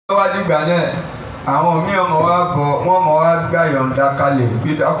wá dìgbà náà àwọn míì ọmọ wa bọ̀ wọ́n mọ̀ wá gbà yọ̀ǹda kalẹ̀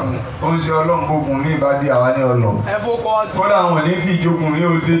pé dákun ó ń ṣe ọlọ́run gbógun ní ìbádí àwa ní ọlọ. fọ́dà àwọn ní tí ìjókòó ní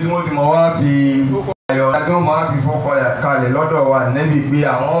òde tí wọ́n ti mọ̀ wá fi yọ̀ǹda tí wọ́n mọ̀ wá fi fọ́kọ̀ kalẹ̀ lọ́dọ̀ wa nẹ́bí pé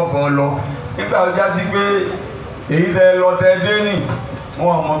àwọn ọ̀bọ̀ lọ nígbà tó já sí pé èyí tẹ lọ tẹ dé nì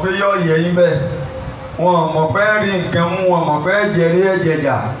wọn mọ̀ pé yọ̀ yẹ yín bẹ́ẹ̀ wọn mọ̀ pé rí nǹkan mú wọn mọ̀ pé jẹ̀rí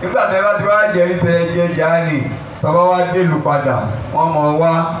ẹ̀jẹ̀jà nígbà tẹ bá ti wá jẹ̀rí tẹ ẹ̀jẹ̀jà ni bàbá wa délùú padà wọ́n mọ̀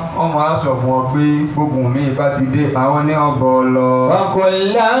wá wọ́n mọ̀ á sọ fún ọ pé gbógun mi bá ti dé àwọn ní ọ̀bọ̀ lọ.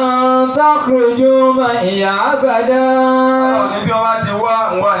 Fàkùnlá takhruju ma'iya abada. Ní tí wọ́n bá ti wá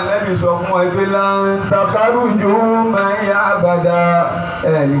wà lẹ́bi sọ fún ọ pé lan takhruju ma'iya abada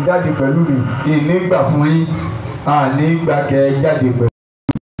ẹ̀ ní jáde pẹ̀lú mi ìnígbà fún yín ànígbà kẹ́ jáde pẹ̀lú.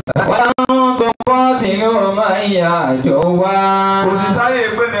 Wọ́n tó qatilu ma'iya aduwwa. Kò sì sáyé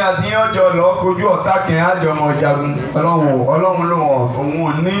pé ní àti yín ọjọ́ lọ kojú ọ̀tá kìí àjọmọ̀ jagun ọlọ́run ló wọ̀ òun ò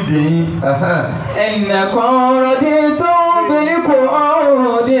ní ìdè yín. Innakum raditum bil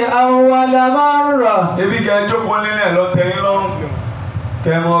qu'udi awwala marra. Ebi kẹ́ jókòó nílẹ̀ lọ tẹ́yìn lọ́rùn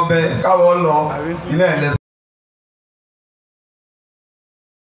kẹ́ mọ bẹ káwọ́ lọ ilé ẹ̀lẹ́.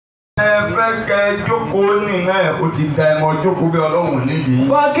 Ẹ fẹ́ kẹ́ jókòó nínú ẹ̀ o ti da ẹmọ jókòó bí ọlọ́run nídìí.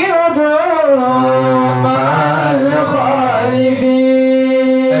 Faqi'udu ma'al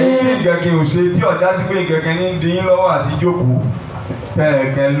khalifin. Ẹ̀yin tí ìgẹ̀kẹ̀ ò ṣe tí ọ̀já sí pé ìgẹ̀kẹ̀ ní dín lọ́wọ́ àti jókòó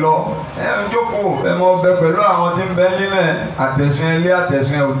kẹ̀kẹ́ lọ ẹ jókòó ẹ mọ bẹ pẹ̀lú àwọn tí ń bẹ nílẹ̀ àtẹ̀sìn ilé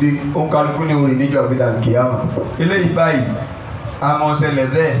àtẹ̀sìn òde ó ń kálukú ní orin níjọ́ bí dàlùkì àmọ́ eléyìí báyìí àmọ́ ṣẹlẹ̀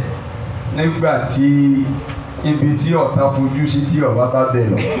bẹ́ẹ̀ nígbà tí ibi tí ọ̀tá fojú sí tí ọ̀bá bá bẹ̀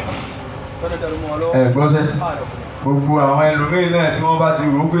lọ. Ẹ gbọ́sẹ̀ gbogbo àwọn ẹlòmíín náà tí wọ́n bá ti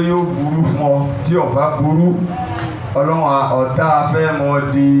rò pé yóò burú fún ọ tí ọ̀bá burú ọlọ́run ọ̀tá fẹ́ mọ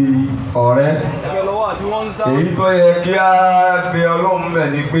di ọ̀rẹ́. Èyí tó yẹ kí á bẹ ọlọ́run bẹ̀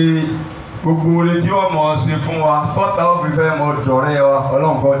ni pé gbogbo oore tí ọmọ ṣe fún wa tọ́ta ó fi fẹ́ mọ dọ̀rẹ́ wa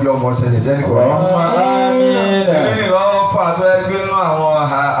ọlọ́run kan di ọmọ ṣẹlẹ̀ sẹ́ni kò rọ́. Ilé ni lọ́wọ́ fà tó ẹ gbé nínú àwọn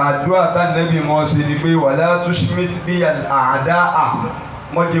àdúrà tánẹ́bì mọ́ ṣe ni pé wala tushmit bi al-a'da'a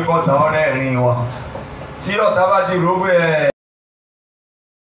mọ́jẹ́ kọ́ta ọ̀rẹ́ ẹ̀rín wa tí ọ̀tá bá ti rò pé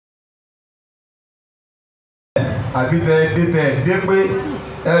àbí tẹ dé pé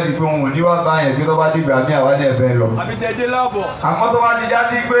ẹ rí i pé òun ò ní wá bá yẹn pé tó bá dìgbà mí àwa ní ẹ̀bẹ̀ lọ. Àbí tẹ dé láàbọ̀. Àmọ́ tó bá ti já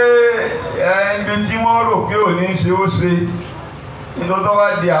sí pé ẹni tí wọ́n rò pé ò ní ṣe ó ṣe nítorí tó bá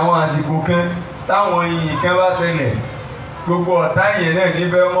di àwọn àsìkò kan táwọn iyì kan bá ṣẹlẹ̀ gbogbo ọ̀tá ìyẹn náà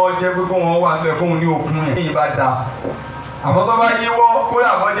níbẹ̀ mọ́ jẹ́ pé kó wọ́n wà níbẹ̀ kóun ní òkun yẹn yìí bá da. Àmọ́ tó bá yíwọ́ kó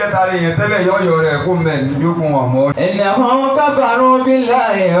làbọ̀ jẹ́ tari yẹn tẹ́lẹ̀ yọ̀ọ̀yọ̀ rẹ̀ kó mẹ́ yókùn wọn mọ́. Innahum kafaru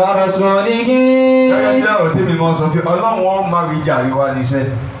billahi wa rasulihi. Gẹ́gẹ́ bí ọ̀rọ̀ tí mi mọ sọ pé ọlọ́run ó máa wí jàre wá níṣẹ́.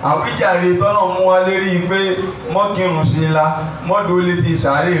 Àwíjàre tọ́nà mú wa lérí pé mọ́kìrùn sí la mọ́dún ó lè ti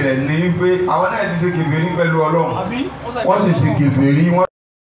sàárè rẹ̀ ní pé àwọn náà ti ṣe kèfèrí pẹ̀lú ọlọ́run. Wọ́n sì ṣe kèfèrí wọ́n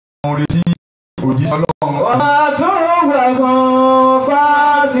ń retí òjíṣẹ́ ọlọ́run. Wa ma turghabu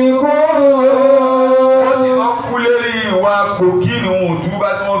fasiqun. Ìwà gbòógì ni wọn ò tú bá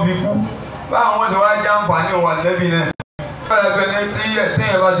tí wọ́n fi kú báwọn wọ́n ṣe wá jàǹfààní wà lẹ́bí náà. Ẹgbẹ́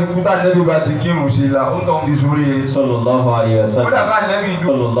tíyẹ̀ bá ti kú tá lẹ́bí bá ti kírun sí la ó ń tọ́ ti sórí rẹ̀. Sallallahu alaihi wasallam. Kódà bá lẹ́bí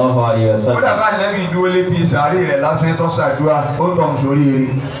dúró. Sallallahu alaihi wasallam. Kódà bá lẹ́bí dúró létí sàárè rẹ̀ lásán tó ṣàdúrà ó ń tọ́ sórí rẹ̀.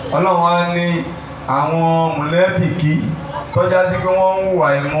 Ọlọ́run á ní àwọn mùnáfíkí tọ́já sí pé wọ́n ń hùwà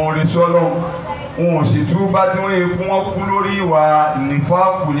ìmoore sọ́lọ́ wọn ò sì tú bá tí wọ́n yẹ kú wọ́n kú lórí ìwà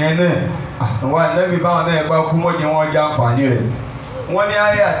nífàkù yẹn náà. Àwọn ànábì báwọn náà bá kú mọ́jẹ́ wọn jàǹfààní rẹ̀. Wọ́n ní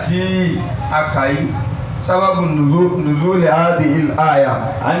àyà tí a kà yìí sábàbù nùzúlì hadhihi al-aya.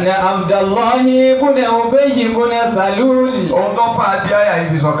 Anna Abdullahi ibn Ubay ibn Salul. Ohun tó fà á tí àyà yìí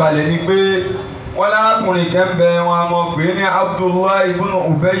fi sọ̀kalẹ̀ ni pé wọ́n lárakùnrin kan bẹ wọn a mọ̀ pé ní Abdullahi ibn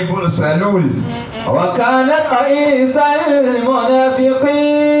Ubay ibn Salul. Wa kana qa'isal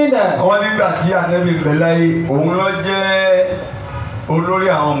munafiqin. Wọ́n nígbà tí ànábì bẹ̀ láyé òun ló jẹ́ olórí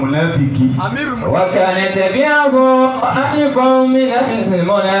àwọn mùnáfíkì. Wa kana tabi'ahu alfun minal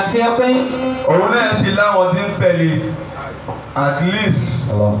munafiqin. Òun náà ṣe láwọn tí ń tẹ̀lé at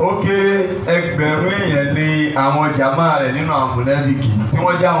least ó kéré ẹgbẹ̀rún èèyàn lé àwọn jàmá rẹ̀ nínú àwọn mùnáfíkì tí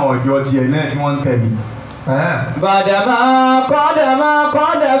wọ́n jẹ́ àwọn ọjọ́ tiẹ̀ náà tí wọ́n ń tẹ̀lé. Bàdàmà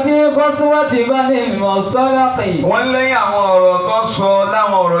kọ́dà fi qaswati Banil Mustalaq. Wọ́n lẹ́yìn àwọn ọ̀rọ̀ tó sọ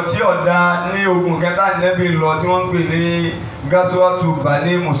láwọn ọ̀rọ̀ tí ọ̀dà ní ogun kẹta nẹ́bí lọ tí wọ́n ń pè ní Gazwatu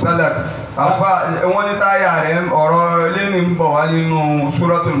Banil Mustalaq. Wọ́n ní táyà rẹ̀ ọ̀rọ̀ lẹ́ni ń bọ̀ wá nínú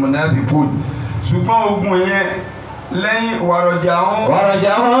Suratul Munafiqun. Ṣùgbọ́n ogun yẹn lẹ́yìn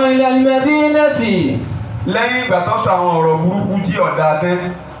waraja'u ila al-Madinati. Lẹ́yìn ìgbà tó sọ àwọn ọ̀rọ̀ burúkú tí ọ̀dà tẹ́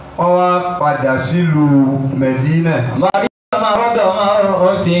wọ́n wá padà sílùú Mẹ̀dínà. مرض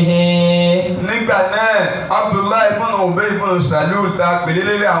موته. nígbà náà Abdullahi ibn Ubay ibn Salul ta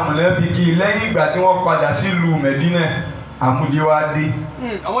pèlélélé àwọn mùnáfíkí lẹ́yìn ìgbà tí wọ́n padà sílùú Mẹ̀dínà àmúdi wá dé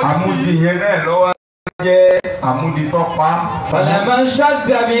àmúdi yẹn náà lọ́wọ́ jẹ́ àmúdi tó pa. فلما اشتد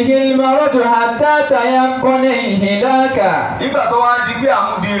به المرض حتى تيقن الهلاك. nígbà tó wá di pé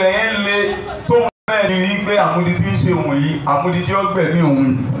àmúdi rẹ̀ yẹn le tó ń bẹ́ẹ̀ ni rí pé àmúdi tí ń ṣe òun yìí àmúdi tí ó gbẹ̀mí òun.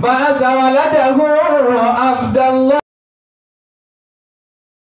 بعث ولده عبد الله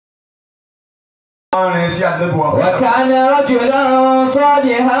وكان رجلا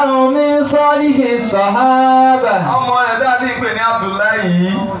صالحا من صالح الصحابة. ọmọ rẹ̀ dáa sí pé ní Abdullahi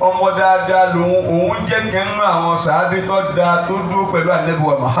yìí ọmọ dáadáa lòun òun jẹ́ kẹ́nu àwọn sàábé tó dáa tó dúró pẹ̀lú Ànábì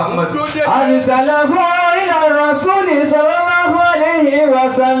wa Muhammad. أرسله إلى الرسول صلى الله عليه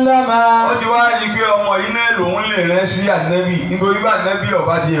وسلم. wọ́n ti wá rí i pé ọmọ yìí náà lòun lè rẹ́ sí Ànábì nítorí bá Ànábì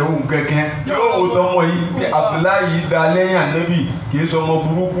ọba ti ẹ̀hún kẹ̀kẹ́ yóò wò tọmọ yìí pé Abdullahi yìí da lẹ́yìn Ànábì kì í sọmọ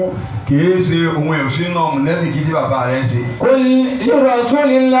burúkú kì í ṣe ohun ẹ̀sìn náà mùnẹ́bì kí tí bàbá rẹ̀ ṣe. قل لرسول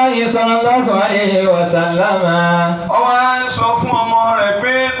الله صلى الله عليه وسلم. ọwọ́ á ń sọ fún ọmọ rẹ̀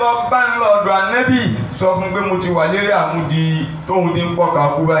pé tó bá ń lọ ọ̀dọ̀ Ànábì sọ fún pé mo ti wà lérí àmúdi tóun ti ń pọ̀ ká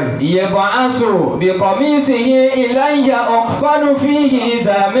kú báyìí. يبعث بقميصه إلي أكفن فيه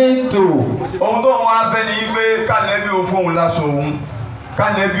إذا مت. ohun tó wọn á fẹ́ ni pé k'Ànábì ó fóun láṣọ òun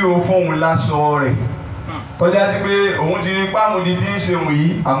k'Ànábì ó fóun láṣọ rẹ̀ tọ́já sí pé òun ti rí pàmùdí tí ń ṣe òun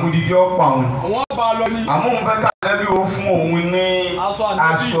yìí àmúdi tí ó pa òun. àmóhun fẹ́ k'Ànábì ó fún òun ní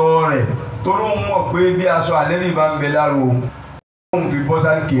aṣọ rẹ̀ torí òun mọ̀ pé bí aṣọ Ànábì bá ń bẹ lára òun òun fi bọ́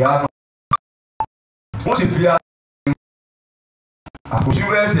sáré kìámà. wọ́n sì fi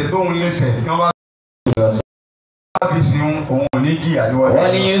àkóṣíwò ẹ̀ṣẹ̀ tóun léṣẹ̀ tí wọ́n bá fi sin òun ò ní jìyà níwájú.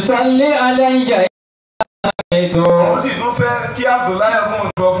 وليصلي علي. òun sì tún fẹ́ kí Abdullahi kún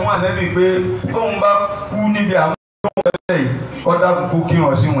sọ fún Ànábì pé tóun bá kú níbi àwọn tóun fẹ́ yìí kọ́dà kú kí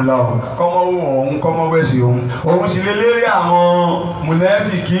wọ́n sí òun láwọ̀ kọ́mọ́ wò òun kọ́mọ́ wẹ̀sì òun sì lé lérí àwọn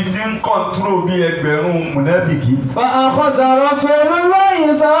mùnáfìkì tí ń kọ́ńtúrò bí ẹgbẹ̀rún mùnáfìkì. فأخذ رسول الله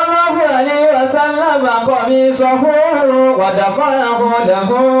صلى الله عليه وسلم قميصه ودفعه له.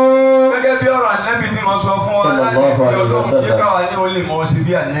 gẹ́gẹ́ bí ọ̀rọ̀ Ànábì tí mo sọ fún ọ láti ọlọ́run jẹ́ káwa ní o lè mọ̀ ọ́ sí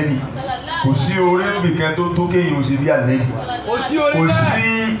bí Ànábì kò sí orí nìkan tó tó kéèyàn ò sí bí Ànábì kò sí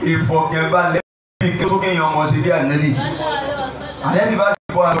ìfọ̀kànbalẹ̀ nìkan tó kéèyàn ọmọ sí bí Ànábì. Ànábì bá sì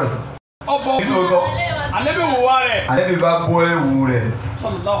bọ́ rẹ̀ Ànábì wò wá rẹ̀. Ànábì bá bọ́ ẹ̀wù rẹ̀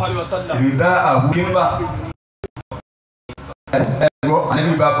sallallahu alaihi wasallam. rìdá àbúkínbà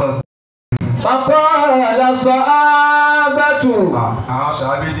Ànábì bá bọ́. فقال الصحابة. àwọn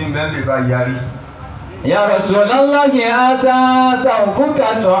sàábé tí ń bẹ́ẹ̀ lè bá yarí. يا رسول الله هذا ثوبك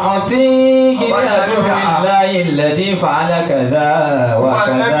تعطيه لعدو الله الذي فعل كذا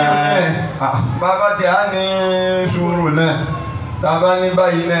وكذا. bàbá tí a ní sùúrù náà tàbá ní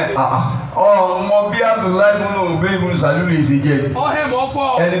báyìí náà ọmọ bí Abdullahi ibn Ubay ibn Salul lè ṣe jẹ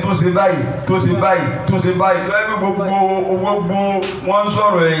ẹni tó ṣe báyìí tó ṣe báyìí tó ṣe báyìí tó ẹgbẹ́ gbogbo wọ́n ń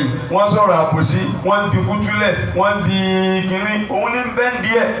sọ̀rọ̀ ẹ̀yìn wọ́n ń sọ̀rọ̀ àbòsí wọ́n ń di kútúlẹ̀ wọ́n ń di kínní òun ní bẹ́ẹ̀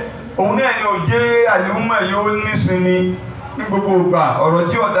díẹ̀ òun náà ni òjé àlùmọ̀ yóò nísinmi ní gbogbo ìgbà ọ̀rọ̀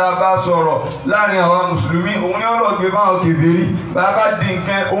tí ọ̀dà bá sọ̀rọ̀ láàrin àwa mùsùlùmí òun ní ọ̀rọ̀ gbé báwọn kèfèrí bàbá di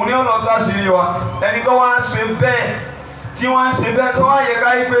nǹkan òun ní ọ̀rọ̀ tó àṣírí wa ẹni tó wá ń ṣe bẹ́ẹ̀ tí wọ́n ń ṣe bẹ́ẹ̀ tó wá yẹ ká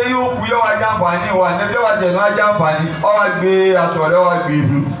yí pé yóò kú yọ wá jàǹfààní wa nẹ́bí wá tẹ̀lé wá jàǹfààní ọ wá gbé aṣọ rẹ̀ wá gbé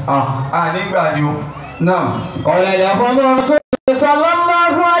fún nígbà ni o náà. ọ̀rẹ́ lẹ́kọ̀ọ́ mọ́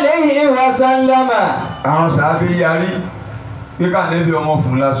sallallahu alayhi wa sallam. àwọn sàábé yarí pé k'Ànábì ọmọ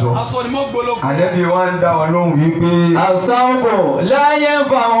fún lásọ. aṣọ ni mo gbolo fún. Ànábì wa ń dá wọn lóhùn wípé. àṣàkò láyé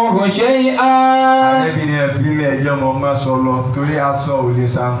fàwọn ṣe á. Ànábì ni ẹ̀fí ilé ẹjọ́ mọ́ máa sọ lọ torí aṣọ ò lè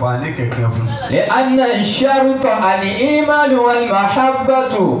ṣàǹfààní kẹ̀kẹ́ fún. lè anna ṣàrùtọ̀ àní ìmàlù wal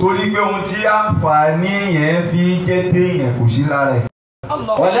mahabbatu. torí pé ohun tí àǹfààní yẹn fi jẹ́ téèyàn kò sí lára ẹ̀.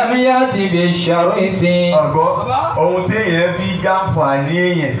 walam yati bi shariti. ọ̀gọ́ ohun téèyàn fi jàǹfààní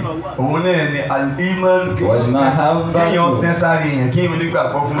èèyàn òun náà ni al-iman kéèyàn tẹ́sàrí èèyàn kéèyàn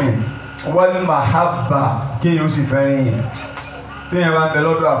onígbàgbọ́ fún yẹn wal mahabba kéèyàn ó sì fẹ́ràn èèyàn téèyàn bá ń bẹ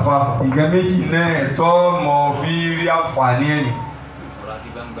lọ́dọ̀ àfa ìgbà méjì náà tọ́ mọ̀ fi rí àǹfààní ẹ̀ nì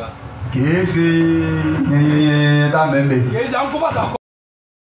kìí ṣe yẹnyẹnyẹn tá mẹ́mẹ́. kìí ṣe à ń kó bàtà kọ́.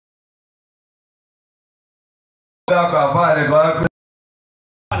 ọ̀dà àfa rẹ̀ kọ́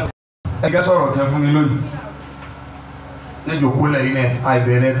ẹgẹ́ sọ̀rọ̀ kẹ́ fún mi lónìí níjòkó lẹ́yìn náà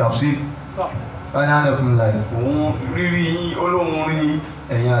àìbẹ̀rẹ̀ tafsir báyìí àná fún mi láì òun rírí yín olóhùn rí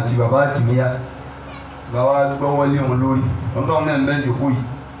ẹ̀yìn àti bàbá àjìmíyá bàbá gbọ́wọ́lé òun lórí lọ́tọ́ náà ń bẹ́ jòkó yìí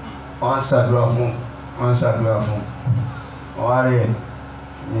wọ́n á ṣàdúrà fún wọ́n á rẹ̀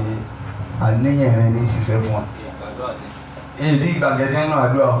àníyàn rẹ̀ ní ṣiṣẹ́ fún wa èdè ìgbàgẹ́jẹ́ náà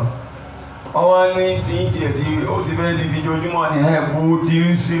àdúrà ọwọ́ ní tí ń tiẹ̀ tí ó ti fẹ́ di ojoojúmọ́ ni ẹ̀ bó ti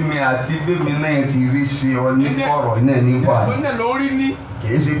rí sí mi àti bẹ́mi náà ti rí sí ọ ní kọ̀rọ̀ náà ní fà á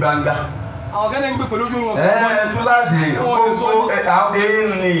kìí ṣe gbangba. àwọn kẹ́lẹ́ ń gbé pẹ̀lú ojú wọn. túláàsì gbogbo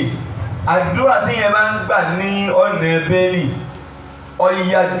ẹni àdúrà tí yẹn bá ń gbà ní ọ̀nà ẹbẹ́rì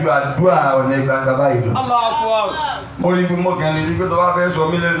ọ̀yá ju àdúrà ọ̀nà gbangba báyìí lọ. mo rí bí mo kàn ní pé tó bá fẹ́ sọ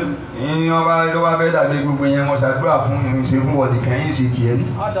mí lẹ́nu ìyẹn ọba tó bá fẹ́ dàbí gbogbo yẹn mo ṣàdúrà fún mi ṣe fún wọ̀dì kan yín ṣe tiẹ̀ ní.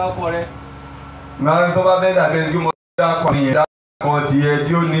 máa tó bá fẹ́ dàbí ẹni pé mo dákọ̀ yẹn dákọ̀ tiẹ̀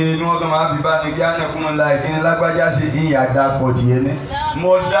tí ó ní inú ọ̀gá máa fi bá ní kí á nẹ̀kún ńlá ìkíni lágbájá ṣe ìyá dákọ̀ tiẹ̀ ní.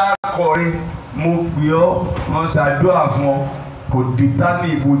 mo dákọ̀ rí mo pè ọ́ mo ṣàdúrà fún ọ kò dìtá ní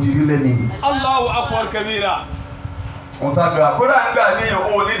ìbò tìrí lẹ́nu. Allahu akbar kabira. wọ́n ta gbà kódà nígbà ní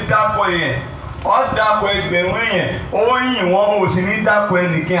òní dákọ̀ yẹn ọ́ dákọ̀ ẹgbẹ̀rún yẹn ó yìn wọ́n ò sì ní dákọ̀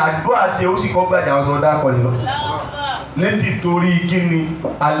ẹnìkan àdúrà tí ó sì kọ́ gbàjà wọn tó dákọ̀ nínú. létí torí kí ni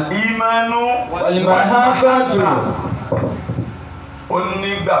al-imanu wal-mahabbatu ó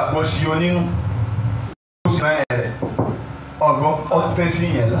nígbàgbọ́ sí onínú ó sì náà yẹn rẹ̀ ọgbọ́n ọtẹ́ sí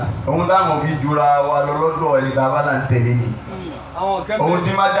yẹn la òun táwọn fi jura wa lọ lọ́dọ̀ ẹni tá a bá là ń tẹ̀lé ni òun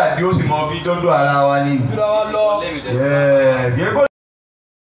tí má dàbí ó sì mọ bí dọ́dọ̀ ara wa ní ìlú. gẹ́gẹ́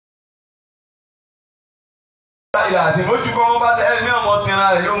ìlà àti mójú kọ́ wọ́n bá tẹ ẹni ọmọ tẹ̀ra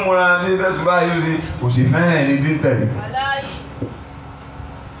rẹ̀ yóò múra sí tẹ̀sùn báyìí yóò ṣe kò sì fẹ́ràn ẹni bí ń tẹ̀lé.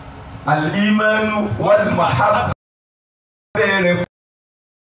 al-imanu wal-mahabba bẹ̀rẹ̀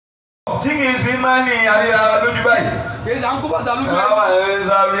tí kì í sí máa ní àríra lójú báyìí. kì í sàn kó bàtà lójú báyìí. àwọn àwọn ẹ̀rọ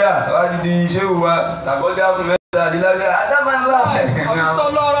sábíà wá ti di iṣẹ́ òwa tàbọ́jà fún mẹ́ta àdìlágbé àdámàlá.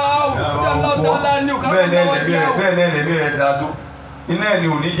 ọ̀sọ́lọ́ra ọ̀dọ́lọ́dọ́lá ní òkà bẹ́ẹ̀ náà lẹ́mí rẹ̀ dáa tó iná ẹ̀ ní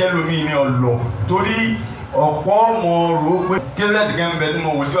òní jẹ́ lómi ní ọ̀lọ́ torí ọ̀pọ̀ ọmọ rò pé kílẹ̀tì kan bẹ̀ nínú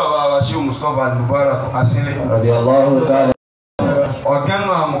òwò tí bàbá wa ṣe Mustapha Mubarak asílẹ̀. ọ̀gẹ́nu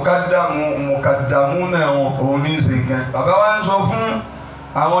àmùkàdàmú náà òun ní ìsìnkẹ́ bàbá wa ń sọ fún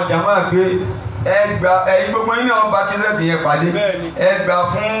àwọn jàmáà pé ẹ̀yin gbogbo yín ní ọba kílẹ̀tì yẹn pàdé ẹgbà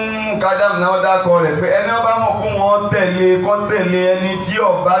fún kádàmù náà dákọ rẹ̀ pé ẹni ọba mọ̀ kó wọn tẹ̀lé kọ́ tẹ̀lé ẹni tí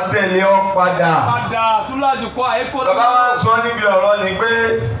ọba tẹ̀lé ọ padà. túláàsì kọ́ àyíkọ́ bàbá wa sọ níbi ọ̀rọ̀ ni pé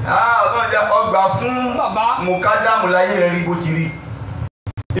ọlọ́jà ọgbà fún mùkádàmù láyé rẹ̀ rí bó ti rí.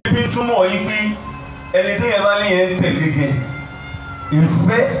 ibi túmọ̀ yìí pé ẹni tí yẹn bá ní yẹn ń tẹ̀lé gẹ̀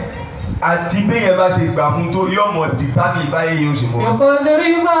ìfẹ́ àti bẹ́yẹn bá ṣe gbà fún tó yọ̀mọ̀ dìtánì báyìí yóò ṣe mọ́.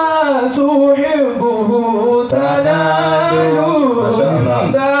 ìkọ̀dìrí máa tún ìbùhù tàdáàlú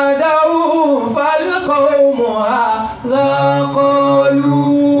dáadáa fálkọ̀ọ́mù àlákọ̀ọ́lù.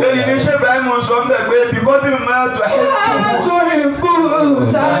 lẹ́yìn ní ṣé báyìí mo sọ ń bẹ̀ pé ìkọ̀dìrí máa tún ìbùhù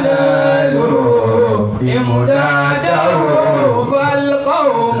tàdáàlú ìmùdáadáa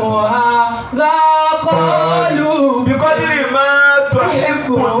fálkọ̀ọ́mù àlákọ̀ọ́lù. ìkọ̀dìrí máa tún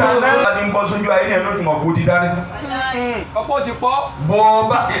ìbùhù tàdáàlú. sójú ayé yẹn ló ti mọ̀ kó di dání. ọ̀pọ̀ ti pọ̀.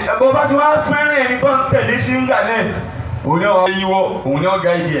 bọ́ọ̀bá tí wọ́n á fẹ́ràn ẹni tó ń tẹ̀lé sí ń gà náà òun ni wọ́n yíwọ́ òun ni wọ́n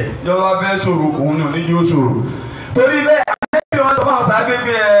ga ìdí ẹ̀ ìjọba bá fẹ́ sọ̀rọ̀ òun ni òní yóò sọ̀rọ̀. torí bẹ́ẹ̀ àgbẹ̀bí wọn tó máa sábẹ́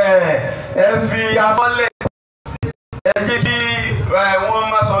bí ẹ fi asọ́lẹ̀ ẹ jẹ́ kí wọ́n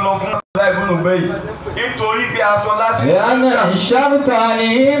má sọ lọ fún ọ̀sán ìbùnú bẹ́ẹ̀ nítorí pé aṣọ lásìkò. ìyáná ìṣàrùtà ní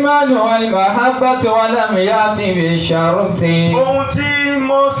ìmánu al-mahabbatu wa lam ya'ti bi sharti. ohun tí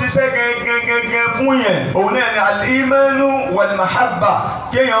mo ṣiṣẹ́ gẹ́gẹ́ fún yẹn òun náà ni al-imanu wal-mahabba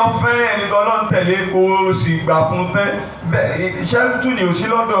kéèyàn fẹ́ràn ẹni tó lọ́n tẹ̀lé kó o sì gbà fún tẹ́ bẹ́ẹ̀ iṣẹ́ tún ní òsí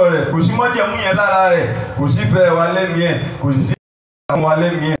lọ́dọ̀ rẹ̀ kò sí mọ́jẹ̀mú yẹn lára rẹ̀ kò sí fẹ́ wa lẹ́mìí ẹ̀ kò sì sí àwọn wa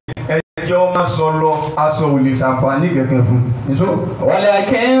lẹ́mìí ẹ̀ ẹjẹ́ ọ máa sọ lọ aṣọ ò lè ṣàǹfààní kẹ̀kẹ́ fún un.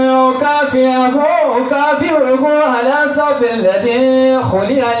 walakin ukafiruhu ala sabil ladhi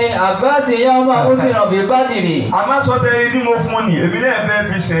khuliya lil Abbas yawma usira bi Badri. àmọ́ sọ tẹ́lẹ̀ tí mo fún ni èmi náà fẹ́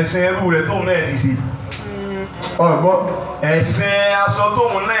fi ṣẹ̀ṣẹ̀ ẹrú rẹ̀ tóun náà ti ṣe. ọ̀gbọ́n ẹ̀sìn aṣọ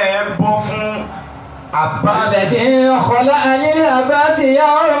tóun náà bọ́ fún Abbas. alladhi khuliya lil Abbas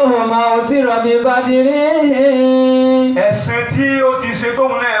yawma usira bi Badri. ẹ̀sìn tí ó ti ṣe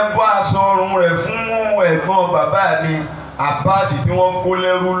tóun náà bọ́ aṣọ ọrùn rẹ̀ fún ẹ̀gbọ́n bàbá mi Abbas tí wọ́n kó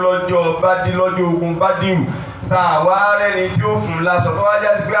lẹ́rú lọ́jọ́ ogun Bádìrù tá a wá rẹ́ni tí ó fún un láṣọ tó wá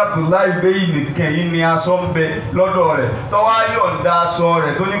jásí pé Abdullahi bẹ́yì nìkan yìí ni aṣọ ń bẹ lọ́dọ̀ rẹ̀ tó wá yọ̀ǹda aṣọ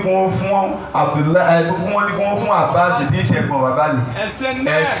rẹ̀ tó ní kí wọ́n fún Abdullahi tó wọ́n ní kí wọ́n fún Abbas tí í ṣe ẹ̀gbọ́n bàbá mi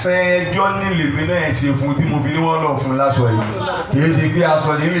ẹ̀sìn ẹjọ́ nílé mi náà ṣe fún tí mo fi ní wọ́n lọ fún un láṣọ yìí kì í ṣe pé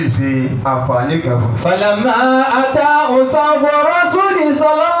aṣọ ní lè ṣe àǹfààní kan fún. falamma ata'u sabu rasuli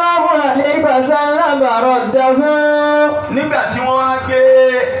sallallahu alaihi wasallam raddahu. nígbà tí wọ́n á gbé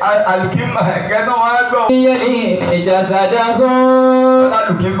alùkìmbà kẹ́nà wá gbọ́. yẹlí ìjàsádàkú.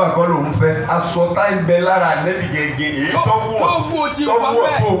 alùkìmbà kọ́ ló ń fẹ́ aṣọ táì bẹ lára nẹ́bí gẹ́gẹ́ èyí tó wọ̀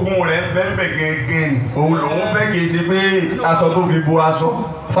tó ogun rẹ̀ bẹ́ẹ̀ gẹ́gẹ́ ni òun lòun fẹ́ kì í ṣe pé aṣọ tó fi bo aṣọ.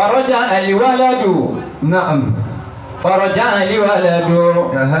 faraja aliwaladu. Naam. فرجع الولد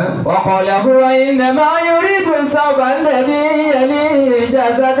وقال هو إنما يريد الثوب الذي يلي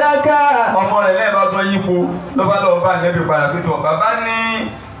جسدك. ọmọ rẹ̀ lẹ́yìn bá tún yípo ló bá lọ́ọ́ bá nẹ́bí padà pé tọ̀ bàbá ní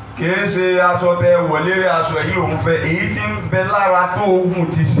kìí ṣe aṣọ tẹ wọlé rí aṣọ yìí lòun fẹ́ èyí tí ń bẹ lára tó ogun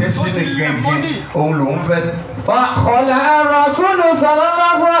ti ṣe sílẹ̀ gẹ́gẹ́ òun lòun fẹ́. فخلع الرسول صلى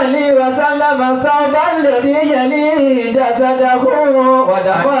الله عليه وسلم الثوب الذي يلي جسده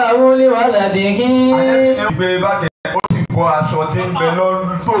ودفعه لولده. bọ́ aṣọ tí ń bẹ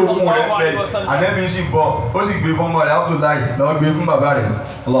lọ́dún tó ogun rẹ̀ bẹ ànẹ́bí sì bọ́ ó sì gbé fún ọmọ rẹ̀ Abdullahi lọ́wọ́ gbé fún bàbá rẹ̀.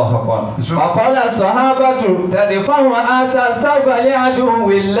 ọ̀pọ̀lọpọ̀ sọ̀hábàtù tẹ̀lé fáwọn aṣa sábàlẹ̀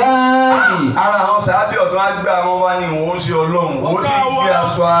àdúwìlá. ara àwọn sàábì ọ̀dọ́ àgbà wọn wá ní òun ṣe ọlọ́run ó sì gbé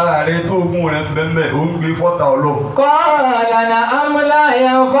aṣọ ara rẹ̀ tó ogun rẹ̀ bẹ́ẹ̀ ó ń gbé fọ́tà ọlọ́run. kọ́ọ̀lànà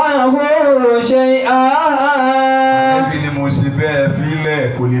amúláyà fáwọn ṣe ànẹ́bí ni mo ṣe bẹ́ẹ̀ fílẹ̀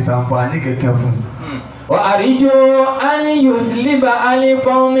kò lè ṣàǹfààní kẹ̀kẹ́ fún un. وأرجو أن يسلب ألف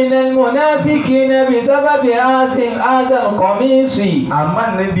من المنافقين بسبب هذا القميص. àmọ́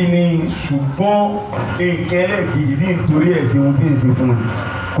Ànábì ní ṣùgbọ́n ìkẹlẹ̀ kejì ní nítorí ẹ̀sìn ohun tí ń ṣe fún mi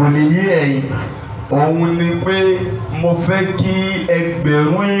kò lè yé ẹ̀yin òun ni pé mo fẹ́ kí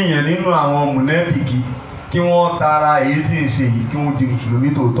ẹgbẹ̀rún èèyàn nínú àwọn mùnáfíkì kí wọ́n tara èyí tí ń ṣe yìí kí wọ́n di mùsùlùmí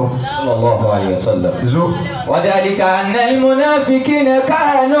tòótọ́. sallallahu alayhi wa sallam. وذلك أن المنافقين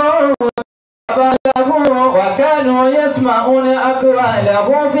كانوا وكانوا يسمعون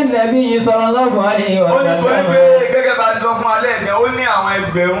أقواله في النبي صلى الله عليه وسلم. ó ní torí pé gẹ́gẹ́ bá a sọ fún alẹ́ ẹ̀jẹ̀ ó ní àwọn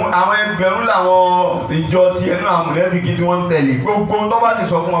ẹgbẹ̀rún làwọn ìjọ ti ẹnu àwọn mùnáfíkí tí wọ́n ń tẹ̀lé gbogbo tó bá sì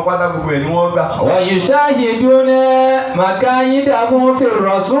sọ fún wọn pátá gbogbo ẹ̀ ni wọ́n gbà. ويشاهدون مكايده في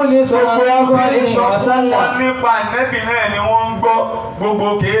الرسول صلى الله عليه وسلم. wọ́n nípa Ànábì náà ni wọ́n ń gbọ́ gbogbo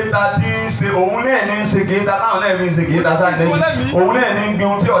kéèta tí ń ṣe òun náà ní ń ṣe kéèta táwọn náà fi ń ṣe kéèta sáà nẹ́bí òun náà ní ń gbé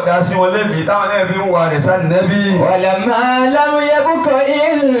ohun tí ọ̀dà sí wọn lẹ́mìí táwọn náà fi ń wà rẹ̀ sáà nẹ́bí. ولما لم يبق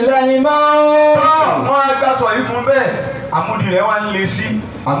إلا الموت. wọ́n á gbàsọ̀ yìí fún bẹ́ẹ̀ àmúdi rẹ̀ wá ń le sí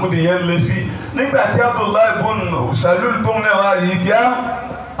àmúdi yẹn ń le sí nígbà tí Abdullahi ibn Salul tó ń náà wá rí i bíá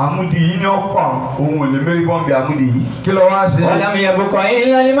àmúdi yìí ni ó pa òun ò lè mérí bọ́m̀bì àmúdi yìí kí ló wá ṣe. ولم يبق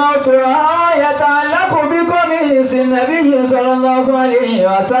إلا الموت يتعلق بقميص النبي صلى الله عليه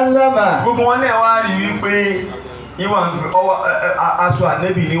وسلم. gbogbo wọn náà wá rí i wípé aṣọ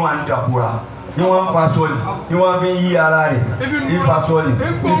Ànábì ni wọ́n ń dàkúra ni wọ́n ń faṣọ ni wọ́n fi ń yí ara rẹ̀ ní faṣọ ni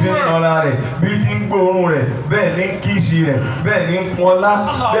ní fi ń nọra rẹ̀ bí ti ń gbóòórùn rẹ̀ bẹ́ẹ̀ ní kíìsì rẹ̀ bẹ́ẹ̀ ní pọnlá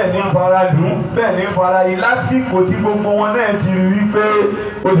bẹ́ẹ̀ ní fara dùn bẹ́ẹ̀ ní fara yìí lásìkò tí gbogbo wọn náà ti rí wípé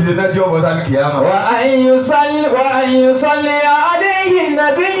ó ti ṣe náà tí ọ̀bọ̀ sálì kìámà. وأن يصلي عليه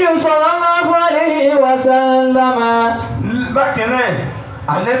النبي صلى الله عليه وسلم. bákan náà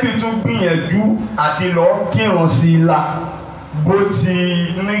Ànábì tún gbìyànjú àti lọ́ọ́ kírun sí i la bó ti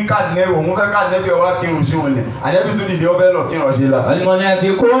ní kàdínẹ́bì òun fẹ́ kàdínẹ́bì ọwá kírun sí wọn lẹ̀ Ànábì tó dìde ọbẹ̀ lọ kírun sí la.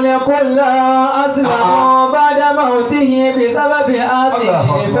 المنافقون كلهم أسلموا بعد موته بسبب هذه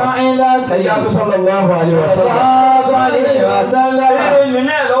الفعلة. sallallahu alaihi wasallam. ẹ̀yìn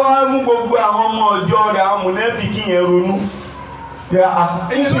náà lọ́wọ́ mú gbogbo àwọn ọmọ ọjọ́ rẹ̀ àwọn mùnáfíkí yẹn ronú.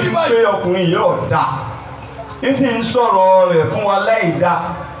 èyí sì ń pé ọkùnrin yìí ọ̀dà èyí sì ń sọ̀rọ̀ rẹ̀ fún wa láì dá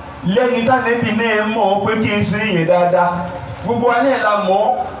lẹ́ni tánẹ́bì náà mọ̀ pé kí n ṣe yẹn dáadáa gbogbo wa náà la mọ̀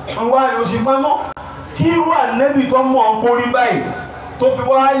ń wá rí oṣù pamọ́ tí wà nẹ́bì tó mọ̀ ọ́ kórí báyìí tó fi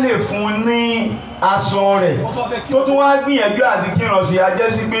wá lè fún un ní aṣọ rẹ̀ tó tún wá gbìyànjú àti kírun sí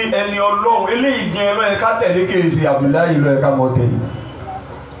ajẹ́sí pé ẹni Ọlọ́run eléyìí gan ẹ̀rọ ẹ̀ka tẹ̀lé kéèsì Abdullahi lọ ẹ̀ka mọ̀ tẹ̀lé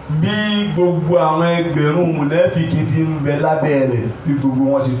bí gbogbo àwọn ẹgbẹ̀rún mùnáfíkí ti ń bẹ lábẹ́ rẹ̀ bí gbogbo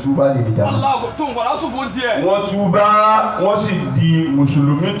wọn sì túbá lè dìjà. wọ́n túbá wọ́n sì di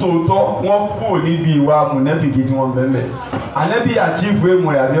mùsùlùmí tòótọ́ wọ́n kú níbi ìwà mùnáfíkí tí wọ́n bẹ̀rẹ̀. Ànábì àchífù èmù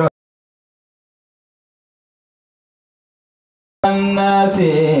rẹ̀ àbí الناس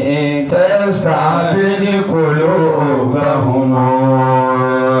تستعبد قلوبهم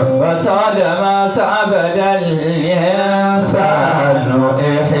فطالما استعبد الإنسان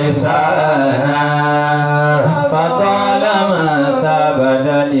إحسانا فطالما استعبد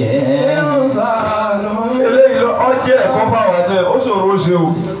الإنسان. eléyìí lọ ọjọ́ ẹ̀kọ́ fáwọn náà ó ṣòro ó ṣe o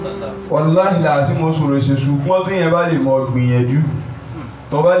wàláhì làásì mo ṣòro ṣe ṣùgbọ́n tó yẹn bá lè mọ gbìyànjú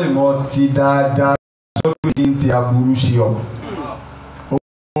tó bá lè mọ ti dáadáa sọ́dọ̀ tí ń tẹ aburú ṣe ọ.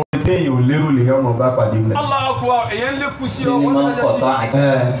 téèyàn ò lérò lè yọ ọmọ bá pàdé mẹ́. Allahu Akbar èyàn lè kú sí ọ. سلما قطعك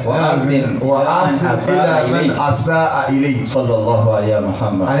وأحسن إلى من أساء إليه. صلى الله عليه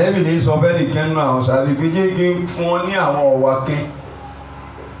محمد. àyẹ̀bí ni sọ fẹ́ ní kẹ́nu àwọn sábì pé jẹ́ kí n fún ọ ní àwọn ọ̀wà kẹ́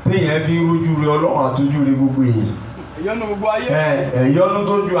téèyàn fi rújú rẹ ọlọ́run àtújú rẹ gbogbo èèyàn. ìyọnu gbogbo ayé. ẹ̀yọ́nú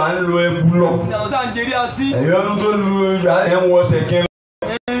tó ju à ń lo ẹbu lọ. ìyàtọ̀ sáà ń jẹ́rí àsí. ẹ̀yọ́nú tó lu ẹ̀ ń wọṣẹ̀ kẹ́ lọ.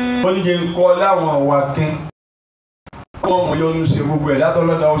 wọ́n ní kí n kọ́ láwọn ọ̀wà kẹ́ wọ́n mọ̀ yọnu sí gbogbo ẹ̀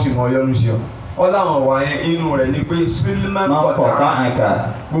látọ̀lọ́dà ó sì mọ̀ yọnu sí ọ. wọ́n láwọn ọ̀wà yẹn inú rẹ̀ ni pé sílímà pọ̀tà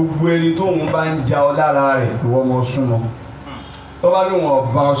gbogbo ẹni tóun bá ń ja ọ lára rẹ̀ ìwọ mọ̀ súnmọ́. tọ́ba ní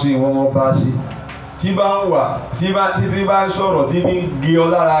wọn bá ọ sí ìwọ mọ̀ bá sí. tí bá ń wà tí bá ń sọ̀rọ̀ tí bí ń gé ọ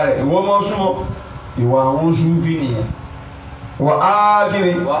lára rẹ̀ ìwọ mọ̀ súnmọ́. ìwà àwọn Súfì nìyẹn. wà á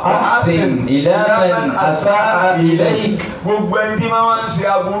kiri. وأحسن إلى من أساء إليك. gbogbo ẹni tí máa ń ṣe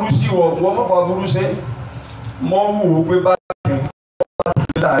aburú sí wọ́n mọ̀ fà aburú ṣe mọ́ wù ó pé bá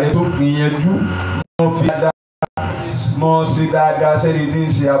rẹ tó gbìyànjú mọ́ ṣe dáadáa sẹ́ni tí ń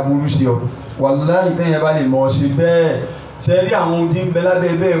ṣe aburú sí ọ wàláhì tẹ́yìn bá lè mọ̀ ṣe bẹ́ẹ̀ ṣe rí àwọn ohun tí ń bẹ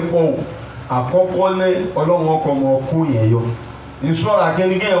lábẹ́ bẹ́ẹ̀ pọ̀ àkọ́kọ́ ní ọlọ́run ọkọ̀ mọ̀ kó yẹn yọ ìṣọ́ra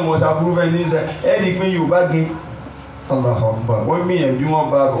kẹ́nikẹ́yìn mọ̀ ṣàbúrú fẹ́ ní sẹ́ ẹ́ rí i pé Yorùbá gé Allahu Akbar wọ́n gbìyànjú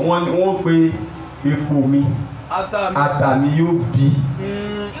wọ́n pe epo mi àtàmì yóò bí.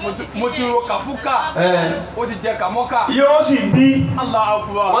 mo ti ro kàfúkà ó ti jẹ kàmọ́kà. yóò sì bí. Allahu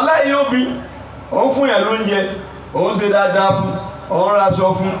Akbar. wàláhì yóò bí. òun fún yẹn lóúnjẹ òun ṣe dáadáa fún òun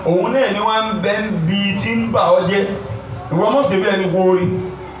raṣọ fún òun náà ni wọ́n ń bẹ ń bi tí ń bà ọ́ jẹ́ ìwọ mọ̀ sí bí ẹni kó rí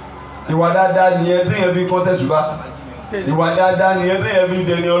ìwà dáadáa nìyẹn téèyàn fi kọ́ńtẹ́sì bá ìwà dáadáa nìyẹn téèyàn fi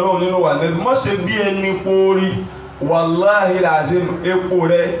dẹni Ọlọ́run nínú wà nẹ́bí mọ̀ sí bí ẹni kó rí wàláhì làásìm epo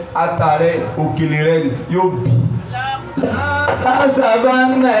rẹ ata rẹ òkèlè rẹ yóò bí.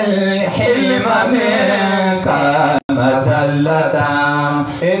 تحسبن الحلم منك مسلة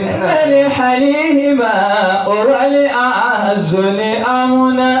إن الحليم أرى الأعز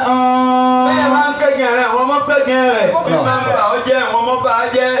لأمنع. bẹ́ẹ̀ máa ń kẹ́gàn rẹ̀ wọ́n mọ́ kẹ́gàn rẹ̀ bí máa ń bà ọ́ jẹ́ wọ́n mọ́ bà á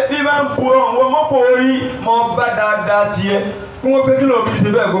jẹ́ bí máa ń bu ọ́ wọ́n mọ́ kó rí mọ́ bá dáadáa tiẹ̀ kí wọ́n pé kí ló fi ṣe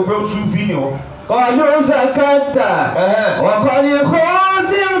bẹ́ẹ̀ gbogbo Súfì ni wọ́n. قالوا سكت وقد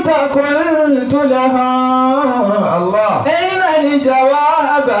خصمت قلت لها الله إن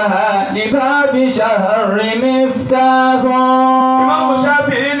لجوابها لباب شهر مفتاح. Imam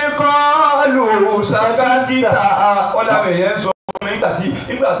Shafi'i قالوا سكت ọ̀là bẹ̀yẹn sọ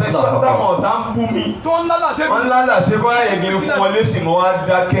nígbà táwọn ọ̀tá ń bú mi wọ́n lálàsẹ́ bá ẹ̀gẹ̀ fún wọn lẹ́sìn mọ́ wá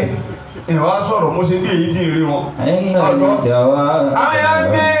dákẹ́ ìwà sọ̀rọ̀ mo ṣe bí èyí tí ì rí wọn. àwọn yẹn ń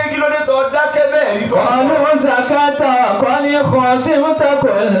gbé kí ló dé tọ́ dákẹ́ bẹ́ẹ̀ rí tọ́. قالوا سكت وقد خصمت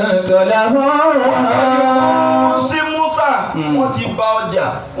قلت لها. sí múta wọ́n ti bà ọjà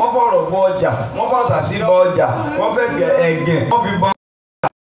wọ́n fọ̀rọ̀ bọ ọjà wọ́n fọ̀sà sí bọ ọjà wọ́n fẹ́ ẹ̀gẹ̀ wọ́n fi bọ ọjà.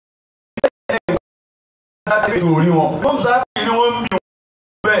 láti orí wọn wọ́n sábà ní wọ́n ń bí wọn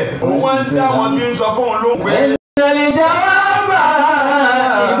bẹ́ẹ̀ òun wá ń dá wọn tí ń sọ fún òun ló ń pè é. الجواب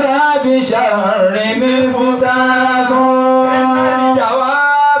لباب شهر مفتاح.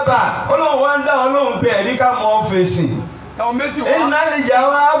 الجواب Ọlọ́run wá ń dá Ọlọ́run pé ẹ̀rí ká mọ fèsì. iná lè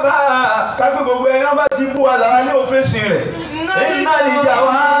jawab kápẹ́ gbogbo ẹni wọ́n bá ti bú wa lára ní òfèsì rẹ̀. iná lè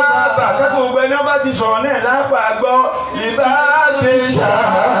jawab kápẹ́ gbogbo ẹni wọ́n bá ti sọ̀rọ̀ náà lápá gbọ́ لباب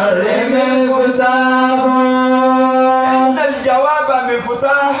شهر مفتاح. الجواب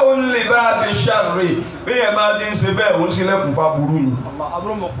مفتاح لباب الشر bí ẹ máa ti ń ṣe bẹ́ẹ̀ ó ń ṣílẹ̀kùn fáburú ni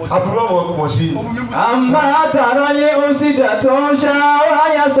aburú ọmọ pọ̀ sí i. أما ترى الأسدة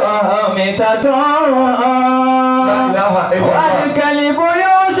شاوى صامتة والكلب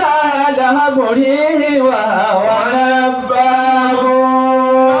يشهد هبره وهو نباه.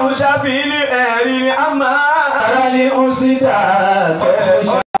 Ṣáfi'í ní ẹ̀rí ni a máa ترى الأسدة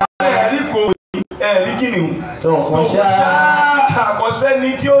ẹ̀rí kò ẹ̀rí kí ni تخشى àkọsẹ́ni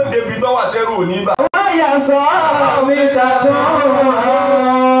tí ó débi tó wà tẹ́rù òní bá. وهي صامتة.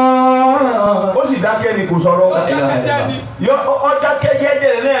 ó sì dákẹ́ ni kò sọ̀rọ̀. ó dákẹ́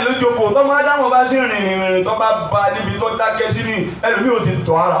jẹ́jẹ́ náà lójókòó tó máa dáwọn bá sí rìnrìn tó bá ba níbi tó dákẹ́ sí ni ẹlòmíì ò ti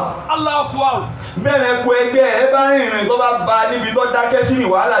tọ́ ara. Allahu Akbar. bẹ́ẹ̀ kó ẹgbẹ́ ẹ bá rìnrìn tó bá ba níbi tó dákẹ́ sí ni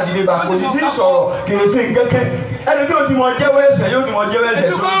wàhálà dìde bá kò sì tí ì sọ̀rọ̀ kìí sí kẹ́kẹ́ ẹlòmíì ò ti mọ jẹ́wọ́ ẹ̀ṣẹ̀ yóò ti mọ jẹ́wọ́ ẹ̀ṣẹ̀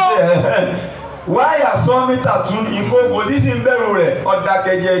tó ń tẹ̀ wáyà sọ́mítà tún ìkókò tí sì ń bẹ̀rù rẹ̀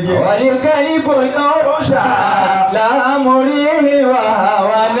ọ̀dàkẹ́ jẹ́jẹ́. والكلب يشهد لأمره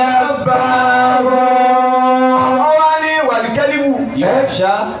وهو نباه. ọwọ́ ní wàlíkẹ́líbù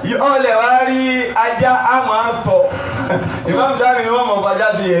يخشى ọlẹ̀ wá rí ajá á máa tọ̀ Imam Shafi'i ni wọ́n mọ̀ bàjá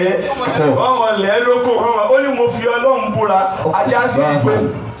sí yẹ̀yẹ́ wọ́n mọ̀ lẹ́ lóko ó ní mo fi Ọlọ́run búra ajá sí gbígbó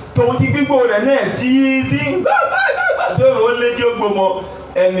tòun ti gbígbó rẹ̀ náà tí gbàgbàgbà tí ó lé tí ó gbọmọ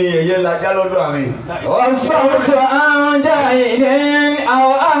ẹni ẹ̀yẹ lajá lọ́dọ̀ àmì. والصوت عن جاهل أو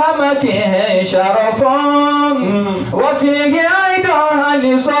أحمق شرف وفيه أيضا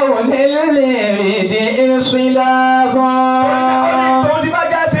لصون الرد إصلاف. tó ti bá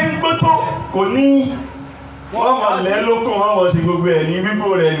já ṣe ń gbó tó kò ní wọ́n mọ̀ lẹ́ lókun wọ́n mọ̀ sí gbogbo ẹ̀ ní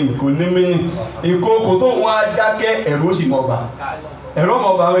gbígbó rẹ̀ ní kò ní mí ní ìkókò tó wọ́n á dákẹ́ ẹ̀rọ sì mọ̀ bá ẹ̀rọ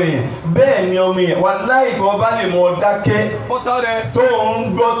mọ̀ bá wọ́n èèyàn bẹ́ẹ̀ ni ọmọ yẹn wà láìpẹ́ ọba lè mọ̀ dákẹ́ tó ń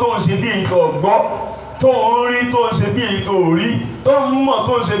gbọ́ tó ń ṣe bí ìtọ̀ gbọ́ tó ń rí tó ń ṣe bí ètò rí tó ń mọ̀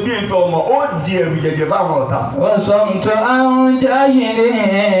tó ń ṣe bí ètò ọmọ ó di ẹ̀rù jẹ̀jẹ̀ fáwọn ọ̀tá. وصمت عن جاهل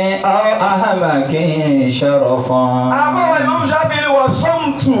أو أحمق شرف. àbáwọ̀ Imam Shafi'i wọ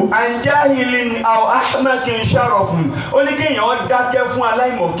sọ́mtù an jahilin aw ahmakin sharafun ó ní kéèyàn dákẹ́ fún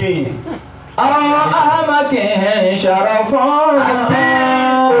aláìmọ̀kéyìn. أو أحمق شرف. àti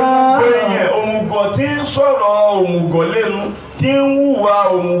gbogbo èèyàn òmùgọ̀ tí ń sọ̀rọ̀ òmùgọ̀ lẹ́nu tí ń hùwà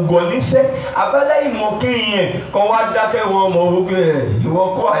òmùgọ̀ níṣẹ́ abẹ́lẹ́ ìmọ̀kẹ́ yẹn kan wá dákẹ́ wọn mọ̀ wípé ìwọ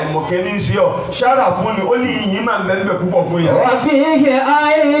kọ́ àìmọ̀kẹ́ ní sí ọ ṣára fún ni ó ní ìyìn máa ń bẹ́ẹ̀ púpọ̀ fún yẹn. وفيه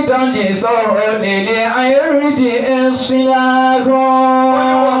أيضا لصون الرد إصلاف.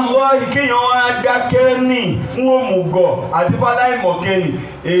 wọ́n lọ ìkéyàn wá dákẹ́ ní fún òmùgọ̀ àti fáláìmọ̀kẹ́ ni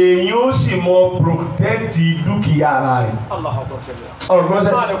èyí ó sì mọ protẹ́tì dúkìá ara rẹ̀.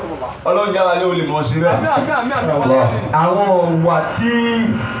 ọ̀gbọ́nsẹ̀ ọlọ́run jáwá lé olè mọ̀ sí bẹ́ẹ̀. àwọn wà tí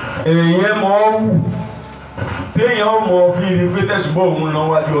èèyàn mọ̀ ọ́ wù téèyàn mọ̀ fi rí pé tẹ̀sùbọ̀ òun lọ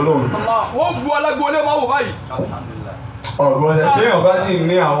wájú ọlọ́run. wọ́n bu alágbó lé máa wò báyìí. ọ̀gbọ́nsẹ̀ téèyàn bá ti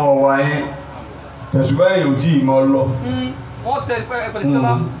ní àwọn ọ̀wà yẹn tẹ̀sùbọ̀ yẹn ò tí ì mọ̀ lọ. wọ́n tẹ pẹ̀lẹ́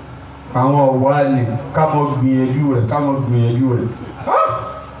sẹ́lá. àwọn ọ̀wà ni ká mọ̀ gbìyànjú rẹ̀ ká mọ̀ gbìyànjú rẹ̀.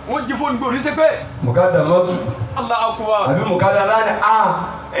 wọ́n jí fóònù gbòòrò ní sẹ́pẹ́. mùkádà mọ́tò Allahu Akbar. àbí mùkádà láti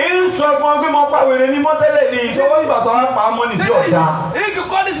ń sọ fún ọ pé mo pàwéré ní mọ́tẹ́lẹ̀ ní ìṣọwọ́ ìgbà tó wá pa á mọ́ ní sí ọ̀dà. èyí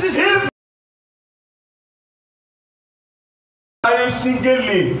kọ́ ní sísè. ìyá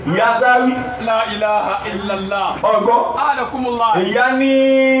síngélé ìyá sáré. La ilaha illallah. ọgbọ́ Anakumullah. ìyá ní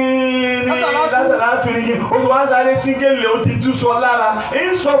lásàlá tún ní o tó wá sáré síngélé o ti tú sọ lára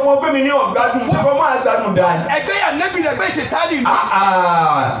ń sọ fún ọ pé mi ní ọ̀gbádùn tí wọ́n máa gbádùn dáa. ẹgbẹ́ yà nẹ́bí rẹ̀ gbé ìṣètálì ni.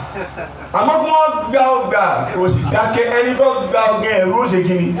 àmọ́ kí wọ́n gba ọgbà kò sì dákẹ́ ẹni tó gba ọgbà ẹ̀rú ó ṣe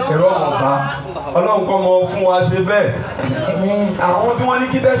kí ni ẹ̀rọ ọ̀bá ọlọ́run kọ́ mọ fún wa ṣe bẹ́ẹ̀. àwọn tí wọ́n ní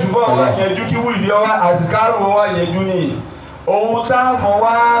kí tẹ̀sùbọ̀ wá yẹjú kí wúlìdí ọwá àsìkárò wá yẹjú ni ohun táwọn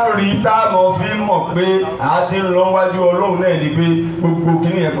wá rí táwọn fi mọ̀ pé a ti ń lọ wájú ọlọ́run náà ni pé gbogbo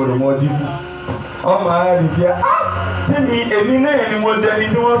kíní ẹ̀ gbọ́dọ̀ mọ dìbò ọmọ ara rí pé tí mi èmi náà ni mo dẹni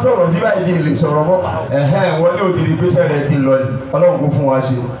tí wọ́n sọ̀rọ̀ tí báyìí ti lè sọ̀rọ̀ mọ́ wọ́n ní òtítì pèsè rẹ̀ ti lọ ni ọlọ́run kò fún wa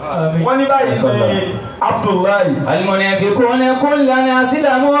ṣe. wọ́n ní báyìí ní Abdullahi. المنافقون كلنا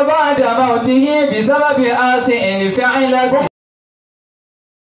أسلموا بعد موته بسبب آسئ الفعل.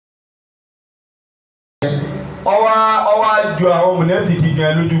 ọwọ́ àjọ àwọn mùnẹ́fìkì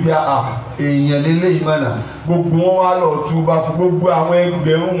gan lójú bí èèyàn lélẹ́yìí mọ̀nà gbogbo wọn wá lọ túbá fún gbogbo àwọn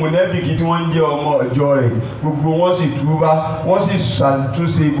ẹgbẹ̀rún mùnẹ́fìkì tí wọ́n ń jẹ́ ọmọ ọjọ́ rẹ̀ gbogbo wọn sì túbá wọ́n sì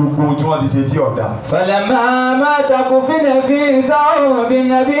ṣàtúnṣe gbogbo ohun tí wọ́n ti ṣe tí ọ̀dà. فلما مات كفن في ثوب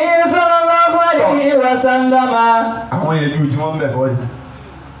النبي صلى الله عليه وسلم. àwọn yẹn ju tí wọ́n ń bẹ̀ fọ́ yìí.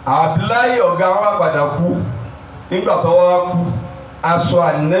 Abdullahi ọ̀gá wa padà kú nígbà tó wá kú aṣọ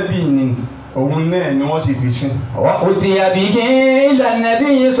ànábì ni òun náà ni wọ́n sì fi sin. وأتي به إلى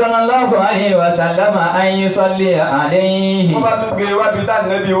النبي صلى الله عليه وسلم أن يصلي عليه. wọ́n bá tún gbé wá bí tá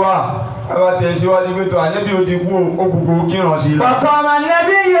ànábì wà a bá tẹ̀ síwájú pé tó ànábì ó ti kú òkùnkùn kírun sí i. فقام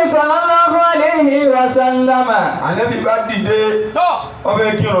النبي صلى الله عليه وسلم. ànábì bá dìde wọ́n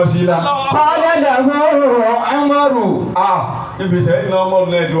fẹ́ kírun sí i la. قال له عمر. níbi ìṣẹ́yìn náà ọmọ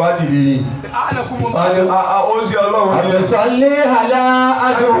náà ti wá dìde ni. ó sì ọlọ́run ní. أتصلي على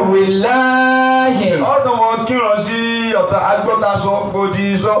عدو الله. ọ̀tọ̀ mọ kírun sí ọ̀tá agbọ́tasọ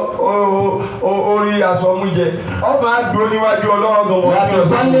gbòdì sọ orí aṣọ mú jẹ ọ̀tọ̀ àdúró níwájú ọlọ́run tó mọ kírun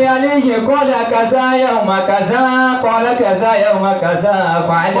sí. صلي عليه قال كذا يوم كذا قال كذا يوم كذا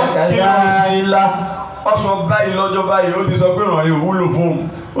فعل كذا. ọsọ báyìí lọ́jọ́ báyìí ó ti sọ pé ìrànlẹ́ òwúlò fóun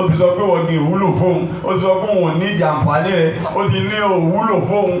ó ti sọ pé wọ́n ní ìwúlò fóun ó ti sọ pé òun ní ìdí àǹfààní rẹ̀ ó ti ní òwúlò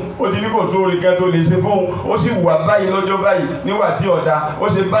fóun ó ti ní kò sóore kẹ́ tó lè ṣe fóun ó sì wà báyìí lọ́jọ́ báyìí níwà tí ọ̀dà ó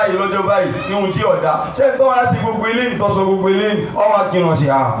ṣe báyìí lọ́jọ́ báyìí níhun tí ọ̀dà ṣé ń tọ́wọ́ sí gbogbo eléyìí tọ́sọ gbogbo eléyìí ọwọ́ akínà sí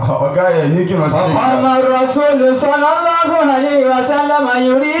ọ̀gá ẹ̀ ní kínà sí. قام الرسول صلى الله عليه وسلم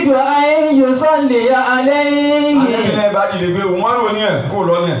يريد أن يصلي عليه. àyẹ̀kẹ́ bá dìde pé wọ́n rò ní ẹ̀ kó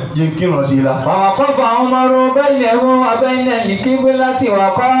lọ ní ẹ̀ yé kínà sí i la. فوقف عمر بينه وبين القبلة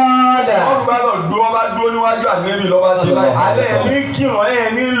وقال. wọ́n bá lọ dúró bá dúró níwájú àgbẹ̀bí lọ́ba ṣe báyìí. alẹ́ ẹ̀ ní kírun ẹ̀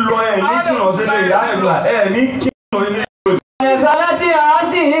ní lọ ẹ̀ ní kírun sílẹ̀ ìyá nìgbà ẹ̀ ní kírun. Salati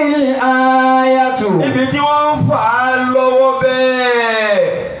asil ayatu. Ibi tí wọ́n fà á lọ́wọ́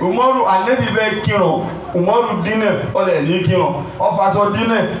bẹ́ẹ̀. Umaru Ànábì fẹ́ kírun. Umaru dínà ọlẹ̀ ní kírun. Ọfàṣọ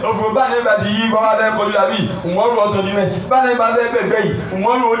dínà. Òfin bá ní bá ti yí bọ́wá fẹ́ kọjú àbí. Umaru ọ̀tọ̀ dínà. Bá ní bá fẹ́ gbẹ̀gbẹ̀ yìí.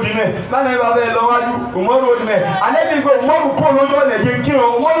 Umaru ó dínà. Bá ní bá fẹ́ lọ́wájú. Umaru ó dínà. Ànábì pé Umaru kó lójú ọ̀nà jẹ́ kírun.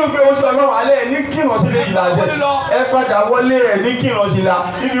 Umaru pé oṣù ọlọ́run alẹ́ ní kírun sílé ìlàjẹ. Ẹ padà wọlé ẹ̀ ní kírun sílá.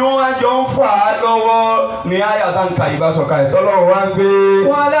 Ibi wọn wá jọ ń fà á lọ́wọ́ ní àyàtà ń ka ìbásọ̀ka ìtọ́lọ́run wá ń gbé.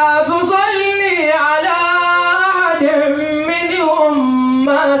 Wala tusalli ala ahadin minhum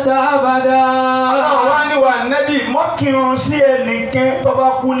mata abada. Ọlọ́run wá ní wa nẹ́bí mọ́kìrún sí ẹnìkan tó bá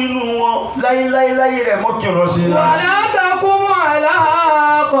kú nínú wọn láíláíláí rẹ̀ mọ́kìrún sí la. Wala taqumu ala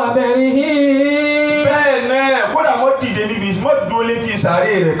qabrihi. Bẹ́ẹ̀ náà kódà mọ́ dìde níbi mọ́ dúró létí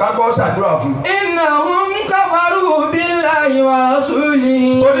sàárè rẹ̀ ká gbọ́ ṣàdúrà fún. Innahum kafaru billahi wa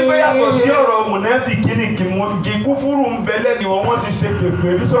rasulihi. Torí pé yàtọ̀ sí ọ̀rọ̀ mùnáfíkí ni kí kúfúrú ń bẹ lẹ́nu wọn wọ́n ti ṣe pèpè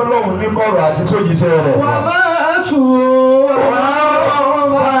ní sọ́lọ́hùn ní kọ̀rọ̀ àti sójíṣẹ́ rẹ̀. Wa matu wa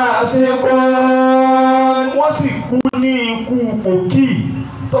hum fasiqun. Wọ́n sì kú ní ikú pòkì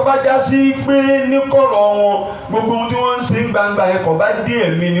tó bá já sí pé ní kọ̀rọ̀ wọn gbogbo ohun tí wọ́n ń ṣe ń gbangba yẹn kò bá dé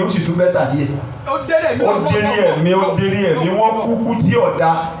ẹ̀mí ni ó sì tún bẹ́tà díẹ̀. Ó dérí ẹ̀mí wọ́n kúkú tí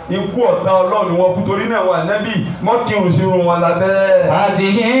ọ̀dà ikú ọ̀tá Ọlọ́run wọn kú torí náà wà nẹ́bí mọ́kìrún sí irun wọn lábẹ́.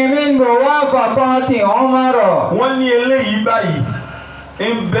 Hazihi min muwafaqati Umar. Wọ́n ní eléyìí báyìí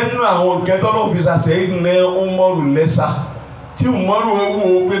ń bẹ́nu àwọn kẹtọ́lọ́ fi ṣàṣẹ ní Umaru lẹ́sà tí Umaru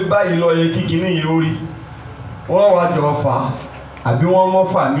owó pé báyìí lọ yẹ kíkì ní yìí ó rí wọ́n wá jọ fà á àbí wọ́n mọ́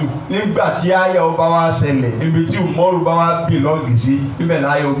fà mí nígbà tí àyà ọba wa ṣẹlẹ̀ ibi tí Umaru bá wá bìlọ́ọ̀gì sí ibẹ̀ ní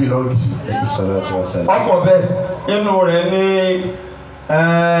àyà ó bìlọ́ọ̀gì sí. ọ̀pọ̀ bẹ́ẹ̀ inú rẹ̀ ní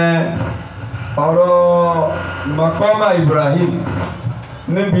ọ̀rọ̀ Maqama Ibrahim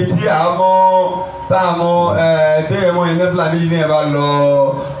níbi tí àmọ́ táàmọ́ téèyàn mọ́ iná fúlàní yìí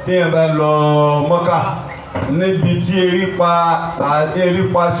téèyàn bá lọ Mọ́kà níbi tí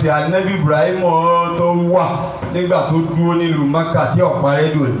erípa ṣe Ànábì Ibrahim tó wà nígbà tó dúró nílùú Mọ́kà tí ọ̀pá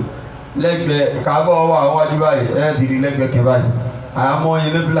rédíò lẹ́gbẹ̀ẹ́ Káàbọ̀ wà wájú báyìí ẹ̀ ti rí lẹ́gbẹ̀ẹ́ kẹ́ báyìí àmọ́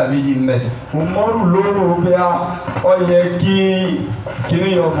iná fúlàní yìí mẹ́ Umaru lóró pé ọ yẹ kí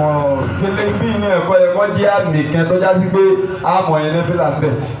kíní ọmọ kíní bí inú ẹ̀kọ́ ẹ̀kọ́ jẹ́ àmì kan tó jásí pé àmọ́ iná fúlàní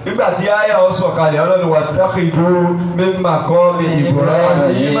bẹ̀ nígbà tí àyà ọ sọ̀kalẹ̀ Ọlọ́run wà dákìdó mímà kọ́ mi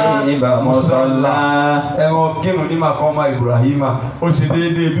Ibrahima mùsọ̀lá ẹ̀wọ̀n kírun ní màkọ́mà Ibrahima ó ṣe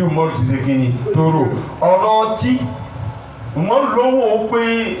déédéé bí Umaru ti ṣe kíni tóró ọ̀rọ̀ ọtí Umaru lówó pé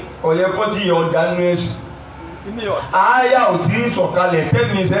ọ̀yẹ́kọ́ ti yọ ọ̀dà nínú ẹ̀sìn àyà ò tí ń sọ̀kalẹ̀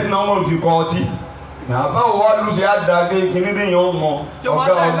tẹ́mi sẹ́ni náà wọ́n ti kọ́ ọtí àbáwọ̀ wá ló ṣe àdàgbé kìnìún yẹn mọ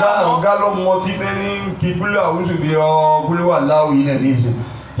ọ̀gá ló mọ títẹ́ ní kí kúlẹ̀ àwùjọ bí kúlẹ̀ wà láwù yìí náà ní ìṣe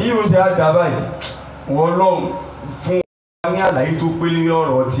yìí ó ṣe àdà báyìí wọ́n lọ fún wa ní àlàyé tó pé lórí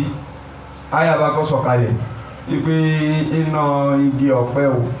ọ̀rọ̀ ọtí àyà bá kọ́ sọ̀kalẹ̀ wípé iná igi ọ̀pẹ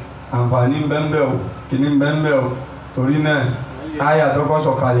o àǹfààní ń bẹ́ńbẹ́ o kìnní ń bẹ́ńbẹ́ o torí náà àyà tó kọ́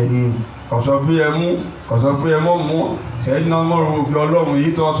sọ̀kalẹ̀ nìyí kọ̀sọ́ pé ẹ mú kọ̀sọ́ pé ẹ mọ́ mú sẹ́yìn mọ́rùn Ọlọ́run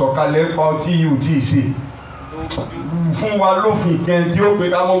yìí tó sọ̀kalẹ̀ pa ọtí yìí ò tí ì ṣe fún wa lófin kẹ́hìn tí ó pé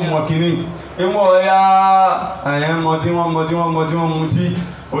ká mọ́ mọ́ kínní ìmọ̀ ọ̀yá àyẹ̀ mọ tí wọ́n mu tí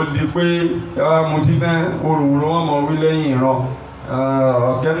ó di pé ẹ mu tí náà òrùwòrò wọn mọ̀ wí lẹ́yìn ìran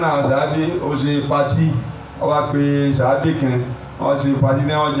ọ̀kẹ́ náà sàábì ó ṣe patí ó wá pé sàábì kan wọ́n ṣe pàtí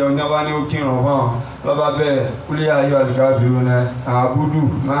ní wọ́n jẹun ní wọ́n bá ní ó kírun fún wọn lọ́ba bẹ́ẹ̀ kúlẹ̀ ayọ̀ àdìgáfìrú ní àbúdù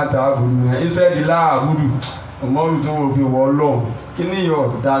máa ta àbúdù ní ìsẹ́ẹ̀dì lá àbúdù Umaru tó wò pé wọ́n lọ kí ni yóò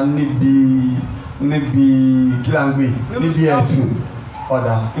da níbi kíláǹgbé níbi ẹ̀sìn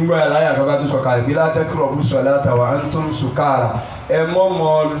ọ̀dà ńgbọ́ ẹ̀ láyà kọ́kọ́ tó sọ̀ka ìgbé látẹ́kùrọ̀ bú sọ látàwà ń tó ń sùkára ẹ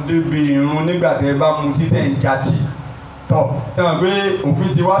mọ́mọ́ débi irun nígbà tẹ́ bá mu títẹ̀ ń jatí tọ̀ tí wọ́n gbé òfin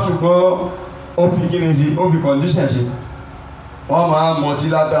ti wá ṣùgbọ́n ó fi kí ni sí ó fi condition sí wọ́n máa mọ̀ tí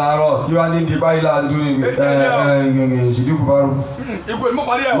látàárọ̀ tí wá ní di báyìí láàdú ìṣìdíkù bá rú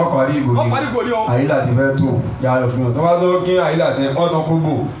mọ́kàrí ìgò ní àyílà ti fẹ́ tó yàrá òfin tó bá tó kí àyílà tẹ wọ́n tán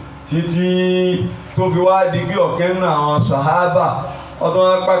kógbò títí tó fi wá di bí ọ̀kẹ́ nínú àwọn sàhábà ọdún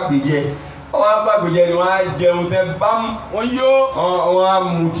wọn pàpèjẹ ni wọ́n á jẹun tẹ bám wọ́n á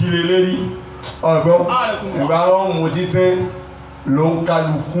mú tí lé lérí ọ̀gbọ́n ìgbà wọn mú títẹ́ ló ń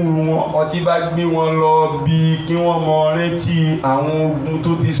kálukú wọn ọtí bá gbé wọn lọ bí kí wọ́n mọ rántí àwọn ogun tó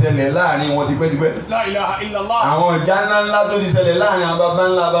ti ṣẹlẹ̀ láàrin wọn tipẹ́tipẹ́. La ilaha illallah. àwọn ìjà ńláńlá tó ti ṣẹlẹ̀ láàrin àwọn baba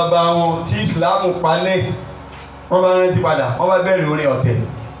ńlá baba wọn tí ìsìlámù palẹ̀ wọ́n bá rántí padà wọ́n bá bẹ̀rẹ̀ orin ọ̀tẹ̀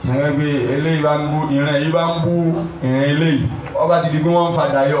ẹgbẹ́ eléyìí bá ń bú ìran yìí bá ń bú ìran eléyìí wọ́n bá ti di pé wọ́n ń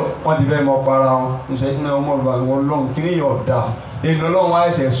padà yọ wọ́n ti fẹ́ mọ para wọn ìṣẹ́jú náà wọ́n mọ̀ lọ́wọ́ lọ́hùn kí ni yọ̀ ọ̀dà ènìyàn lọ́hùn wá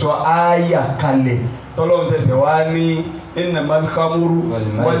ẹsẹ̀ sọ ááyà kalẹ̀ tọ́lọ́run ṣẹ̀ṣẹ̀ wá ní innamal khamru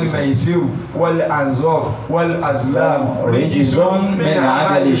wal maisiru wal ansab wal azlam rijzun min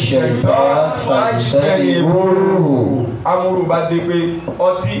amali shaytan fajtanibuhu. amúrù bá dé pé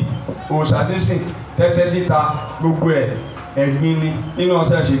ọtí òòṣà sísìn tẹ́tẹ́ títa gbogbo ẹ̀ ẹ̀gbin ni nínú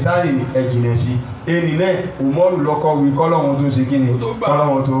ọ̀sẹ̀ ṣètàlì ẹ̀jìnlẹ̀ sí ẹni náà Umaru lọ́kọ́ wí kọ́lọ́hún tó ṣe kíni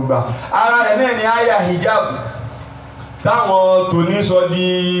kọ́lọ́hún tó gbà. ara rẹ̀ náà ni àyà hijab táwọn tòní sọ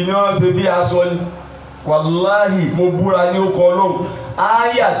di ní wọ́n ṣe bí aṣọ ni wàláhì mo búra ní ọkọ̀ ọlọ́run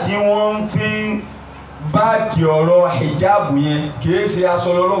àyà tí wọ́n ń fi báàkì ọ̀rọ̀ hijab yẹn kìí ṣe aṣọ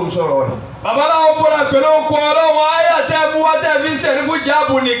lọ́lọ́run sọ̀rọ̀ rẹ̀. babaláwo búra pẹ̀lú ọkọ̀ ọlọ́run àyà tẹ́ mú wá tẹ́ fi ń sẹ̀rí fún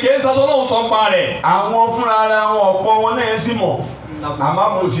jáàbù ni kìí ṣe aṣọ lọ́run sọ ń pa rẹ̀. àwọn fúnra ara wọn ọ̀pọ̀ wọn náà sì mọ̀ àmọ́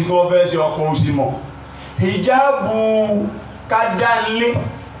kò sí tí wọ́n fẹ́ ṣe ọ̀pọ̀ òsì mọ̀ hijabu kádánlé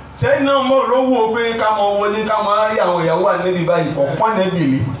sẹ́yìn náà mọ̀ lówó pé ká mọ wọlé ká mọ rí àwọn ìyàwó ànẹ́bí báyìí kọ̀ọ̀pọ̀ ànẹ́bí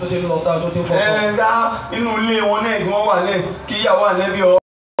lé. ẹ̀ẹ́dá inú ilé wọn náà kí wọ́n wà náà kí ìyàwó ànẹ́bí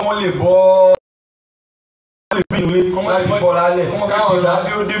ọmọ lè bọ́ lè fi ìlú láti bọ́ lálẹ́ káwọn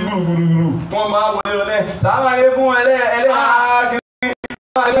ṣáájú ó dé gbùrùgbùrù wọ́n máa wọlé lọ náà sábà lè fún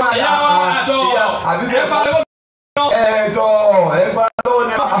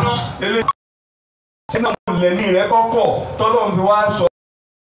lẹ́ni rẹ̀ kọ́kọ́ tọ́lọ́run fi wá sọ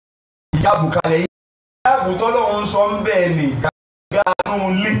ìjábù kalẹ̀ yìí ìjábù tọ́lọ́run sọ ń bẹ́ẹ̀ ní gàgánú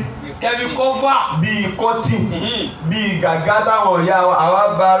lé kẹ́bí kọ́fà bíi kọ́tì bíi gàgá táwọn ìyá àwa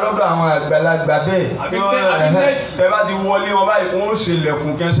bá lọ́dọ̀ àwọn àgbàlagbà bẹ́ẹ̀ tẹ́ bá ti wọlé wọn báyìí wọ́n ṣe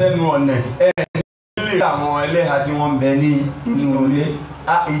lẹ̀kùn kẹsẹ́nu ọ̀nà nílé àwọn ẹlẹ́hà tí wọ́n ń bẹ ní inú ilé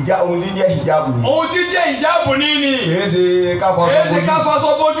ohun tí ń jẹ́ hijabu ni. ohun tí ń jẹ́ hijabu ni. kìí ṣe káfọ́sọ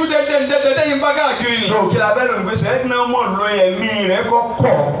bójú dẹ́dẹ́dẹ́dẹ́ yín bá káàkiri ni. yóò kí la bẹ́ẹ̀ lónìí pé sẹ́yìn náà mọ̀ lọ ẹ̀mí rẹ̀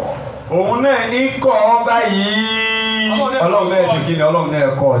kọ́kọ́ òun náà ní kọ́ báyìí ọlọ́run náà ṣe kí ni ọlọ́run náà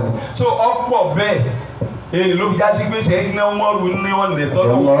kọ́ ni. so ọ̀pọ̀ bẹ́ẹ̀ èyí ló fi já sí pé sẹ́yìn náà mọ̀ lù ní ọ̀nà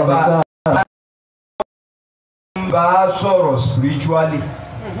tọ́lọ́run bá sọ̀rọ̀ spiritually.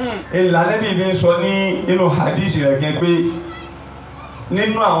 ìlànà bíbí ń sọ ní inú hadith rẹ̀ kẹ́ pé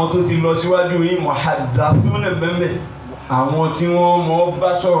nínú àwọn tó ti lọ síwájú yìí muhaddathun bẹ́ẹ̀ àwọn tí wọ́n mọ̀ bá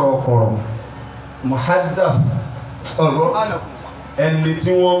sọ̀rọ̀ kọ̀rọ̀ muhaddath ọ̀rọ̀ ẹni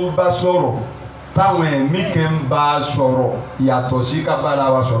tí wọ́n ń bá sọ̀rọ̀ táwọn ẹ̀mí kan ń bá sọ̀rọ̀ yàtọ̀ sí kábàárà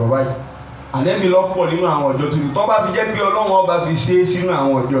wa sọ̀rọ̀ báyìí àlẹ́mi lọ́pọ̀ nínú àwọn ọ̀dọ́ tuntun tó bá fi jẹ́ pé ọlọ́run ọba fi ṣe é sínú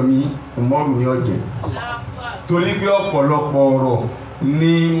àwọn ọ̀dọ́ mi Umaru ní ọ̀jẹ̀ torí pé ọ̀pọ̀lọpọ̀ ọ̀rọ̀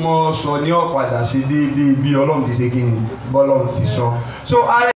ni mo sọ ní ọ̀padà ṣe déédéé bí ọlọ́run ti ṣe kí ni bọ́lọ́run ti sọ. so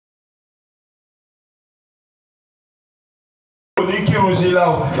ara ní kírun sí la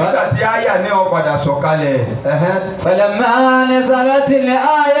o nígbà tí àyà ní ọ̀padà sọ̀kalẹ̀. falamma nazalatil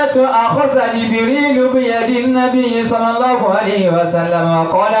ayatu akhadha Jibrilu biyadi nabiyyi sallallahu alayhi wa sallam wa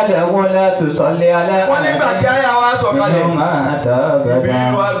qala lahu la tusalli ala ahadin. wọ́n nígbà tí àyà wa sọ̀kalẹ̀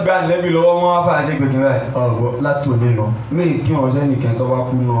Jibrilu wa gba nẹ́bí lọ́wọ́ wọn wá fà ṣe gbẹ̀gbẹ̀ rẹ̀ ọ̀gbọ́ látòlé lọ mí kí wọn sẹ́ni kẹ́ tó bá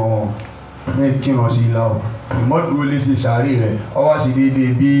kú náà wọn mí kí wọn sí la o ìmọ̀dúró létí sàárè rẹ̀ ọwọ́ sì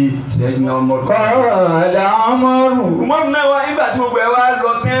déédéé bí sẹ́yìn náà mọ̀dúró. kọ́ọ̀lá Umaru. Umaru náà wá nígbà tí gbogbo ẹ wá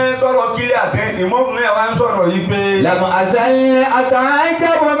lọ tẹ́ tọrọ kílẹ̀ àtẹ́ Umaru náà wá ń sọ̀rọ̀ yìí pé. lam azal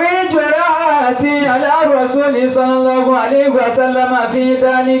ata'ajabu min jur'ati ala rasuli sallallahu alayhi wa sallam fi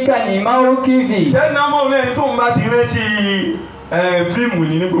dhalika al-mawqifi. sẹ́yìn náà mọ̀ lẹ́ni tó ń bá ti retí fíìmù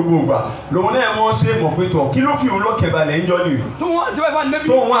ní gbogbo ìgbà lòun náà mọ̀ ṣe mọ̀ pé tọ̀ kí ló fi òun lọ́kẹ̀ balẹ̀ ń jọ nìyí. tó wọ́n ṣe bẹ́ẹ̀ fún ànẹ́bí.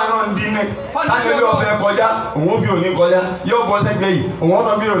 tó wọ́n àná ń dín ní tánẹ́bí ọ̀fẹ́ kọjá òun bí òní kọjá yóò bọ́ sẹ́gbẹ́ yìí òun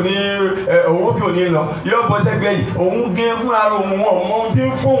ọ̀nà bí òní lọ yóò bọ́ sẹ́gbẹ́ yìí òun gé fúnra rẹ̀ òun ọmọ ohun tí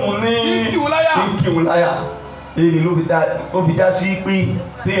ń fóun ní kíkìún láyà. èyí ló fi dá sí pé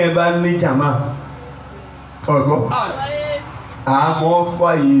tí ẹ bá ní jàmá ọ̀gbọ́ àmọ́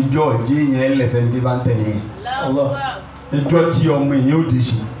fàyè ìjọ ọ̀jẹ̀ yẹn lẹ̀fẹ́ ní bá ń tẹ̀lé yẹn ìjọ tí ọmọ èyàn ò dé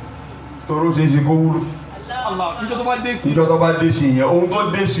sí toró ṣe é ṣe kó wúlò ìjọ tó bá dé sí yẹn ohun tó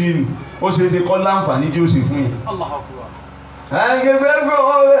dé sí ni ó ṣe é ṣe kọ́ láǹfààní tí ó sì fún yẹn.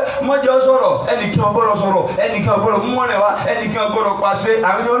 mọ́jọ́ sọ̀rọ̀ ẹnìkan ọgbọ́dọ̀ sọ̀rọ̀ ẹnìkan ọgbọ́dọ̀ múmọ́rẹ̀ wá ẹnìkan ọgbọ́dọ̀ pàṣẹ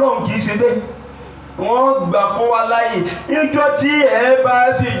àwọn ọlọ́run kì í ṣe bẹ́ẹ̀ wọ́n gbà kó wa láàyè ìjọ tí ẹ bá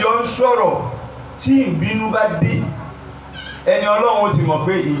sì jọ ń sọ̀rọ̀ tí ìbínú bá dé ẹni ọlọ́run ti mọ̀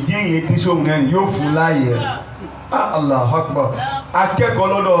pé ìdí ìyẹn tí sóhun náà yóò fún láàyè rẹ̀. Allahu Akbar akẹ́kọ̀ọ́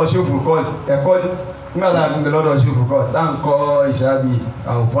lọ́dọ̀ ṣéfù kọ́ ẹ̀kọ́ nígbà tá a fi ń bẹ lọ́dọ̀ ṣéfù kọ́ tá à ń kọ́ ìṣáàbì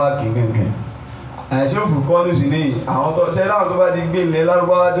àwòfáàkì gẹ̀gẹ̀ ṣéfù kọ́ ní sì ní àwọn tó ṣe láwọn tó bá ti gbé ilẹ̀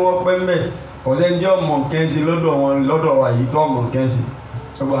lárúbáwá tí wọ́n pẹ́ mbẹ̀ ọ̀sẹ̀ ń jẹ́ ọmọ nǹkan ṣe lọ́dọ̀ wọn lọ́dọ̀ wa yìí tó ọmọ nǹkan ṣe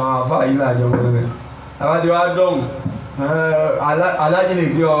gbogbo àwọn afáà yìí làjọ pẹ́pẹ́ àwádìí wa dọ̀hùn alájí lè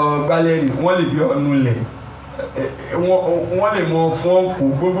gbé ọ gbálẹ́rì wọ́n lè gbé ọ nulẹ̀ wọ́n lè mọ fún kò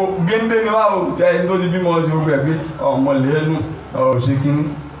gbogbo géńdé ni wà ó jẹ́ ẹni tó ti bímọ sí gbogbo ẹ̀ pé ọmọ lẹ́nu ṣe kínní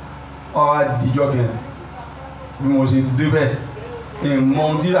ọ̀rọ̀ àdìjọ́ kẹ bí mo ṣe débẹ̀ ìmọ̀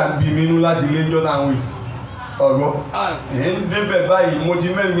ohun tí à ń bí mi nú láti ilé ìjọ́ táwọn ọ̀rọ̀ ẹ̀ ń débẹ̀ báyìí mo ti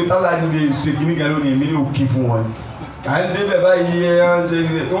mẹ́rin pé tálá ní lè ṣe kínní kan lónìí èmi ní ò kí fún wọn à ń débẹ̀ báyìí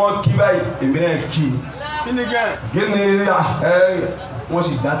wọ́n kí báyìí èmi náà kí gíní wọ́n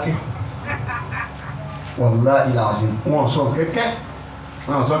sì dákẹ́ wàláhì ìlàsìn wọn sọ kẹ́kẹ́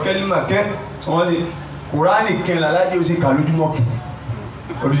wọn sọ kẹ́límà kẹ́ wọ́n sì kùránì kẹ́lá lájẹ́ ó sì kà lójúmọ́ kì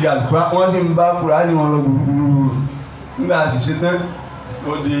òdìdí àlùkùrá wọ́n sì ń bá kùránì wọn lọ gbùgbùgbùrù nígbà àṣìṣe tán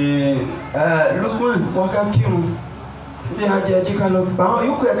òdì Luqman wọn ká kírun bí ajẹ́ ẹjí ká lọ àwọn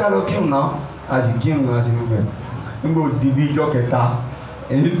yòókù ẹ̀ ká lọ kírun náà a sì kírun náà sí gbogbo ẹ̀ nígbà òdì bí ijọ́ kẹta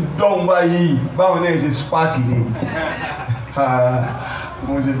èyí dọ́hùn báyìí báwọn náà ṣe spáàkì ni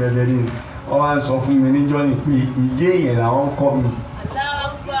mo ṣe bẹ̀rẹ̀ ni wọ́n wá ń sọ fún mi níjọ́ ni pé ìjẹ́ èèyàn làwọn kọ́ mi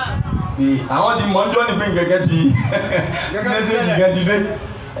pé àwọn ti mọ̀ níjọ́ ni pé gẹ́gẹ́ ti mẹ́sẹ̀jì gẹ́ ti dé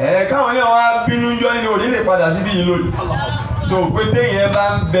káwọn náà wá bínú níjọ́ ni òní lè padà síbí yìí lónìí so pé téèyàn bá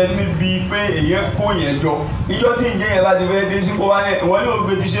ń bẹ níbi pé èèyàn kó yẹn jọ ìjọ́ tí ìjẹ́ yẹn bá ti fẹ́ dé sí kó wá ní wọ́n ní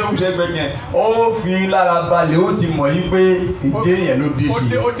ògbé ti ṣé wùṣẹ́ gbẹ yẹn ó fi lára balẹ̀ ó ti mọ̀ yí pé ìjẹ́ yẹn ló dé sí i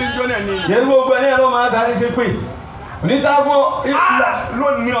yẹn gbogbo ẹni ẹ̀rọ máa sáré ṣe pé onídàáfọ́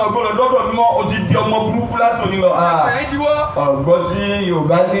lónìí ọgbọ́n lọ́dọ̀ mímọ́ o ti di ọmọ burúkú látòní lọ. ọgbọ́n tí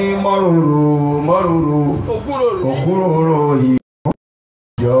Yorùbá ní mọ́ròrò òkúròrò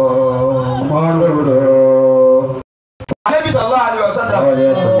ìjọ mọ́ròrò. Ànábì sallallahu alaihi wasallam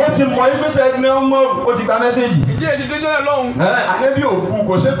ó ti mọ ìgbésẹ̀ ẹni ọmọ ó ti gba mẹ́sẹ̀jì. ìdí èdè tó jẹ́ lọ́hùn. Ànábì òkú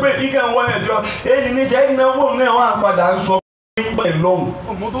kò ṣe pé ike ń wọlé ẹjọ́ èyí ní ṣe ẹni náà wọ́n náà wà padà ń sọ pé ń gbẹ̀ lọ́hùn.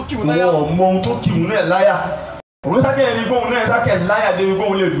 ọmọ ohun tó kìwù náà láyà. òun sákẹ́ ẹni gbóhùn náà sákẹ́ láyà débi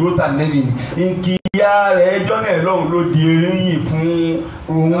gbóhùn lè dúró tà nẹ́bì ní nkìyà rẹ̀ ẹjọ́ náà lọ́hùn ló di eríyìn fún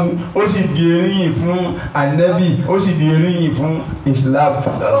òun ó sì di eríyìn fún ànẹ́bì ó sì di eríyìn fún Islam.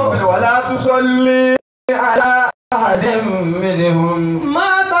 lọ́wọ́ mi wà látúnṣọ́ lé aláhàdé minhum.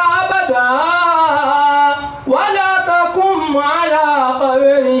 mata abada wala takum ala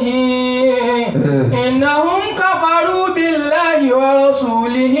qabrihi innahum kafaru billahi wa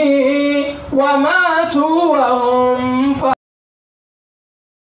rasulihi wa matu wa hum fa.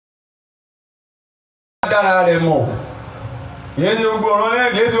 dára rẹ̀ mọ̀ kìí ṣe gbogbo ọ̀rọ̀ náà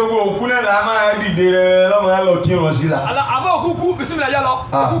kìí ṣe gbogbo òkú náà la máa dìde rẹ̀ lọ́mọ náà lọ kírun sí la. àbọ̀ òkúkú bisimilá yá lọ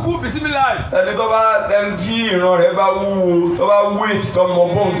òkúkú bisimilá. ẹni tó bá ẹni tí ìran rẹ̀ bá wúwo tó bá wéètì tó mọ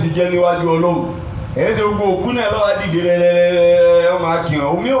bóun ti jẹ́ níwájú Ọlọ́run kìí ṣe gbogbo òkú náà lọ́wọ́ dìde rẹ̀ ọmọ akírun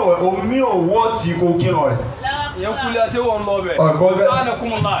omi ò wọ́ tí kò kírun rẹ̀. ìyẹn kúlẹ̀ ṣé wọ́n lọ bẹ̀. ọ̀gbọ́n bẹ́ẹ̀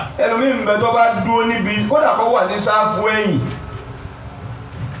ẹlòmíì ń bẹ tó bá dúró níbi kódà kó wà ní sáfù ẹ̀yìn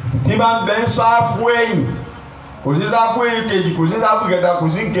tí bá ń bẹ ń sáfù ẹ̀yìn kò sí sáfù kejì kò sí sáfù kẹta kò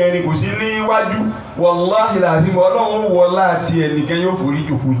sí kẹrin kò sí níwájú wàláhì làásìmọ Ọlọ́run wọlá àti ẹnìkan yóò forí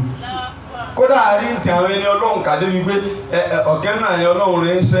jòkó yìí kódà àárín tí àwọn ẹni Ọlọ́run kàdé bíi pé ọ̀kẹ́ náà ẹni Ọlọ́run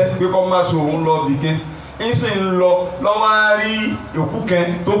rẹ̀ ń ṣẹ́ pé kọ́ máa so òun lọ bìkẹ́ ń sì ń lọ lọ́wọ́ á rí òkú kẹ́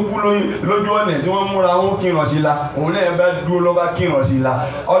tó kú lójú ọ̀nà tí wọ́n múra wọn kírun sí la òun náà bá dúró lọ́ba kírun sí la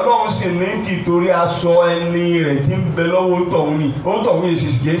Ọlọ́run sì ní tìtorí aṣọ ẹni rẹ̀ tí ń bẹ lọ́wọ́ ń tọ̀hún ni ó ń tọ̀hún yìí sì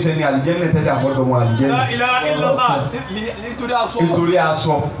kìí ṣe ní àlìjẹ́nà tẹ́lẹ̀ àgbọ̀dọ̀ wọn àlìjẹ́nà. nítorí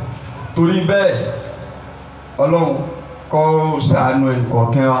aṣọ torí bẹ́ẹ̀ Ọlọ́run kó ṣàánú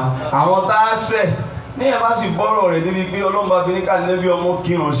ẹnìkọ̀ọ̀kan wa àwọn tá a ṣẹ̀ ní ẹ̀ bá sì bọ́rọ̀ rẹ̀ débi pé Ọlọ́run bá fi ní ká nẹ́bí ọmọ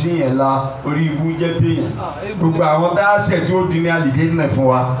kírun sí yẹn la orí ibú jẹ́ téèyàn gbogbo àwọn tá a ṣẹ̀ tí ó di ní àlìjẹ́nà fún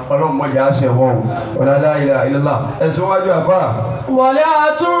wa Ọlọ́run mọ̀jà á ṣẹ̀ wọ́n o la ilaha illallah ẹ̀sùn wájú àfà. wala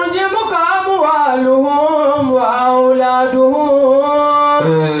tu'jibuka amwaluhum wa auladuhum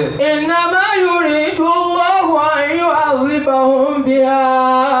innama yuridu Allahu an yu'adhibahum biha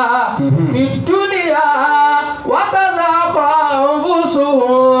fid dunya wa tazaqa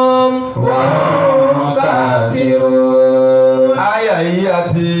anfusuhum wa àyà yìí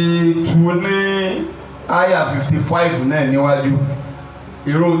àti tu ní àyà 55 náà níwájú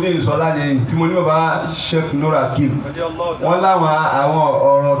irú ní ìsọlá ni tí mo ní bàbá Sheikh Nurakil wọ́n láwọn àwọn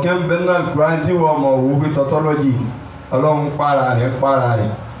ọ̀rọ̀ kẹ́ńbẹ́ náà Kùránì tí wọ́n mọ̀ wò pé tautology Ọlọ́run para rẹ̀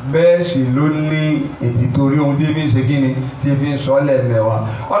bẹ́ẹ̀ sì ló ní ètì torí ohun tí fi ń ṣe kíni tí fi ń sọ lẹ́ẹ̀mẹ́wàá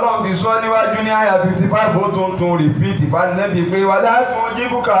Ọlọ́run ti sọ níwájú ní àyà 55 ó tún rìpíìtì fánẹ́bí pé wà látún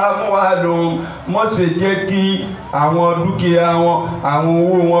jíbùkà mú wa lòun mọ́ ṣe jẹ́ kí àwọn dúkìá wọn àwọn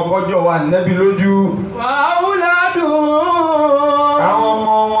owó wọn kọjọ́ wà nẹ́bí lójú. wàhálàdùn. àwọn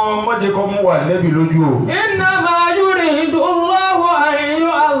ọmọ wọn mọ́jẹ́ kọ́ mú wà nẹ́bí lójú o. innama yuridu Allahu أن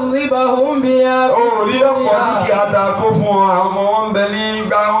يعذبهم بها في orí ọ̀pọ̀ dúkìá ta kó fún ọ àwọn ọmọ wọn bẹ ní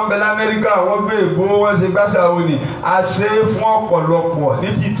gbá wọn bẹ lamẹ́ríkà wọn gbé ègbó wọn ṣe gbàṣà òní a ṣe é fún ọ̀pọ̀lọpọ̀ ní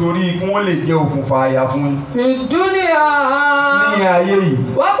tìtorí kí wọ́n lè jẹ́ òkùnfà àyà fún yín. في الدنيا ní ayé yìí.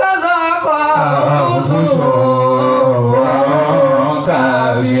 وكذاق أنفسهم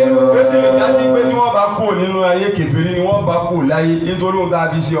كافرون. ó sì lè jásí pé tí wọ́n bá kú nínú ayé kèfèrí ni wọ́n bá kú láyé nítorí ohun tá a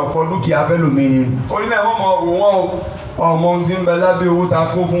fi ṣe ọ̀pọ̀ dúkìá fẹ́lòmíì. orí náà wọ́n mọ òun wọn o ọmọ ohun tí ń bẹ lábẹ́ owó ta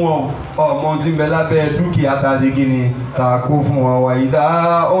kó fún wọn ọmọ ohun tí ń bẹ lábẹ́ dúkìá ta ṣe kí ni ta kó fún wọn wà ìdá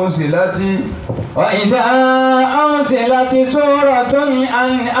òun sì láti. وإذا أنزلت سورة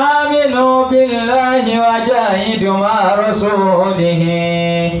أن آمنوا بالله وجاهدوا مع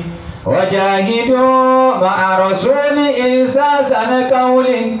رسوله إنساسا قول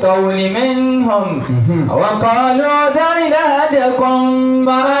الطول منهم وقالوا ذرنا هدكم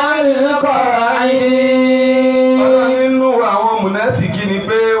مع القاعدين. nínú àwọn mùnáfíkí ni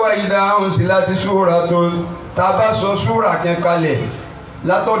pé wá ìdá òun sì láti súra tó tá a bá sọ súra kẹ́kalẹ̀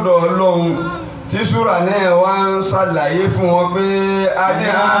látọ̀dọ̀ Ọlọ́run tí súra náà wá ń ṣàlàyé fún wọn pé a ní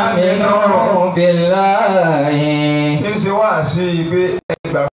àmínú billahi. ṣe wá sí i pé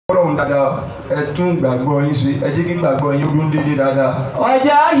ẹgbàá Ọlọ́run dáadáa ẹ tún gbàgbọ́ yín sí ẹ jẹ́ kí gbàgbọ́ yín dún dédé dáadáa.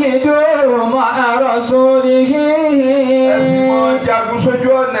 wajahidu ma'a rasulihi. ẹ sì mọ jagun sójú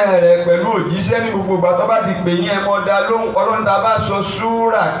ọ̀nà rẹ̀ pẹ̀lú òjíṣẹ́ ní gbogbo ìgbà tó bá ti pè yín ẹ mọ dá lóhùn Ọlọ́run tá a bá sọ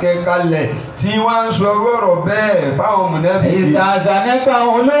súrà kẹkalẹ̀ tí wọ́n ń sọ ọ̀rọ̀ bẹ́ẹ̀ fáwọn mùnáfíkí. ìsàsànẹ́kà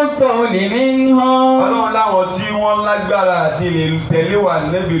olóòtọ́ọ̀lì minhum. Ọlọ́run láwọn tí wọ́n lágbára àti lè tẹ̀lé wa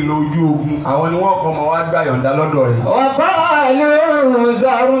nẹ́bí lójú ogun àwọn ni wọ́n kọ́ mọ wá gbà yọ̀ǹda lọ́dọ̀ rẹ̀. wa qalu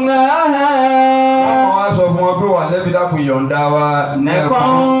zarna. wọ́n wá sọ fún wọn pé wà nẹ́bí dákun yọ̀ǹda wa.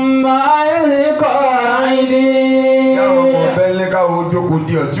 nẹ́kàn máa ń kọ́ àìdí. yàrá ọmọ bẹ́ẹ̀lẹ́ káwọn ojókòó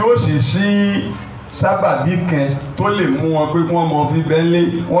díẹ̀ tí ó sì sí sábàbí kan tó lè mú wọn pé kí wọ́n mọ fi bẹ́ẹ̀lẹ́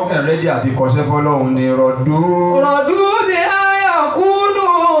wọ́n kàn rẹ́dí àti kọ́ṣẹ́ fọlọ́run ní rọ̀dú. rọ̀dú bí ayà kúndù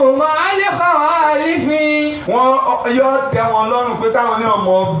máa lè kàwá lífi. wọ́n yọ tẹ́ wọn lọ́rùn pé káwọn ní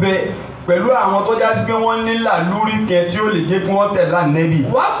ọmọ ọbẹ̀ pẹ̀lú àwọn tó jásí pé wọ́n ní làlúrí kan tí ó lè jẹ́ kí wọ́n tẹ̀lé ànẹ́bì.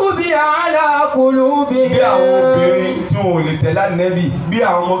 wákùbí àlà kùlùbí. bí àwọn obìnrin tí wọn ò lè tẹ̀lé ànẹ́bì bí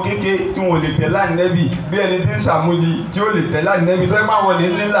àwọn ọmọ kéke tí wọn ò lè tẹ̀lé ànẹ́bì bí ẹni tí ń ṣàmúdi tí ó lè tẹ̀lé ànẹ́bì tó yẹ pé àwọn ní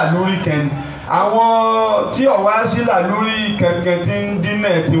làlúrí kan àwọn tí ọ̀wá sí làlúrí kẹ̀kẹ́ tí ń dínà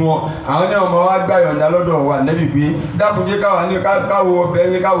tiwọn àwọn ní ọmọ wa gbà yọ̀ǹda lọ́dọ̀ wa ànẹ́bì pé dákúnjẹ́ káwa ní káwo ọbẹ̀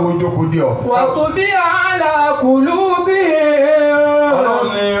ní káwo ojókòó dì ọ́. wákùbí àlà kùlùbí. Ọlọ́run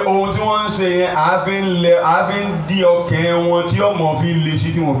ní ohun tí wọ́n ń ṣe yẹn àáfin di ọkàn wọn tí ọmọ fi le sí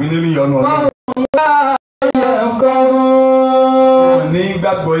tí wọ́n fi nílé ìyọnu Ọlọ́run. ní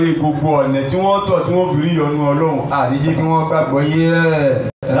gbàgbọ́ yé gbogbo ọ̀nà tí wọ́n tọ̀ tí wọ́n fi rí ìyọnu Ọlọ́run àdíjé kí wọ́n gbàgbọ́ yé ẹ̀.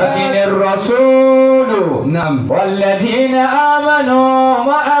 لكن الرسول نعم والذين آمنوا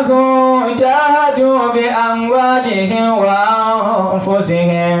معه جاهدوا بأموالهم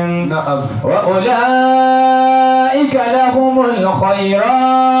وأنفسهم نعم وأولئك لهم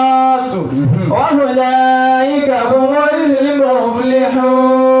الخيرات وأولئك هم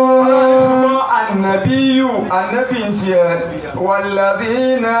المفلحون. النبي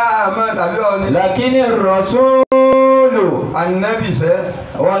والذين آمنوا لكن الرسول النبي sẹ́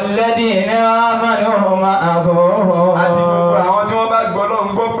والذين آمنوا معه. àti gbogbo àwọn tí wọ́n bá gbọ́ lọ́n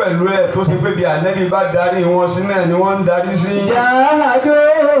gbọ́ pẹ̀lú ẹ̀ tó ṣe pé bí ànábì bá darí wọn sí náà ni wọ́n ń darí sí.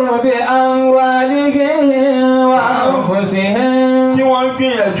 جاهدوا بأموالهم وأنفسهم. tí wọ́n ń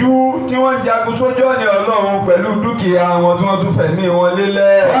gbìyànjú tí wọ́n ń jagun sójú ọ̀nà Ọlọ́run pẹ̀lú dúkìá wọn tí wọ́n tún fẹ̀mí wọn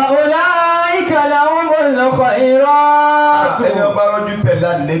lélẹ̀. وأولئك لهم الخيرات. ẹni ọba rọ́jú tẹ̀lé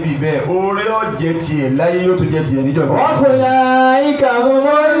ànábì bẹ́ẹ̀ oore ọ̀jẹ̀ tiẹ̀ láyé yóò tún jẹ́ tiẹ̀ níjọba. وأولئك هم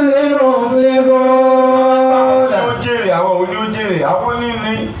المفلحون. ó jèrè àwọn òní ó jèrè àwọn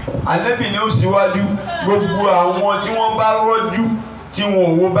níní ànábì ni ó síwájú gbogbo àwọn tí wọ́n bá rọ́jú tí wọn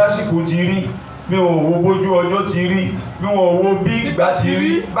ò wo básìkò ti rí bí wọn ò wo bójú ọjọ́ ti rí bí wọn ò wo bí ìgbà ti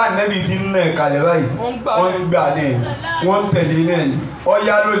rí bá ànábì ti ń nà ẹ̀kalẹ̀ báyìí wọ́n ń gbà náà wọ́n ń tẹ̀lé náà ni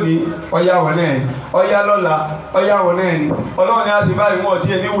ọ̀yá lónìí ọ̀yá wọn náà ni ọ̀yá lọ́la ọ̀yá wọn náà ni Ọlọ́run ni a sì báyìí wọn ò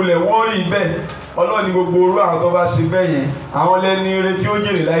tiẹ̀ ní wulẹ̀ wọ́ọ̀rì bẹ́ẹ̀ Ọlọ́run ní gbogbo orú àwọn tó bá ṣe bẹ́ẹ̀ yẹn àwọn lẹ́ni ire tí ó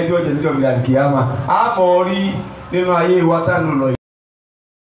jèrè láyé tí ó jẹ níjọba àdìkíyàmá á mọ̀ rí nínú ayé wa tá ń lọ yìí.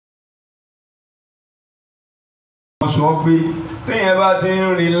 wọ́n sọ pé téèyàn bá ti ń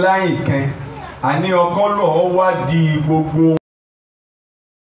rin láì kan àní ọkàn lọ́ọ́ wá di gbogbo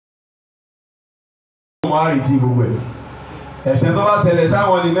ọmọ àrètí gbogbo ẹ̀ ẹ̀sẹ̀ tó bá ṣẹlẹ̀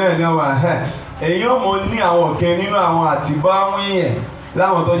sáwọn ní náà ní ọmọ èyí ọmọ ní àwọn kan nínú àwọn àtibáwín yẹn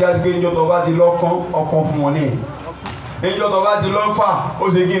láwọn tó jásí pé níjọ́ tó bá ti lọ́kàn ọkàn fún wọn ní ìjọ tó bá ti lọ fà ó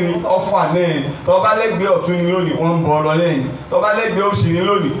ṣe kí ni ọfà náà tó bá lẹ́gbẹ̀ẹ́ ọ̀tún ni lónìí wọ́n ń bọ̀ lọ lẹ́yìn tó bá lẹ́gbẹ̀ẹ́ òsì ni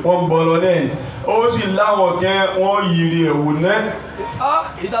lónìí wọ́n ń bọ̀ lọ lẹ́yìn ó sì láwọn kẹ́ wọ́n yìrì ẹ̀wò náà.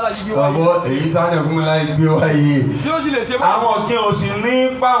 ọ̀bọ èyí táwọn ẹ̀fún mi láì gbé wáyé àwọn kí o sì ní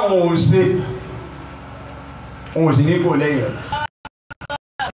páwọn òṣè wọn ò sì ní kò lẹ́yìn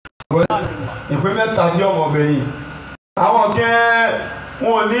ìpín mẹ́ta tí ọmọ obìnrin àwọn kẹ́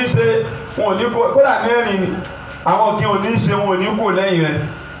wọn ò ní ṣe wọn ò ní kódà mẹ́rin ni àwọn kí wọn ò ní ṣe wọn ò ní kò lẹ́yìn rẹ̀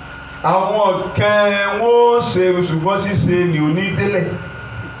àwọn kẹ́ wọn ó ṣe ṣùgbọ́n ṣíṣe ni ò ní délẹ̀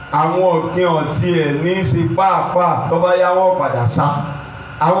àwọn ọ̀kẹ́ ọ̀tí ẹ̀ ní í ṣe pàápàá tó bá yá wọn padà sá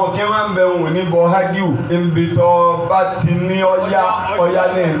àwọn ọ̀kẹ́ wọn ń bẹ wọn ò ní bọ hágíù níbi tó bá ti ní ọ̀yá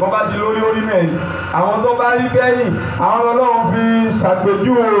náà bó bá ti lórí orí náà ni àwọn tó bá rí bẹ́ẹ̀ ni àwọn ọlọ́run fi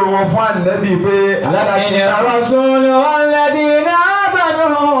ṣàpèjúwe wọn fún ànẹ́bí pé alákìní rasulu alladhina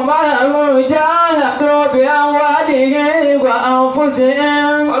amanu ma'ahu jahadu bi amwalihim wa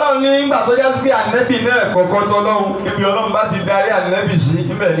anfusihim. ọlọ́run ní ìgbà tó já sí pé ànẹ́bí náà kọ̀ọ̀kan tọ́lọ́run ibi ọlọ́run bá ti darí ànẹ́bí sí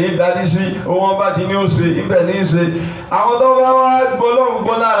ibẹ̀ ní darí sí owó bá ti ní ó ṣe ibẹ̀ ní í ṣe àwọn tó bá wá gbọ́lọ́run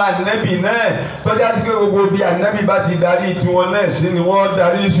gbọ́ lára ànẹ́bí náà tó já sí pé gbogbo bí ànẹ́bí bá ti darí tiwọn náà sí ni wọ́n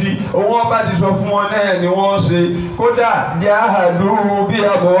darí sí owó bá ti sọ fún wọn náà ni wọ́n ṣe kódà jahadu bí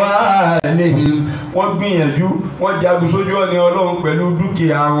amwalihim wọ́n gbìyànjú wọ́n jagun sójú ọ̀nà ọlọ́run pẹ̀lú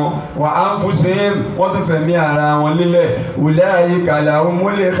dúkìá wọn wa anfusihim wọ́n tún fẹ̀mí ara wọn lílẹ̀ ulaika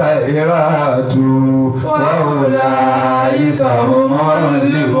lahumul khayratu wa ulaika humul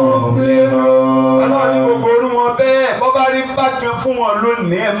muflihun. ọlọ́run ní gbogbo orú wọn bẹ́ẹ̀ bọ́ bá rí bákan fún wọn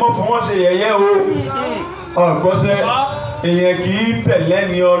lónìí ẹ̀ mọ́ fún wọn ṣe yẹ̀yẹ́ o ọ̀gbọ́sẹ̀ èèyàn kì í tẹ̀lé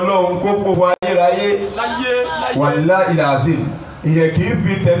ni ọlọ́run kó gbogbo ayérayé wàlá ìlàsì èèyàn kì í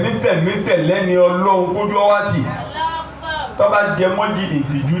fi tẹ̀mítẹ̀mí tẹ̀lé ni ọlọ́run kójú ọwá tì tó bá jẹ mọ́jì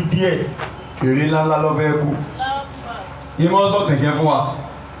ìtìjú díẹ̀ èrè ńláńlá lọ́fẹ́ kú ìmọ̀ sọ kẹ̀kẹ́ fún wa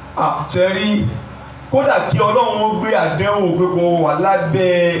ṣe rí kódà kí ọlọ́run ó gbé àdéhùn pé kò wà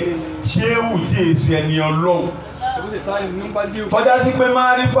lábẹ́ ṣéwù tí èsì ẹni ọlọ́run tọ́já sí pé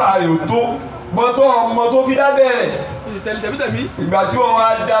máa rí fàárẹ̀ ò tó bọ́tọ̀ ọmọ tó fi dábẹ́ rẹ̀ ìgbà tí wọ́n wá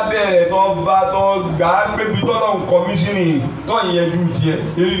dábẹ́ rẹ̀ tó bá tó gbà á pébi tọ́lọ̀ ń kọmíṣínì tó ìyẹn ju tiẹ̀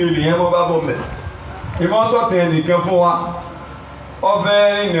eré lè yẹn mọ́ bá bọ̀ mẹ́. ìmọ̀sọ̀tẹ̀ ẹnìkan fún wa ọfẹ́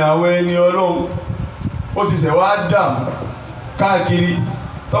ìrìn àwọn ẹni ọlọ́run ó ti ṣẹ̀ wá dààmú káàkiri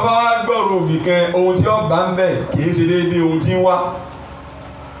tọ́ba wá gbọ́rọ̀ òbí kan ohun tí ọba ń bẹ̀ kì í ṣe déédéé ohun tí ń wá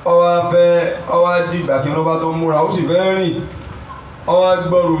ọwá dìgbà kí ló bá tó múra ó sì fẹ́ rìn ọwá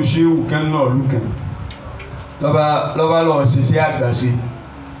gbọ́rọ̀ ṣéwù kan náà lùkàn lọ́ba lọ́ọ́ ṣiṣẹ́ àgbàṣe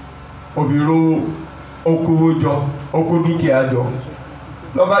òfìró okòwò jọ okò dúkìá jọ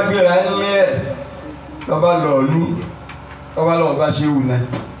lọ́ba gbéra nílé ẹ̀ lọ́ba lọ́ọ̀lú lọ́ba lọ́ọ̀ bá ṣéwù náà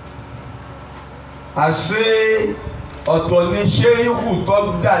àṣé ọ̀tọ̀ ni ṣéwù tó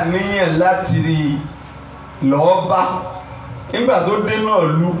dà níyàn láti lọ́ọ́ bá nígbà tó dé náà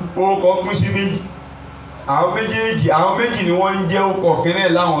lú orúkọ pín sí méjì àwọn méjì ni wọ́n ń jẹ́ ọkọ̀ kínní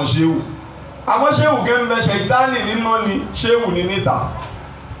láwọn ṣéwù àmọ́ ṣéwù kẹ́ńbẹ́ ṣètánì nínú ni ṣéwù ní níta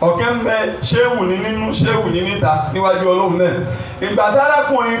ọ̀kẹ́ńbẹ́ ṣéwù ní nínú ṣéwù ní níta níwájú ọlọ́run náà ìgbà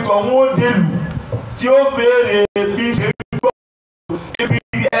tárákùnrin tọ̀hún ó délù tí ó béèrè bí ṣe gbọ́ ibi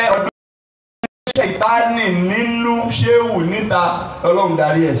ọdún ṣètánì nínú ṣéwù níta ọlọ́run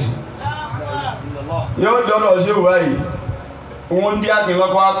darí ẹ̀ sí yóò dọ́dọ̀ ṣéwù báyìí òun dí àkìn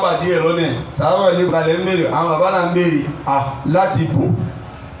lọ́kọ́ wá pàdé ẹ̀ lọ́nà sàárọ̀ ilé balẹ̀ ń béèrè àwọn bàbá náà ń béèrè láti bò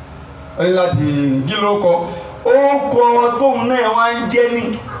ẹni láti kí ló kọ ó kọ tóun náà wá ń jẹ́ ní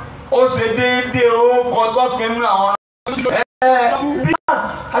ó ṣe déédéé ó kọ tọ́kínú àwọn bí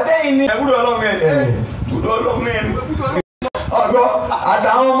abẹ́yìn ni ẹ̀kúrò ọlọ́run ọ̀dọ́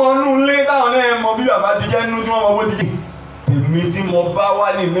àtàwọn ọmọ inú ilé táwọn náà mọ bí bàbá ti jẹ́ nínú tí wọ́n mọ bó ti jẹ́ èmi tí mo bá wà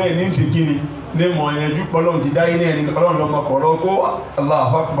nínú ẹ̀ ní ìṣèkiri ní mọ̀ yẹn ju pọ́lọ́n ti dá iná ẹni ọlọ́run lọ́mọ kọ̀ọ̀rọ̀ kó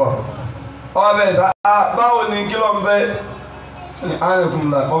Allahu Akbar ọwọ́ bẹ́ẹ̀ sá báwo ni kí ló ń bẹ́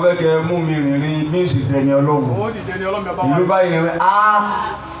àrùnkùnlá wọ́n fẹ́ kẹ́ mú mi rìnrìn bí n sì dẹni ọlọ́run ìlú báyìí ni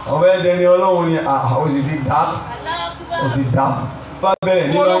ọ̀fẹ́ dẹni ọlọ́run ni ó sì ti dá bá bẹ̀rẹ̀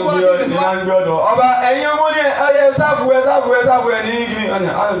ní máa ń gbé ọ̀dọ̀ ọba ẹ̀yin ọmọ ní ẹyẹ sáfù ẹ ní igi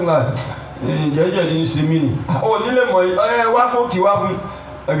àrùnkùnlá jẹ́jẹ́ ní ṣe mí ni ó nílé mọ̀ ẹ wá kó kí wá fún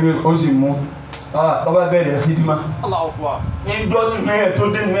ẹbí ó sì mú ọba bẹ̀rẹ̀ kídímà ìjọ nínú ẹ̀ tó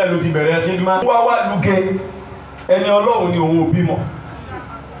dé nínú ẹ̀ ló ti bẹ̀rẹ̀ kídímà wá wá lùkẹ́ ẹni ọlọ́run ni òun ò bímọ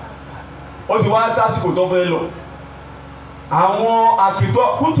ó ti wá tásìkò tó fẹ́ lọ àwọn àkìtọ́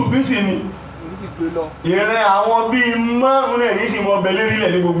kùtùbísì ni ìrìn àwọn bíi márùn-ún ẹ̀ ní sì mọ bẹ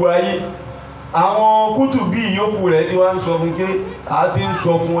lérílẹ̀ ní gbogbo ayé àwọn kùtùbí ìyókù rẹ̀ tí wọ́n ń sọ fún pé a ti ń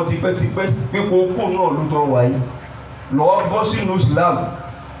sọ fún wọn tipẹ́tipẹ́ pípò kò náà ló tọ́ wáyé lọ́ọ́ bọ́ sínú Islam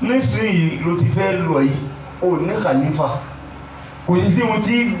nísìnyí ló ti fẹ́ lọ yìí ò ní khalifa kò sí sí ohun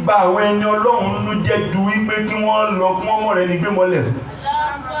tí gba àwọn ẹni Ọlọ́run ló jẹ́ ju wípé kí wọ́n lọ fún ọmọ rẹ̀ ní gbé mọ́lẹ̀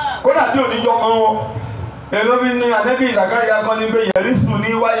kódà bí oníjọ́ mọ́ wọn ẹlòmí ní Ànábì Zakariya kan ní pé yẹ̀rísù ní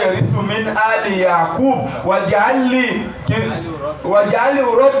wá yẹ̀rísù min ali Yakub wàjáàlì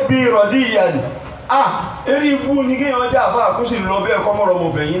rọ́bì rọ̀díyàn eré ibú ní kí wọ́n jà fún àkóṣe lọ bẹ́ẹ̀ kọ́mọ̀rọ̀ ọmọ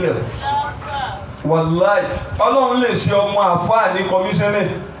fẹ̀yìn lẹ̀ wàláì Ọlọ́run lè ṣe ọmọ àfáà ní kọmíṣẹ́nẹ̀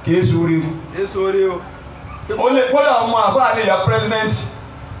kìí sórí o lè kódà ọmọ àfáà lè ya president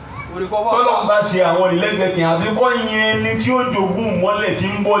Ọlọ́run bá ṣe àwọn ìlẹ́gbẹ̀kẹ̀ àbí kọ́ yẹn ni tí ó jogún mọ́lẹ̀ tí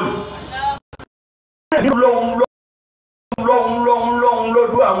ń bọ̀lì lọ́hún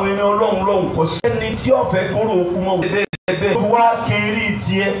lọ́dún àwọn ẹni Ọlọ́run kò sẹ́ni tí ọ̀fẹ́ tó rò kú mọ́ ẹ̀ẹ́dẹ́ wá kiri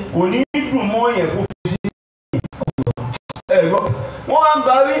tiẹ̀ kò ní dùn mọ́ yẹn kó fi ṣe ẹ̀gbọ́n wọ́n máa ń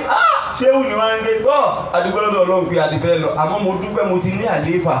bá rí ṣé ó ní wọ́n ń gbé tọ́ àdúgbò lọ́dọ̀ Ọlọ́run pé àti fẹ́ lọ àmọ́ mo dúpẹ́ mo ti ní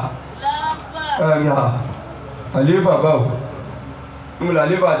àlééfà àlééfà báwo mo là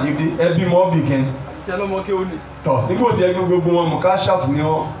àlééfà ti dé ẹbí mọ́ bì kẹ́ tọ̀ nígbà tí ẹgbẹ́ gbogbo wọn mọ̀ ká ṣàfù ní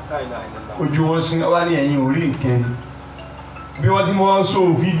wọn ojú wọn sí wá ní ẹ̀yìn orí nǹkan bí wọ́n ti wọ́n sọ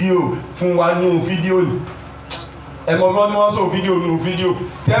fídíò fún wa nínú fídíò ni ẹ̀mọ̀ bí wọ́n ti wọ́n sọ fídíò nínú fídíò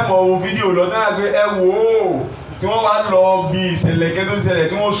tẹ́mọ̀ wo fídíò lọ náà gbé ẹ wò ó tí wọ́n wá lọ bí ìṣẹ̀lẹ̀ kẹ́ tó ṣẹlẹ̀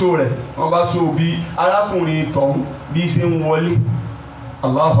tí wọ́n sọ rẹ̀ wọ́n bá sọ bí arákùnrin tọ̀hún bí ṣe ń wọlé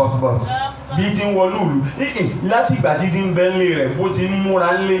Allahu Akbar bí ti ń wọlé òlu láti ìgbà tí ti ń bẹ́ ńlé rẹ̀ bó ti ń múra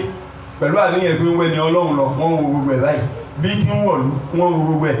ńlé pẹ̀lú àníyàn pé ń wẹ́ ni Ọlọ́run lọ wọ́n wo gbogbo ẹ̀ báyìí bí tí ń wọ̀lú wọ́n wo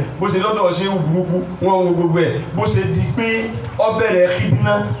gbogbo ẹ̀ bó ṣe lọ́dọ̀ ṣe burúkú wọ́n wo gbogbo ẹ̀ bó ṣe di pé ọbẹ̀rẹ̀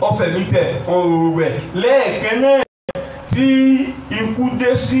kídínà ọ̀fẹ̀mítẹ̀ wọ́n wo gbogbo ẹ̀ lẹ́ẹ̀kẹ́ náà tí ikú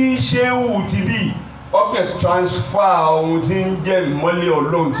dé sí ṣéwù ti bí ọkẹ̀ transfer ohun tí ń jẹ́ ìmọ́lẹ̀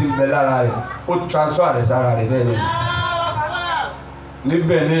Ọlọ́run ti ń bẹ lára rẹ̀ ó transfer rẹ̀ sára rẹ̀ bẹ́ẹ̀ náà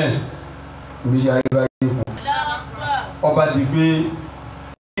níbẹ̀ náà ìgbésí ayé bá yẹ kù ọba di pé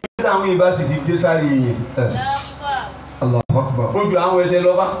ìgbésí àwọn ìbá sì ti dé sáré yẹn Allahu Akbar ojú àwọn ẹsẹ̀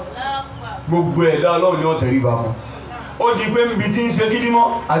lọ́ba gbogbo ẹ̀dá Ọlọ́run ní ọ̀tẹ̀ rí bá wọn ó di pé níbi tí ń ṣe kídímọ́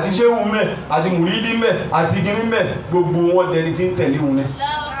àti ṣéwù mẹ́ àti mùrídí mẹ́ àti gíní mẹ́ gbogbo wọn dẹni tí ń tẹ̀lé wọn ní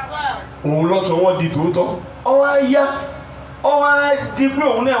òun lọ́sọ̀ wọn di tòótọ́ ọwọ́ ayá ọwọ́ á di pé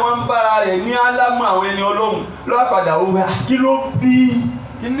òun náà wọ́n ń bára rẹ̀ ní álámù àwọn ẹni Ọlọ́run lọ́wọ́ padà ó wá kí ló bí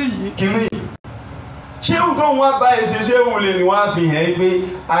kíní yìí ṣéwù tó wọn bá ẹsẹ̀ ṣéwù lè ní wọn fi hàn pé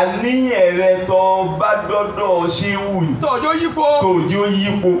àníyàn rẹ tó bá dọ́dọ̀ ṣéwù yìí tòjó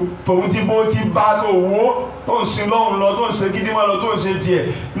yípo tòun tí bó ti bá tó wó tó ń sin lọ́hùn lọ tó ń ṣe kídímọ́ lọ tó ń ṣe tiẹ̀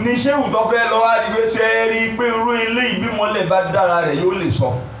ní ṣéwù tó fẹ́ lọ wá rí pé ṣe é rí pé irú ilé ìbímọlẹ̀ bá dára rẹ̀ yóò lè sọ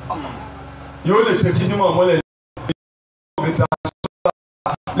yóò lè ṣe kídímọ́ mọ́lẹ̀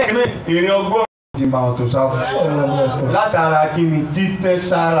lẹ́yìn náà ìrìn ọgbọ́n ti bá wọn tó sáfù látara kí ni títẹ́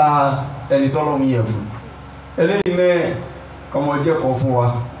sára ẹni tọ́lọ́run yẹ fún eléyìí náà ọmọ jẹ́kọ̀ọ́ fún wa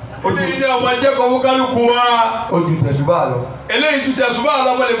eléyìí náà ọmọ jẹ́kọ̀ọ́ fún kálukú wa ó ju tẹ̀sùbá lọ eléyìí ju tẹ̀sùbá lọ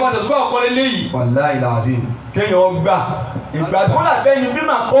ọmọ lè fa tẹ̀sùbá ọkọ léyìí wàláhì làásìn kéèyàn gbà ìgbà tó là bẹ́ẹ̀ ni bí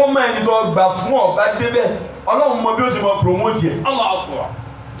màá kọ́ mọ́ ẹni tó gbà fún ọ̀gá débẹ̀ Ọlọ́run mọ bí ó sì mọ promote ẹ̀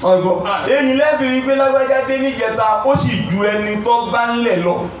ọgbọ́n èyí lẹ́bìrì pé lágbájá dé níjẹta ó sì ju ẹni tó bá ń lẹ̀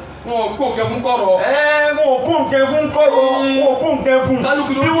lọ wọn ò kó nǹkan fún kọ̀rọ̀. wọn ò kó nǹkan fún kọ̀rọ̀ wọn ò kó nǹkan fún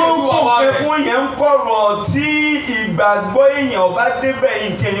bí wọ́n kó nǹkan fún yẹn ń kọ̀rọ̀ tí ìgbàgbọ́ èèyàn bá débẹ̀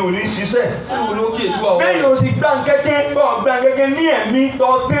nǹkan yẹn ò ní ṣiṣẹ́. bẹ́ẹ̀ ni o sì gbá nkẹ́kẹ́ tó gbá nkẹ́kẹ́ ní ẹ̀mí tó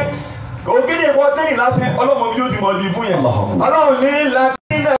tẹ́ ògèdè ìwọ tẹ́lẹ̀ lásán ọlọ́mọ bí ó ti mọ̀ di fún yẹn. Ọlọ́run ní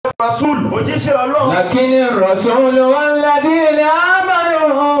lakínà rasul òjíṣẹ́ Ọlọ́run. lakínà rasul walladina amanu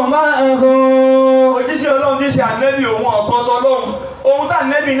ma'ahu. òjíṣẹ́ Ọlọ́run ti ṣe ànẹ́bí òun ọ̀kọ́tọ̀ Ọlọ́run ohun tá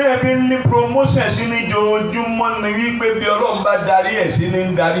ànẹ́bí náà fi ní promotion sí ní ojoojúmọ́ ni wípé bí Ọlọ́run bá darí ẹ̀ sí ní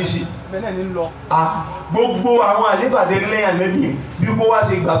ń darí sí. bẹ́ẹ̀ ni ń lọ. gbogbo àwọn àlébàdé lẹ́yìn ànẹ́bí bí kò wá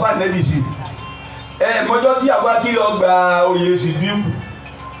ṣe gbà fún ànẹ́bí sí. mọ́jọ́ tí Abubakar ọgbà oyè sì dínkù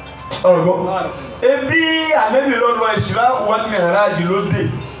ọgbọ́n ebi ànẹ́bí lọ́lọ́ ìṣirá wọn Mi'raj lóde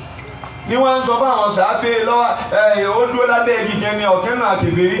ni wọ́n ń sọ fún àwọn sàábé lọ́wọ́ ó dúró lábẹ́ igi kẹ́ni ọ̀kẹ́nu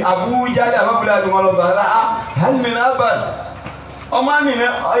àkèbèrè Abuja àbábúlé àti wọn lọ bàrà hàlmínà bá ọmọ mi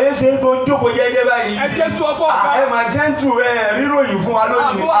náà ọyẹ ṣe tó jókòó jẹ́jẹ́ báyìí ẹ máa jẹ́ntù ríròyìn fún wa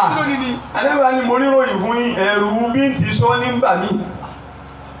lónìí ànẹ́bí ni mo ríròyìn fún yín ẹ̀rù bí ti sọ ní bà mí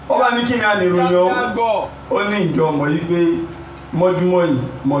ọba ní kí ni a lè ròyìn ọ ó ní ìjọ ọmọ yìí pé mọ́júmọ́ yìí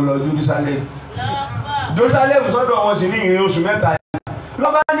mo lọ Jerusalem sọ́dọ̀ wọn sì ní ìrìn oṣù mẹ́ta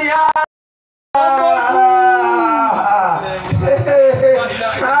lọ́ba ní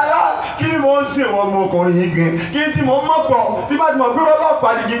kí ni mo ń ṣe wọ́n mo ọkùnrin yìí gan kí tí mo mọ̀ pọ̀ tí bá ti mọ̀ pé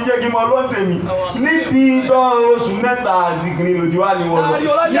ọlọ́pàá ni kí n jẹ́ kí n mọ lọ́ǹtẹ̀ mi níbi ìtọ́ oṣù mẹ́ta àzìkìrì lòdì wá ní wọ́n lọ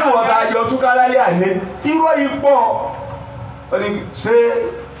níwọ̀n ká yọ túká lálẹ́ àná irọ́ yìí pọ̀ ó ní ṣé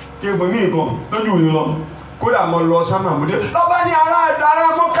kí n fò ní ìkan lójú ìlú lọ kódà mo lọ sánmà múdé lọ́ba ní ará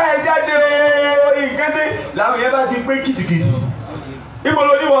mọ́ká ẹ jáde ìkéde làwọn yẹn bá ti pé kìtìkìtì ibo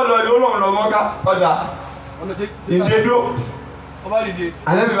ló ní wọn lọ ní olóhùn lọ mọ́ká ọ̀dà ìdédó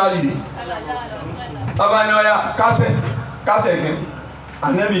ànẹ́bí bá dìde ọba ní ọya kásẹ̀ gẹ̀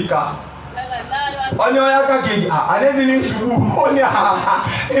ànẹ́bí ká ọní ọya kákejì ànẹ́bí ní ṣubú ó ní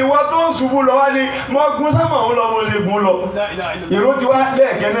ìwọ tó ń ṣubú lọ wá ní mọ́ gún sánmà òun lọ bó ṣe gún lọ ìró ti wá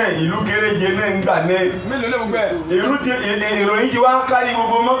lẹ́ẹ̀kẹ́ náà ìlú kéréje náà ń gbà náà ìròyìn ti wá kárí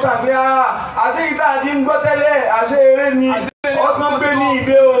gbogbo mọ́ká pé àṣẹ ìta àti ń gbọ́ tẹ́lẹ̀ àṣẹ eré ni ọgbọ́n gbé ní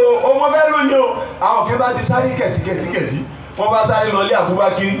ìdè o ọmọ bẹ́ẹ̀ lónìí o àwọn kẹ́ bá ti sáré kẹ̀tíkẹ̀tíkẹ̀tí wọ́n bá sáré lọlé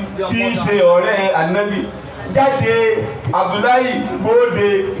Abubakar tí í ṣe ọ̀rẹ́ ànábì jáde Abdullahi gbóde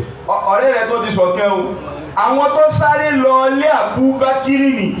ọ̀rẹ́ rẹ̀ tó ti sọ̀kẹ́ o àwọn tó sáré lọlé Abubakar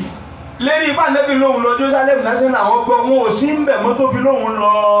nì lérí ipá ànábì lóhùn lọ Jerusalem national àwọn gbọ́ wọn ò sí ń bẹ̀ mọ́ tó fi lóhùn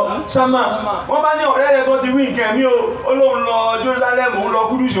lọ sánmà wọ́n bá ní ọ̀rẹ́ rẹ̀ tó ti wí nǹkan mi ó lóhùn lọ Jerusalem òun lọ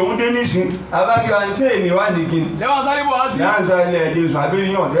Kúdùsì òun dé nísìn abájọ à ń ṣe ènìwá nìkin lẹ́wọ̀n sáré bọ̀ wá sí ẹ̀dẹ̀ sùn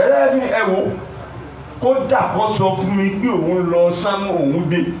àbẹ́rẹ́yàn ẹ̀wọ̀ kódà kó sọ fún mi pé òun lọ sánmà òun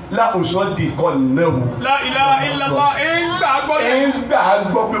dé láòsàn dì kọ́ nẹ́wò. La ilaha illallah ẹ̀ ń gbà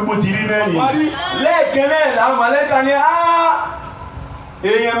gbọ́ pé bó ti rí náà yìí lẹ́ẹ̀kan náà làwọn mọ̀lẹ́ka ní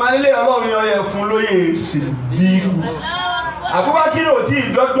èèyàn máa nílé ọlọ́run yọ yẹ fún lóye Sídíkù Abubakar ò tí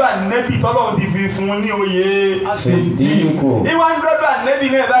ì dọ́dọ̀ ànẹ́bì tọ́lọ́run ti fi fún ní oyè Sídíkù ìwà ń dọ́dọ̀ ànẹ́bì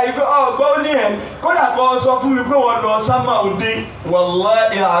náà báyìí pé ọgbọ́ ó ní ẹ̀ kódà kọ́ sọ fún mi pé wọ́n lọ sámà òde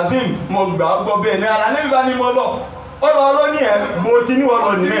wallahi azim mo gbà ọ́ gbọ́ bẹ́ẹ̀ ní ara ànẹ́bì bá ní mo lọ ọlọ́ ọlọ́ní ẹ̀ bó ti ní wọ́n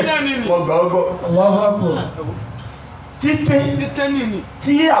lọ nílẹ̀ mo gbà ọ́ gbọ́. títẹ́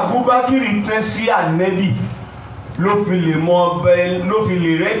tí Abubakar tẹ́ sí ànẹ́bì ló fi lè mọ ọbẹ̀ ló fi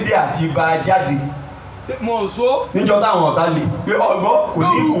lè rẹ́dẹ̀ àti bá a jáde níjọ́ táwọn ọ̀tá lè pé ọgbọ́ kò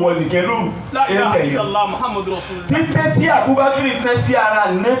ní ìwọ̀ nìkẹ́ lóru ẹ̀ẹ́dẹ̀yẹ títẹ́ tí Abubakar tẹ́ sí ara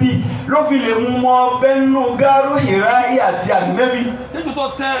ànẹ́bì ló fi lè mú mọ ọbẹ̀ nínú gáárù Híráì àti ànẹ́bì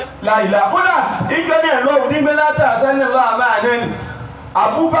láìlà kódà ìjọ ní ẹ̀lọ́run nígbẹ́ látà sẹ́nìlá àmà ànẹ́ni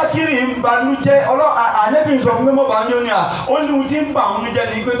Abubakar ń banújẹ́ ànẹ́bí sọ fún mímọ́ bá ń yóò ní ó ní ohun tí ń bà ń jẹ́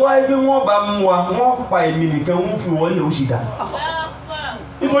ní pé tó wáyé pé wọ́n bá mú wa wọ́n pa èmi nìkan wọ́n fi wọlé ó sì dá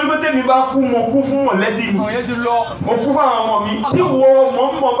nítorí pé tèmi bá kú mo kú fún mọ̀lẹ́bí mi mo kú fún àwọn ọmọ mi tí wọ́n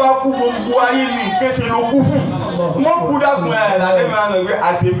mọ̀ bá kú gbogbo ayé mi kése ló kú fún wọ́n kú dákun ẹ̀ lànẹ́bí wọn sọ pé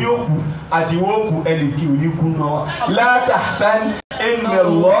àtẹ̀mí ó kú àti wọ́n kú ẹnì kí ò ní kú náà látàṣán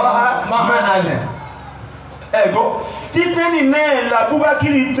ẹnìlọ́ha máàna ẹ̀gbọ́ títẹ́nì náà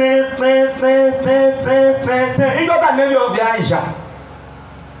làbúbákiri tẹ́tẹ́tẹ́tẹ́tẹ́tẹ́ ìjọba nẹ́bí ọ̀fẹ́ Àìṣà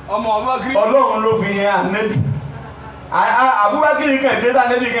ọlọ́run ló fi hàn ànẹ́bí Abubakar kan dé tá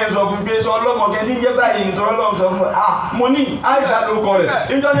nẹ́bí kan sọ fún gbé sọ ọlọ́mọ kan tí ń jẹ́ báyìí nítorí ọlọ́run sọ fún mo ní Àìṣà ló kọ rẹ̀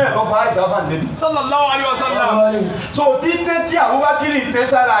níjọ́ náà ẹ̀kọ́ fún Àìṣà fún ànẹ́bí. Sallallahu alaihi wasallam. so títẹ́ tí Abubakar tẹ́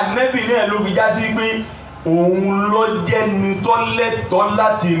sára ànẹ́bí náà ló fi já sí pé òun ló jẹ́ ni tó lẹ́tọ̀ọ́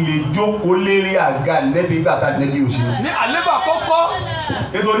láti lè jókòó lérí àga nẹ́bí gbàtà nẹ́bí òṣèlú. ní àlébà kọ́kọ́.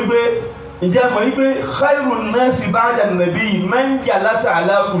 nítorí pé ǹjẹ́ mọ̀ wípé khairun nasi ba'da nàbí man jalasa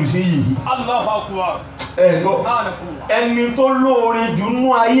ala kursiyyihi. Allahu akbar. ẹ̀gbọ́ ẹni tó lóore jù nú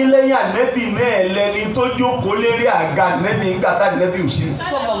ayé lẹ́yìn ànẹ́bí náà lẹni tó jókòó lérí àga nẹ́bí gbàtà nẹ́bí òṣèlú.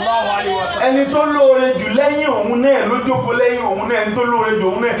 Sallallahu alaihi wasallam. ẹni tó lóore jù lẹ́yìn òun náà ló jókòó lẹ́yìn òun náà ẹni tó lóore jù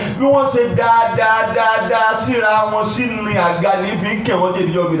òun náà bí wọ́n ṣe dáadáa síra wọn sí ní àga ní fi ń kẹ́ wọ́n jẹ́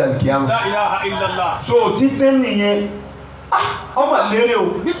ìdíjọ́ gbìdà kìámù. La ilaha illallah. so títẹ́ nìyẹn ọmọ lérè o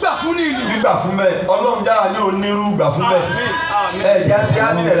gbígbà fún ní ìlú gbígbà fún bẹ́ẹ̀ ọlọ́run jára ní onírú gbà fún bẹ́ẹ̀ ẹ jẹ́ sí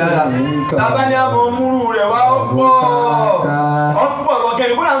àmìlẹ̀ lára tábà ní àwọn múrú rẹ̀ wá ọ̀pọ̀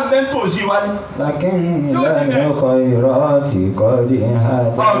lọ́kẹ́ni bó náà ń bẹ́ ń tòsí wa ní. lákínlẹ̀ ọkọ̀ ìrọ̀ tí kò dé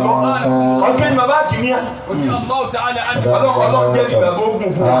ọ̀kẹ́ni bàbá kìíní ọlọ́run jẹ́ ìgbàgbọ́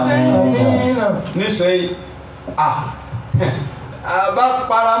ogun fún wa nísìnyí àbá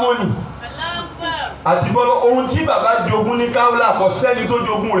paramọ́nì àti bọ́lọ́ ohun tí bàbá jogún ní Kaula kò sẹ́ni tó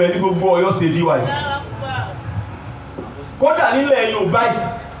jogún rẹ̀ ní gbogbo Ọ̀yọ́ stéjì wáyé kódà nílẹ̀ Yorùbá yìí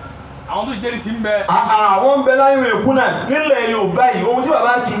àwọn tó jẹ́rìí sí ń bẹ àwọn ń bẹ láyé èkú náà nílẹ̀ Yorùbá yìí ohun tí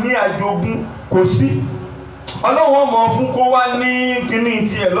bàbá kì ní àjogún kò sí ọlọ́wọ́n mọ̀ fún kó wá ní kíní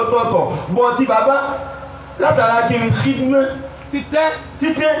tiẹ̀ lọ́tọ̀ọ̀tọ̀ bọ́ tí bàbá látara kíní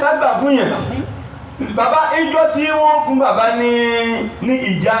títẹ́ lágbà fún yẹn bàbá ìjọ tí wọ́n fún bàbá ní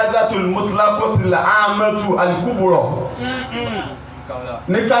ijazatul mutlaqatul aamatu al-kubra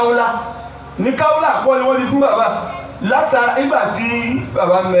ní Kaula ní káwùlà kọ́ ni wọ́n ti fún bàbá látara nígbà tí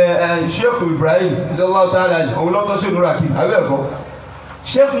bàbá mẹ Sheikh Ibrahim Allah ta'ala òun lọ́tọ́ sí Nura Hakim abẹ́ ẹ̀kọ́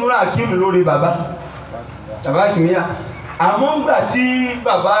Sheikh Nura Hakim lórí bàbá kìíyà àmọ́ ńgbà tí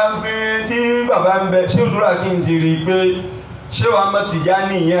bàbá ń bẹ Sheikh Nura Hakim ti rí i pé Sheikh Ahmad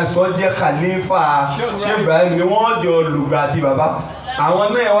Tijani yẹn sọ jẹ́ khalifa Sheikh Ibrahim ni wọ́n jọ lùgbà àti bàbá àwọn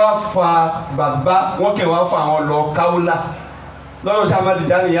náà wá fa bàbá wọ́n kẹ́ wá fa àwọn lọ káwùlà lọ́dọ̀ Sheikh Ahmad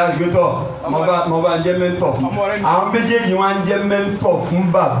Tijani yẹn àgbẹ̀tọ̀ mo bá ń jẹ́ mẹ́ńtọ̀ fún àwọn méjèèjì wọn ń jẹ́ mẹ́ńtọ̀ fún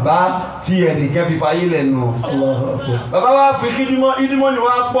bàbá tí ẹnìkan fi fayé lẹ́nu bàbá wa fi ìdímọ̀ ni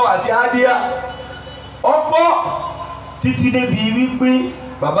wọ́n pọ̀ àti hádíà ọ̀pọ̀ títí débi wípé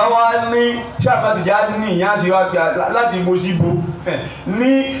bàbá wa ní Sheikh Ahmad Tijani ìyá ṣe wá pé láti mo sí bo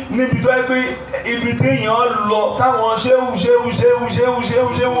níbi tó yẹ pé ibi tí èèyàn lọ táwọn ṣéwù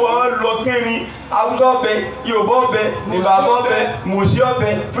lọ kẹrin Haúsá ọbẹ Yorùbá ọbẹ Ìbàdàn ọbẹ Mùsí ọbẹ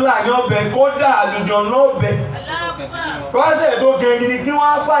Fúlàní ọbẹ kódà àlùjọ̀nnà ọbẹ kọ́sẹ̀ tó gẹ̀gìrì kí wọ́n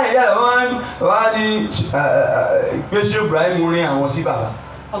á fàyè yàrá wá ní pé Sheikh Ibrahim rin àwọn sí bàbá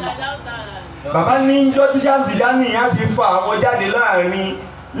bàbá ní jọ́ tí Sheikh Ahmad Tijani ìyá ṣe fa àwọn jáde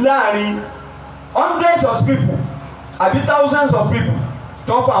láàrin hundreds of people àbí thousands of people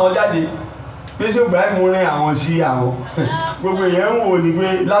tó ń fa àwọn jáde pé Sheikh Ibrahim rin àwọn sí àwọn gbogbo èèyàn ń wò ní pé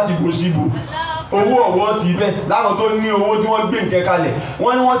láti bó síbò owó ọ̀wọ́ ti bẹ́ẹ̀ láwọn tó ní owó tí wọ́n gbé nǹkan kalẹ̀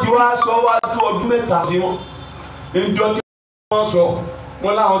wọ́n ní wọ́n ti wá sọ wá tó ọdún mẹ́ta sí wọn ìjọ tí wọ́n sọ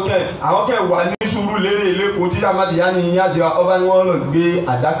wọ́n láwọn àwọn kẹ́ wà ní Sùúrùlérè lẹ́kọ̀ọ́ tí Sheikh Ahmad Tijani yá sí wa ọba ni wọ́n lọ gbé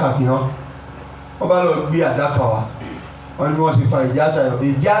àdákà fi hàn ọba lọ gbé àdákà wa wọ́n ní wọ́n sì fa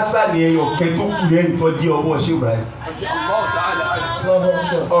ìjásà ní ẹyọ kẹ tó kù lẹ́yìn tó di ọwọ́ Sheikh Ibrahim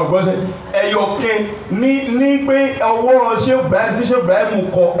ọ̀gbọ́sẹ̀ ẹyọ kẹ ní pé ọwọ́ Sheikh Ibrahim tí Sheikh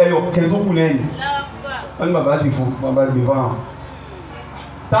Ibrahim kọ ẹyọ kẹ tó kù lẹ́yìn wọ́n ní bàbá sì fún bàbá gbé fáwọn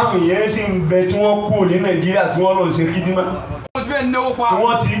táwọn èèyàn sì ń bẹ tí wọ́n kú ní Nàìjíríà tí wọ́n lọ ṣe kídímà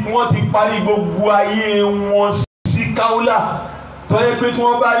wọ́n ti parí gbogbo ayé wọn sí káwùlà tó yẹ pé tí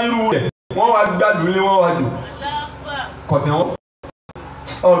wọ́n bá rírú rẹ̀ wọ́n wá gbádùn lé wọ́n wá dùn kọ̀tẹ̀ wọn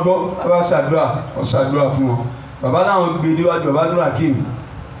ọgbọ́n bàbá ṣàdúrà fún wọn bàbá láwọn gbé déwájú bàbá Nura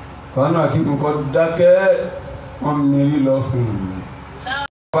Hakim kọ́ dákẹ́ wọn mìírí lọ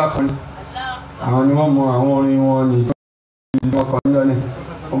àwọn ni wọ́n mọ àwọn orin wọn ní ìjọba kan níjọ́ ní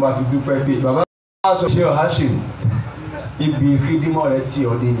wọ́n bá fi dúpẹ́ pé bàbá náà sọ ṣe ọ̀háṣìm ibi ìfídímọ̀ rẹ̀ tí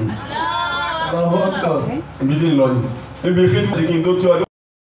ọdẹ ni ibi tí ń lọ ni ibi ìfídímọ̀ sí kí n tó tí ọdẹ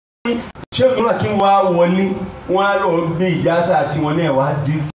Sheikh Nura Hakim wá wọlé wọn á lọ gbé ìjásà àti wọn náà wá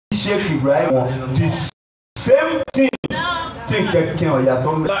di Sheikh Ibrahim wọn the same thing tí kẹ̀kẹ́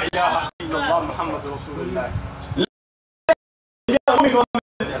ọ̀yàtọ̀ mẹ́.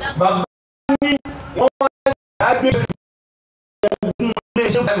 bàbá ní wọ́n wá gbé ogun ilé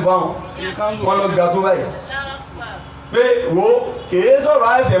iṣẹ́ ìfẹ́ fáwọn wọn lọ ga tó báyìí pé wo kèé sọ̀rọ̀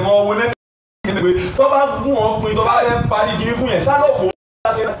àìsàn mọ́ owó náà pé tó bá gún ọ pin tó bá fẹ́ parí kiri fún yẹn sálọ̀ wò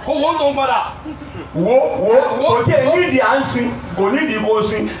kò wọ́n tó ń padà. wo kò tí ẹ nídìí à ń sin kò nídìí kò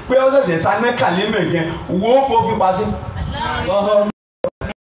sin pé ó ṣẹ̀ṣẹ̀ sáná kàlímẹ̀ gẹ̀ wo kò fi pa sí.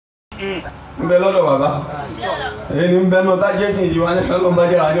 ń bẹ lọ́dọ̀ bàbá èyí ni ń bẹ náà tájẹ́ kì í jí wa ní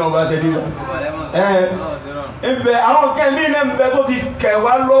ọlọ́mọdé wa ní ọba ṣẹ́dí lọ. ń bẹ àwọn kẹ́mí náà ń bẹ tó ti kẹ̀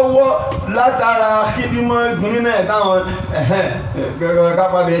wá lọ́wọ́ látara kídímọ̀ ìgbìmọ̀ náà táwọn gẹ́gẹ́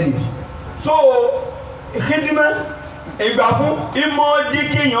kápá bẹ́ẹ̀ nìdí. so kídímọ̀ ìgbà fún ìmọ̀ jí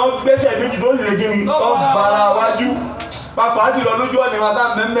kéèyàn gbẹ́sẹ̀ méjì tó lè gíní tó bára wájú pàápàá jùlọ lójú ọ̀nà ìwádà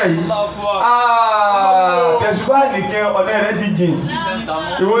mẹ́mẹ́ yìí tẹ̀sùbá nìkan ọ̀nà rẹ̀ ti jìn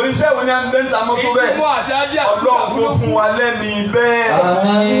ìwò iṣẹ́ wo ni a ń bẹ́ ń ta mọ́tò bẹ́ẹ̀ Ọlọ́run tó fún wa lẹ́mìí bẹ́ẹ̀ ó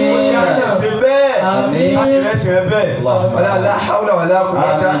ní àtẹ̀sẹ̀ bẹ́ẹ̀ àṣìlẹ́sẹ̀ bẹ́ẹ̀ wàlá hawla wàlá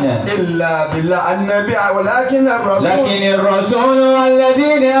quwwata illa billah annabi walakin ar-rasul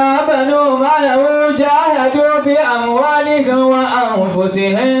walladhina amanu ma'ahu jahadu bi amwalihim wa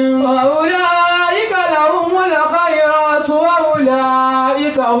anfusihim wa ulaika lahumul khayrat wa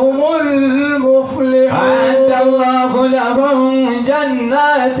ulaika humul muflihun a'adda Allahu lahum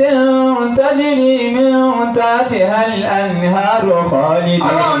jannatin tajri min tahtiha al-anhar khalidin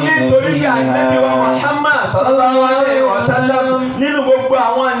Ọlọ́run nítorí bí ànábì wa Muhammad sallallahu alayhi wa sallam nínú gbogbo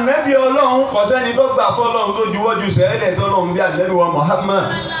àwọn ànábì Ọlọ́run kò sẹ́ni tó gbà fọ́lọ́run tó juwọ́jú sẹ́lẹ̀ tọ́lọ́run bí ànábì wa Muhammad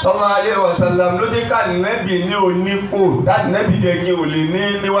sallallahu alayhi wa sallam ló dé ká ànábì ní onípò ànábì gẹ́gẹ́ ò lè ní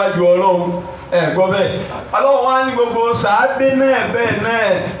níwájú Ọlọ́run gbọ́ bẹ́ẹ̀ Ọlọ́run wá ní gbogbo sàábé náà bẹ́ẹ̀ náà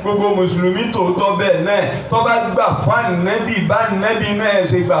gbogbo mùsùlùmí tòótọ́ bẹ́ẹ̀ náà tó bá gbà fún ànábì bá ànábì náà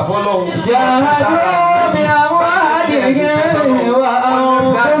ṣe gbà fọ́lọ́run. jahadu bi amwalihim wa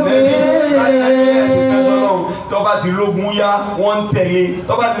anfusihim tó bá bá ti lógun yá wọ́n ń tẹ̀lé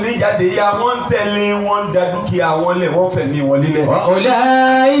tó bá ti ní jáde yá wọ́n ń tẹ̀lé wọ́n ń da dúkìá wọn lẹ̀ wọ́n fẹ̀mí wọn lílẹ̀. wa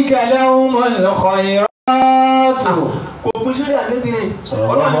ulaika lahumul khayratu. kò pín sílẹ̀ àlébìnrin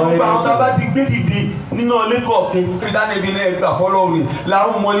ọlọ́run gbogbo àwọn sábà ti gbé dìde nínú ilé kọ̀ọ̀kan ìdánilẹ́bìnrin ẹgbẹ́ àfọlọ́run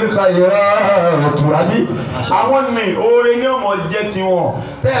làwọn ọmọ ilé khayratu àbí àwọn ní oore ní ọmọ jẹ́ tiwọn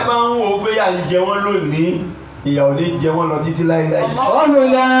tẹ́ ẹ bá ń wo pé à ń jẹ wọ́n lónìí ìyà ò ní jẹ wọ́n lọ títí láíláí.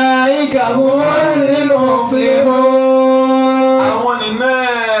 ulaika humul muflihun. àwọn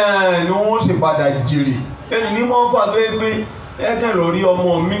nìyẹn ni wọ́n ṣe padà jèrè ẹni ní wọ́n fà pé ẹ̀kẹ́ lọ rí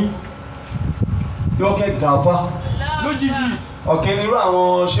ọmọ mi yọkẹ́ gàfá lójijì. ọ̀kẹ́ nírú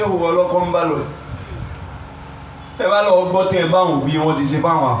àwọn ṣéwù ọlọ́kọ́ ń bá lọ ẹ bá lọ gbọ́ tẹ́ ẹ báwọn òbí wọn ti ṣe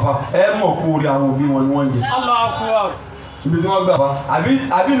fáwọn àfa ẹ mọ̀ kó rí àwọn òbí wọn ni wọ́n ń jẹ. Allahu Akbar. ibi tí wọ́n gbà wá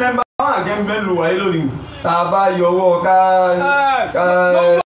àbí nẹ́ẹ̀bá wọn àgẹ́ ń bẹ́ lù wáyé lónìí tá a bá yọwọ́ ká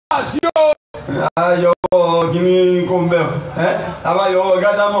yọwọ́ kíní kó ń bẹ̀ ọ́ tá a bá yọwọ́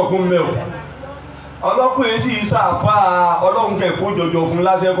gádámọ̀ kó ń bẹ̀ ọ́ ọlọ́kùnrin sì ṣàfà ọlọ́run kẹ̀kọ́ jọjọ fún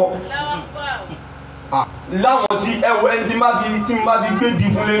lásẹ̀kọ́ láwọn tí ẹwọ ẹni tí n bá fi gbé di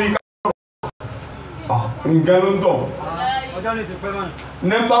fún lérí ká nǹkan ló ń tọ̀.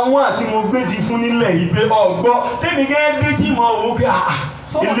 nọ́mbà 1 tí mo gbé di fún nílẹ̀ yìí pé ọgbọ́ tẹ́mi gẹ́gẹ́ dé tí mo wò ó pé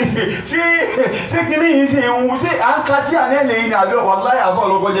ṣé kíní yìí ṣe ń wù ṣé à ń ka tí àná lẹ́yìn ní àbí ọ̀wọ́ láyà fún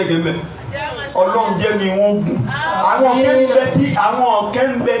ọlọ́kọ́ jẹ́ kẹ́mbẹ́ ọlọ́run jẹ́ mi wọ́n gùn àwọn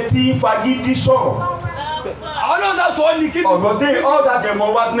kẹ́ńbẹ́ tí fagídí sọ̀rọ̀. àwọn náà sá sọ ní kí. ọ̀dọ̀ tí ọ̀dà kẹmọ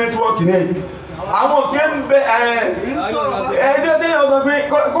wá nẹ́tíwọ́ọ̀kì náà àwọn kẹ́ńbẹ́ ẹ̀ẹ́dẹ́ tí ọ̀dọ̀ pé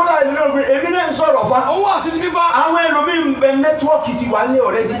kódà ìlú náà pé èmi náà ń sọ̀rọ̀ fa. owó àti ní fífa. àwọn ẹlòmíín bẹ nẹ́tíwọ́ọ̀kì ti wà ń lẹ̀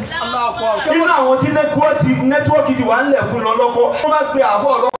ọ̀rẹ́dì. nínú àwọn tí nẹ́tíwọ́ọ̀kì ti wà ń lẹ̀ fún lọ́lọ́kọ́ wọ́n bá pe àfọ̀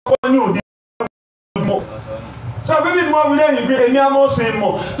ọlọ́kọ́ ní òde sọ pé bí wọ́n wí lẹ́yìn pé èmi àmọ́ ṣe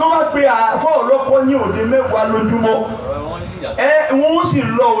mọ̀ tó bá pe àfọ̀ ọlọ́kọ́ ní òde mẹ́wàá lójúmọ́ wọ́n sì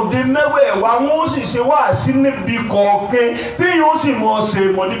lọ òde mẹ́wàá wọ́n sì ṣe wáàsí níbi kọ̀ọ̀kan tí yóò sì mọ̀ ṣe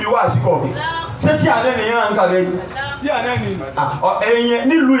mọ̀ níbi wáàsí kọ̀ọ̀kan ṣé tí àná nìyẹn à ń kà lẹ́yìn. tí àná ni. ẹ̀yìn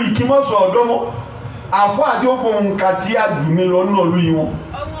nílùú ìkímọ́sọ̀ ọ̀dọ́mọ́ àfọ̀ àti òpó nǹkan tí a dùn mí lọ náà lù yìí wọn.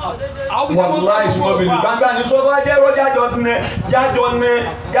 wàlúwà ìṣúná bìbí gbangba ní sọ́dọ̀ ajẹ́rọ́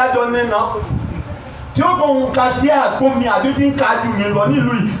jájọ ní náà tí ó gbóhùn ka tí a tó mi àbí tí ń ka jù mí lọ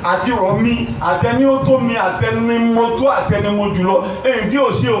nílùú yìí àti rọ̀ mí àtẹni ó tó mi àtẹni mo tó àtẹni mo jù lọ èyí bí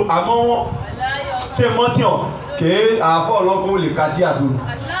ò sí o àmọ́ wọn ṣe mọ́tì hàn kéé àfọ̀ ọlọ́kọ̀ lè ka tí a tó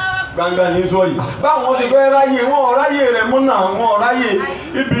gbangba ní sọ yìí báwọn ṣe fẹ́ ráyè wọn ọ̀ráyè rẹ̀ mú náà wọn ọ̀ráyè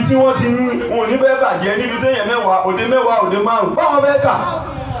ibi tí wọ́n ti ní wọn ò ní fẹ́ bàjẹ́ níbi téèyàn mẹ́wàá òde 5 báwọn fẹ́ kà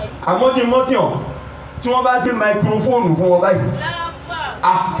àmọ́ tí mọ́tì hàn tí wọ́n bá ti máikrófóònù fún wọn báyìí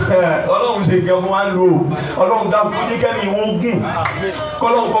ọlọ́run ṣe gẹ̀ fún wa ń lò ọlọ́run dákun kó jẹ́ kẹ́mi wọn gùn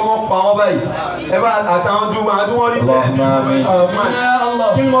kọ́lọ́run kọ́ mọ́ pa wọ́n báyìí ẹ bá àtàwọn tó wà tí wọ́n rí bẹ́ẹ̀ ní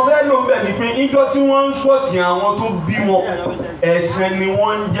kí ni mo fẹ́ lò ń bẹ̀ ni pé ìjọ tí wọ́n ń sọ̀tì àwọn tó bí wọn ẹ̀sẹ̀ ni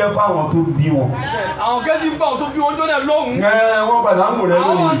wọ́n ń jẹ́ fáwọn tó bí wọn. àwọn kẹ́sì ń bá àwọn tó bí wọn jọ́nà lóhùn. wọ́n padà ń wò rẹ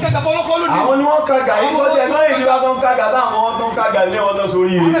lónìí. àwọn kẹ́kẹ́ fọlọ́kọ́ lónìí. àwọn ni wọ́n kàgà yìí tó jẹ́ lóyè ìdíbà tó ń kàgà táwọn tó ń kàgà lé wọn tó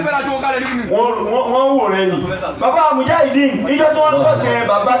sórí rẹ̀. wọ́n wò rẹ yìí. bàbá Mujahideen ìjọ tí wọ́n sọ̀tì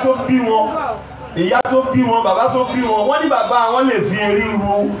bàbá tó bí wọn ìyá tó bí wọn bàbá tó bí wọn wọ́n ní bàbá wọn lè fi erí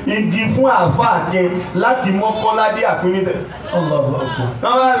ru igi fún àáfàá jẹ láti mọ́kọ́ládé àpínítẹ̀.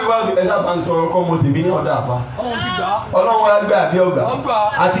 náà bá rí wá ẹ sábà ń tọrọ kọ́ mo tèmi ní ọ̀dà àfa ọlọ́run wa gbé àbí ọgbà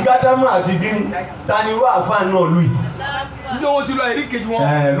àti gádámù àti gíní ta ni irú àáfàá náà lù yìí. ní owó ti lọ ẹ̀rí kejì wọn.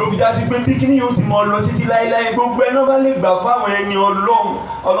 ló fi já sí pé bí kíní yóò ti mọ lọ títí láéláé gbogbo ẹ náà bá lè gbà fáwọn ẹni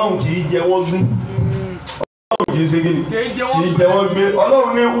ọlọ́run kì í jẹ wọ́n gbé kìí ṣe gini kìí jẹ wọn gbé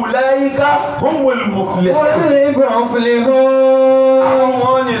ọlọ́run ní ulaika humul muflihun.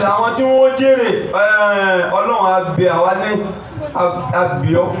 àwọn ni làwọn tí wọ́n jèrè ọlọ́run abẹ àwa ní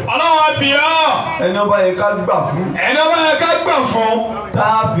abíọ́. ọlọ́run abíọ́. ẹni ọba yẹ ká gbà fún. ẹni ọba yẹ ká gbà fún. tá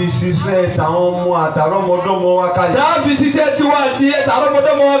a fi ṣiṣẹ́ tàwọn ọmọ àtàrọ́mọdọ́mọ wa kalẹ̀. tá a fi ṣiṣẹ́ tiwa àti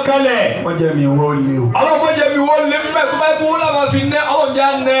àtàrọ́mọdọ́mọ wa kalẹ̀. wọ́n jẹ́ mi wọ́n lé o. ọlọ́run jẹ́ mi wọ́n lé mbẹ́ tó bá yẹ kó wọ́n làwọn fi nẹ́ ọlọ́run jẹ́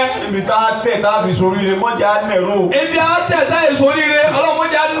ànẹ́. ibi tá a tẹ̀ tá a fi soríire mọ́ jẹ́ ànẹ́rò. ibi a tẹ̀ tá a soríire ọlọ́run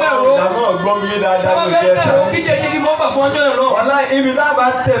jẹ́ ànẹ́rò. ọ̀dà náà gbọ́ mi yé dáadáa ló jẹ́ sá. kíjẹ yìí ni mo gbà fún ọjọ́ ìrọ̀. wàlá ibi tá a bá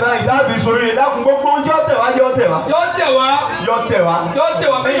tẹ̀ báyìí tá a fi soríire dákun gbogbo oúnjẹ ọ̀tẹ̀ wá jẹ́ ọ̀tẹ̀ wá. yọ tẹ̀ wá. yọ tẹ̀ wá. yọ tẹ̀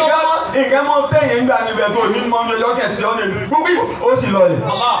wá. nǹkan mọ́ tẹ̀yìn ń gbà níbẹ̀ tó ní mọ́ ọjọ́ kẹ̀tẹ́ ọ́ lè gbogbo ó sì lọ lẹ̀.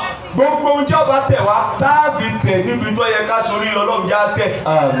 gbogbo oúnjẹ ọba tẹ̀ wá tá a fi tẹ̀ níbi tó yẹ ká sórí ọlọ́run já tẹ̀.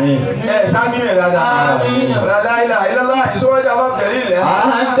 sámi rẹ̀ dáadáa. ọ̀dàdá ilà ìlọ́lá ìṣòwòjà bá tẹ̀lé ilẹ̀.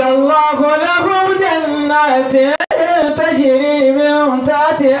 A'adallahu lahum jannatin تجري من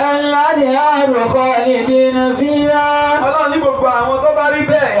تحتها الأنهار خالدين فيها. Ọlọ́run ní gbogbo àwọn tó bá rí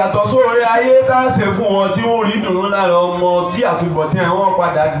bẹ́ẹ̀ yàtọ̀ sóore ayé tá a ṣe fún wọn tí wọ́n rí dùnú lára ọmọ tí àtúbọ̀tán àwọn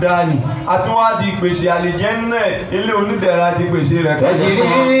padà dá ni àtúwọ́n á ti pèsè àlìjẹ́nnà ilé onídẹ̀ra ti pèsè rẹ̀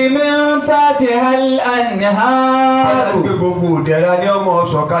تجري من تحتها الأنهار alágbègbè gbogbo òdẹ̀ra ní ọmọ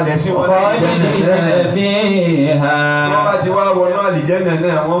sọ̀kalẹ̀ sí wọn خالدين فيها. tí wọ́n bá ti wá wọnú àlìjẹ́nnà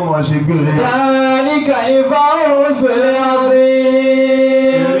náà wọ́n mọ̀ ṣe gbére. ذلك الفوز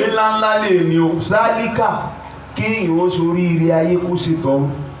العظيم. èrè ńláńlá lè ní o sálíkà kéèyàn ó sorí ire ayé kó ṣe tọ́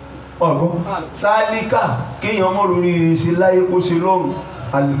ọgbọ́n sálíkà kéèyàn mọ̀ lórí ire ṣe láyé kó ṣe lọ́run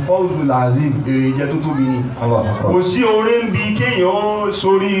alifawuzu lazim èrè jẹ tó tóbi ni kò sí oore ń bi kéèyàn ó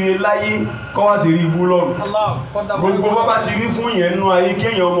sorí ire láyé kọ́ wá sí rí ibú lọ́run gbogbo bábá ti rí fún yẹn nú ayé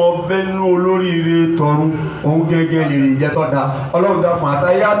kéèyàn ọmọ ọbẹ̀ nú olóríire tọ̀run òun gẹ́gẹ́ lè rè jẹ tó da ọlọ́run dàpọ̀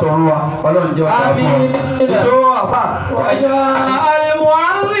àtàyé àtọ̀run wa ọlọ́run jẹ́ ọ̀tá fún ọ. ṣó àfà. وجاء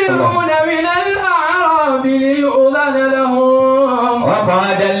المعذرون من الأعراب ليؤذن لهم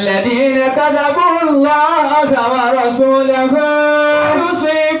وقال الذين كذبوا الله ورسوله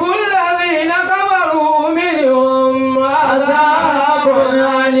يصيب الذين كفروا منهم عذاب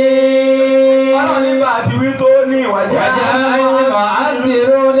أليم. ọlọ́run nígbà àti wí tó ní ìwàjá. وجاء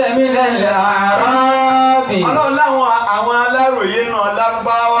المعذرون من الأعراب. ọlọ́run láwọn àwọn aláròyé náà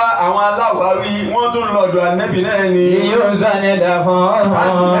lárúbáwá àwọn aláwárí wọ́n tún lọ́dọ̀ ànẹ́bì náà ni. ليؤذن لهم.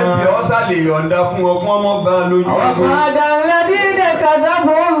 ànẹ́bì ọ̀sà lè yọ̀ǹda fún wọn kí wọ́n mọ́ bá lójú ọgbọ́n. وقال الذين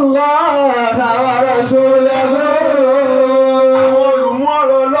كذبوا الله ورسوله. àwọn olùmú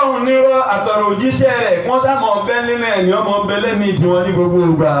ọ̀rọ̀ ọlọ́run nírọ̀ àtọ̀rọ̀ òjíṣẹ́ rẹ̀ wọ́n sábà ọbẹ̀ nínú ẹ̀mí ọmọ ọbẹ̀ lẹ́mí tiwọn ní gbogbo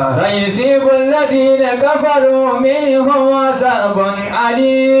ìgbà. سيصيب الذين كفروا منهم عذاب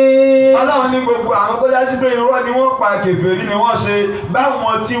أليم. ọlọ́run ní gbogbo àwọn tó yá sí pé irọ́ ni wọ́n pa kèfèrí ni wọ́n ṣe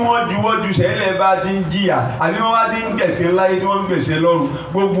báwọn tí wọ́n juwọ́ ju sẹ́lẹ̀ bá ti ń jìyà àbí wọ́n bá ti ń gbẹ̀sẹ̀ láyé tí wọ́n ń gbẹ̀sẹ̀ lọ́run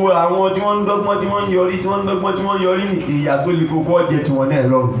gbogbo àwọn tí wọ́n ń dọ́gbọ́n tí wọ́n ń yọrí tí wọ́n ń dọ́gbọ́n tí wọ́n ń yọrí ní ìyà tó le koko ọ̀jẹ̀ tí wọ́n náà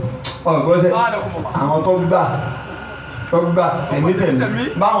lọ́run. ọ̀gbọ́sẹ̀ àwọn tó gbà ẹ̀mí tẹ̀mí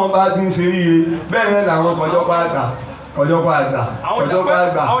báwọn bá ti ń ṣe ríire bẹ́ẹ̀ ni làwọn kọjọ́pá àgbà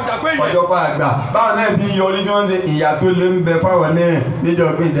báwọn náà ti ń yọrí tí wọ́n ń ṣe ìyà tó lé ń bẹ fáwọn náà níjọ́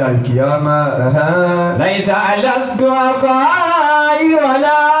pé ìdá ìkìyàmá. ليس على الضعفاء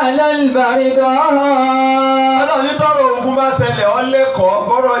ولا على المرضى. ọlọ́run ní tọ́rọ̀ ogun bá ṣẹlẹ̀ ọlẹ́kọ̀ọ́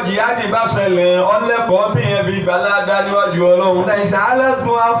bọ́rọ̀ jihadi bá ṣẹlẹ̀ ọlẹ́kọ̀ọ́ tí yẹn fi gbàládá níwájú ọlọ́run. ليس على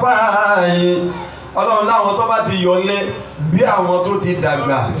الضعفاء ọlọ́run láwọn tó bá ti yọlé bí àwọn tó ti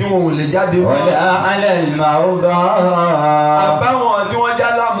dàgbà tí wọn ò lè jáde mọ́. ولا على المرضى. àbáwọn tí wọ́n já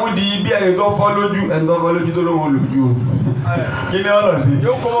lámúdi bí ẹni tó fọ́ lójú tó lóun olùjú o. kí ni ọ̀nà sí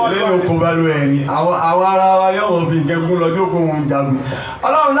lẹ́nu oko bá lo ẹ̀yìn àwọn ará wa yóò wọ́n fi nǹkan gún lọ́jọ́ kó wọn jagun.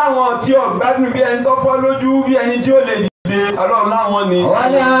 ọlọ́run láwọn tí ọ̀gbádùn bí ẹni tó fọ́ lójú bí ẹni tí ó lè dìde ọlọ́run láwọn ni.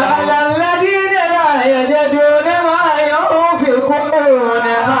 ولا على الذين لا يجدون ما ينفقون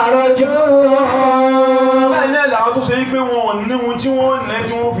حرج. bẹ́ẹ̀ náà làwọn tó ṣe é pé wọn ò ní ohun tí wọ́n ní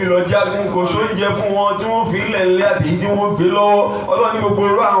tí wọ́n fi lọ jagun kò sóúnjẹ fún wọn tí wọ́n fi ilẹ̀ ńlẹ́ àti èyí tí wọ́n gbé lọ́wọ́ ọlọ́run ní gbogbo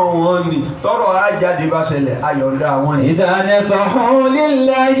irú àwọn wọn ni tọrọ ajáde bá ṣẹlẹ̀ ayọ̀ǹda àwọn ni. إذا نصحوا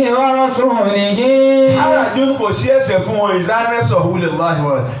لله ورسوله. alájọ kò sí ẹ̀ṣẹ̀ fún wọn ìzánẹ́sọ̀ húlẹ̀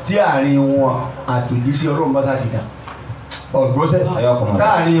láhìwọ̀ tí àárín wọn àtòjíṣẹ́ ọlọ́run bá sá ti dà ọ̀gbọ́sẹ̀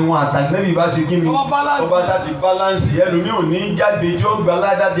táàrin wọn àtàgbẹ́bí bá ṣe kí ni ọba sá ti báláǹsì ẹlòmíì ò ní jáde tí ó gba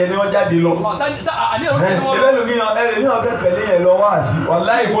aládàjẹ ni wọ́n jáde lọ. ẹlòmíì kẹ́kẹ́ lé yẹn lọ wá sí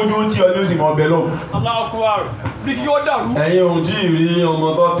wàláhì ìkójú tí ọ ní ó sì mọ ọbẹ̀ lọ. ẹ̀yin ò tí ì rí ọmọ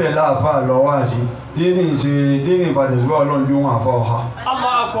tó tẹ̀ láàfáà lọ wá sí tí sì ń ṣe tí ní ìpàdé sí ọlọ́run bí wọ́n àfọ́ ọ̀ha.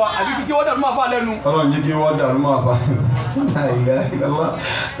 ọlọ́run jí kí wọ́n dàrú máa fa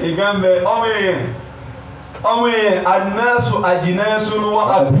ìgbà ń bẹ ọmọ èèyàn anásù àjìnásùn wọ́n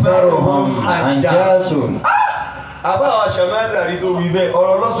àbúsàrọ̀hún àjásùn. àbáwọ̀ ṣàmẹ́sàrí tó wí bẹ́ẹ̀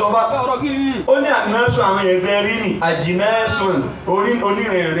ọ̀rọ̀ lọ́sọ bá ó ní anásù àwọn èèyàn gẹ́ rí ní àjìnásùn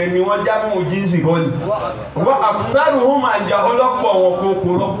onírìnrìn ni wọ́n já mú jíǹsì kọ́ ni wọ́n àbúsàrọ̀hún àjà ọlọ́pọ̀ wọn kókó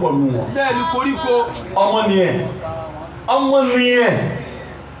lọ́pọ̀ nù wọn. bẹ́ẹ̀ni koríko. ọmọ nìyẹn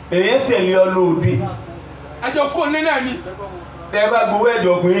èèyàn tẹ̀lé ọ lóde. ẹjọ́ kò ní náà ni. tẹ bá gbowó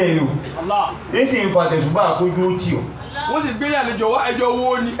ẹjọ́ ọkùnrin yẹn ni o ní sì ń fa tẹ̀sùbá àkójú ó tì ọ́. wọ́n sì gbé àlejò wá ẹjọ́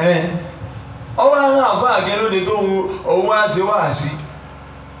owó ni. ọwọ́ àwọn àbá àgẹ́lóde tó òun wá ṣe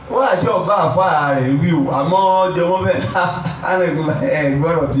wáàsí ọba àfa rẹ̀ wí o àmọ́ jẹ wọ́n bẹ́ẹ̀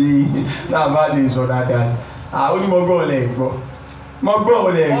gbọ́dọ̀ tí náà bá lè sọ dáadáa ó ní mo gbọ́ ọ lẹ̀ gbọ́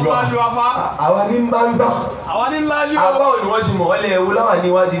àwa ní bá ń bá àbá òní wọ́n ṣe mọ̀ wọ́n lẹ̀ ewu láwà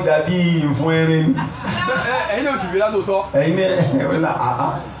níwájú dàbí ìfún ẹrin ni. ẹ̀yin náà sì fi látò tọ́. ẹ̀yin náà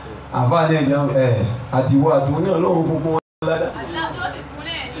àfáàní ẹ̀jẹ̀ àti ìwọ àti òní ọlọ́run funfun wọn ládá.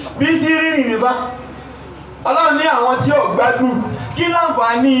 bí tí rí nìyí bá ọlọ́run ní àwọn tí ò gbádùn kí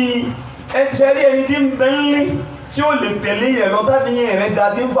láǹfààní ẹ̀ṣẹ̀ rí ẹni tí ń bẹ ń lé tí ó lè tẹ̀lé yẹn lọ tàbí yẹn rẹ̀ da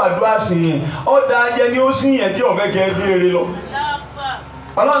tí ń fàdúrà sí yẹn ọ̀dà ajẹ́ ni ó sì yẹn tí ọ̀fẹ́ kẹ́ bí eré lọ.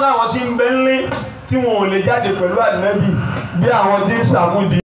 ọlọ́run àwọn tí ń bẹ ń lé tí wọn ò lè jáde pẹ̀lú ànábì bí àwọn tí ń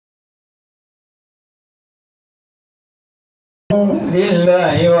sàmúdi.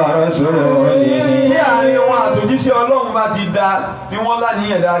 Lillahi wa rasulihi. Tí àárín wọn àtòjíṣẹ́ Ọlọ́run bá ti da tí wọ́n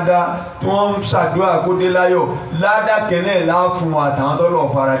láníyàn dáadáa tí wọ́n ń ṣàdúrà kó dé láyọ̀ ládàkẹ́lẹ́ láàfún wọn àtàwọn tó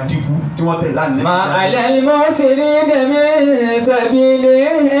lọ́ọ́ fara dínkù tí wọ́n tẹ̀ lánàá. Ma alal musirina min sabili.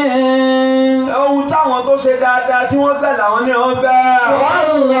 Ohun táwọn tó ṣe dáadáa tí wọ́n gbà làwọn ní wọ́n gbà.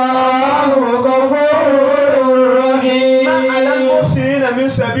 Wallahu ghafurur rahim. Ma alal musirina min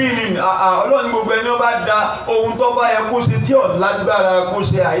sabili. Ọlọ́run gbogbo ẹni ó bá da ohun tó bá yẹ kó ṣe tí ò lágbára kó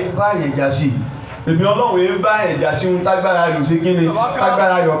ṣe àìbá yẹn jà sí èmi ọlọ́run yẹn bá yẹn jà sí ohun tágbára rẹ̀ ṣe kí ni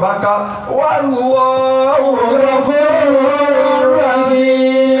tágbára rẹ̀ ọba ká wà lùwọ́ òwúrọ̀ fún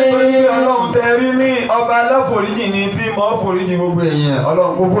ọlọ́run tẹ rí ní ọba aláforíjì ni tí mọ́ foríjì gbogbo èèyàn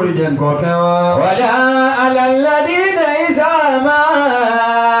ọlọ́run kó foríjì nǹkan kan wá. Wala alal ladina iza ma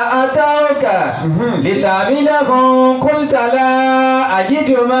atawka litamilahum qulta la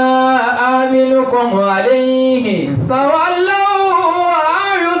ajidu ma aminukum alayhi tawallaw wa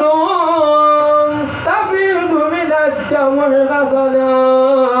a'yunuhum tafidu min ad-dam'i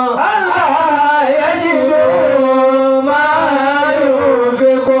hasanan alla yajidu ma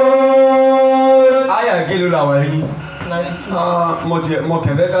yunfiqun. Àyà kí ló làwọn yìí mo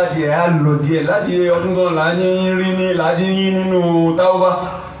kẹ̀fẹ́ ká tiẹ̀ á lọ díẹ̀ láti ọdún tó láti rí ní láti yí nínú táwọ́bá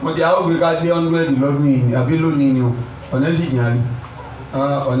mo ti àwọn ògbé ká dé 100 lọ́dún yìí àbí lónìí ni o ọ̀nà sì jìn àrí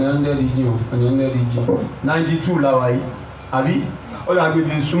ọ̀nà 100 jìn o ọ̀nà 100 jìn 92 làwà yìí àbí ó dàgbé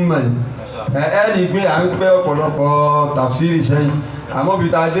bíi súnmọ̀ ni rí i pé à ń pẹ́ ọ̀pọ̀lọpọ̀ tàfsírì sẹ́yìn àmọ́ bí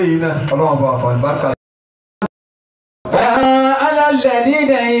ta dé yìí náà ọlọ́run bá wà fàlùbáràkà.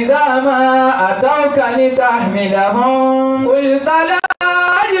 الذين إذا ما أتوك لتحملهم قلت لا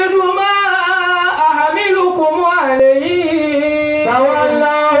أجد ما أحملكم عليه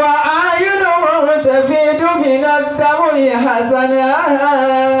تولوا وأعينهم تفيض من الدمع حسنا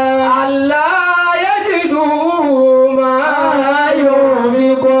ألا يجدوا ما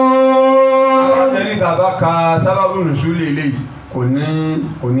ينفقون. ẹni tàbá ka sábàbù nùsùlù eléyìí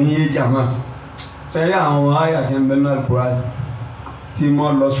kò ní yé jàmá sẹ́yìn àwọn àyàkẹ́ ń bẹ náà Al-Qur'an tí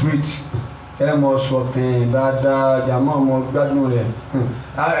mo lọ street ẹ mọ sọtìn dáadáa jàmọ́ ọmọ gbádùn rẹ̀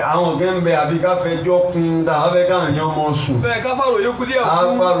àwọn ọ̀gẹ́ ń bẹ àbí káfẹjọ́ kún dá abẹ́ káwọn yẹn mọ sùn. bẹ́ẹ̀ ká fàròyé kú díẹ̀ kú.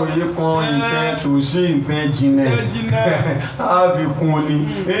 afáròyé kan ìtẹ́ tòsí ìtẹ́ jinlẹ̀ á fi kún ni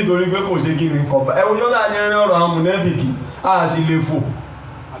nítorí pé kò ṣe kí ni kọ̀ọ̀bá ẹ wọ́n láti rin ọ̀rọ̀ àwọn mùnẹ́bìkì á sì lè fò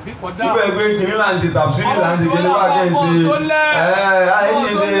nígbà pé kìnìún là ń ṣe tàbísírì là ń ṣe kìnìún wà kẹ́ ń ṣe ayé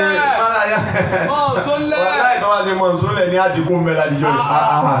ṣe wàláì tó wá ṣe mọ̀ nsólẹ̀ ní àtìkú mẹ́la àdìjọ́ rẹ̀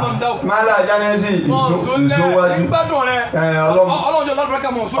mọ́lá jánẹ́sì ìṣówájú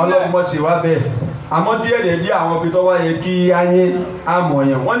ọlọ́mọ sì wá bẹ́ẹ̀ àmọ́ díẹ̀ díẹ̀ àwọn ibi tó wá yẹ kí ayé àmọ̀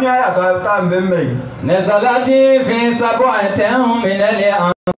yẹn wọ́n ní àyàtọ̀ tá à ń bẹ́ẹ̀ mẹ́yìn. nẹ̀sọ̀láti fi sábọ̀ àtẹ̀hún mi lẹ́lẹ̀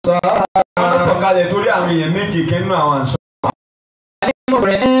àǹsọ̀. wọ́n sọ̀kalẹ̀ torí àwọn èèyàn méje kẹ́nu àwọn àǹsọ̀.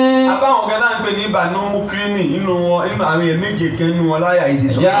 abáwọn kan náà ń pè ní ìbànú mukrini nínú àwọn èèyàn méje kẹ́nu wọn láyà ìdí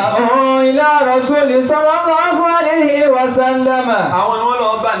sọ. ja'u ila rasuli sallallahu alayhi wa sallam. àwọn ni wọ́n lọ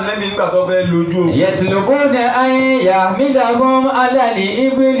bá nẹ́bí nígbà tó fẹ́ lójú ogun. yatlubuna an yahmilahum ala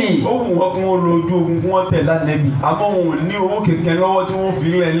al-ibli. ó wù wọ́n kí wọ́n lójú ogun kí wọ́n tẹ̀ lánàbí àmọ́ wọn ò ní owó kẹ̀kẹ́ lọ́wọ́ tí wọ́n fi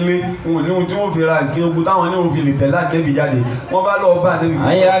rẹ̀ lé wọn ò ní ohun tí wọ́n fi ra nǹkan ogun táwọn ní òun fi lè tẹ̀ lánàbí jáde wọ́n bá lọ bá nẹ́bí.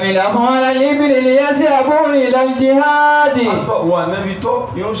 an yahmilahum ala al-ibli liyashabu ila al-jihadi. àtọ̀ wà nẹ́bí tọ́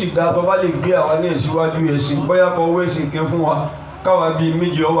yóò sì dáa tó bá lè gbé àwa ní ìṣíwájú ẹ̀sìn bóyá kọ owó ẹ̀sìn kẹ fún wa káwa bíi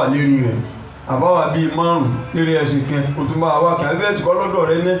méjì ọwà lérí rẹ̀ àbáwa bíi márùn lérí ẹ̀sìn kẹ kò tún bá wa kẹ ẹbí ẹ̀sìn kọ́ lọ́dọ̀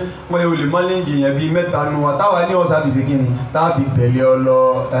rẹ ní wọ́n yóò lè má lè jìyàn bíi mẹ́ta nu wa táwa ní ọ̀sà bìsí kí ni táàbì tẹ̀lé ọ lọ.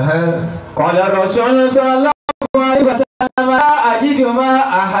 qala rasul sallallahu alaihi wasallam ajidu ma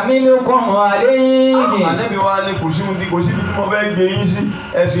ahmilukum alayhi. ànẹ́bí wa ní kò sí bí mo fẹ́ gbé yín sí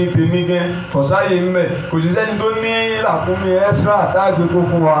ẹ̀sìn tèmi gan kọ̀sáyé ń bẹ̀ kò sí sẹ́ni tó ní ràkúnmí ẹ́sírà táàgbé kó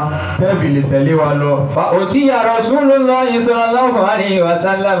fún wa tẹ́ẹ̀bì lè tẹ̀lé wa lọ. fa utiya rasulullahi sallallahu alaihi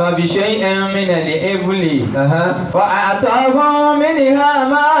wasallam bi shay'in min al-ibli fa atahum minha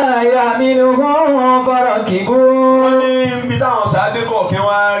ma yahmiluhum farakibu. wọ́n ní ibi táwọn sáadé kọ̀ọ̀kan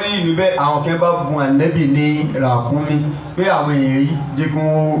wá rí níbẹ̀ àwọn kan bá gun ànẹ́bí ní ràkúnmí pé àwọn èèyàn yìí jẹ́ kí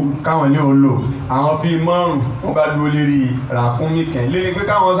wọ́n káwọn ní òun lò àwọn bíi márùn-ún wọ́n bá dúró lérí ràkúnmí kan lérí pé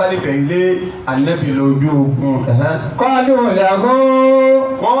káwọn sáré tẹ̀lé ànẹ́bì lójú ogun. Qalu lahu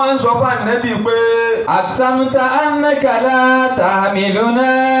wọ́n wá ń sọ fún ànẹ́bì pé aqsamta annaka la tahmiluna.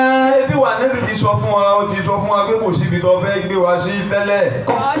 ebi wà ànẹ́bì ti sọ fún wa ó ti sọ fún wa pé kò síbi tó fẹ́ gbé wa sí tẹ́lẹ̀.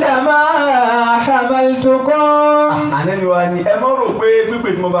 Qala ma hamaltukum. ànẹ́bì wa ni ẹ mọ̀ rò pé pípé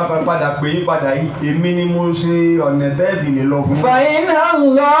tí mo bá padà pè yín padà yìí èmi ni mo ṣe ọ̀nà tẹ́ẹ̀bì lè lọ fún. Fa inna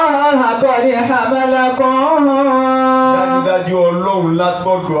Allaha qad hamalakum. dájúdájú ọlọ́run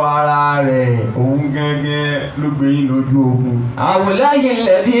látọ̀dọ̀ ara rẹ̀ òun gẹ́gẹ́ ló gbé yín lójú ogun. هؤلاء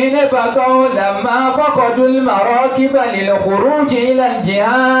الذين بقوا لما فقدوا المراكب للخروج إلى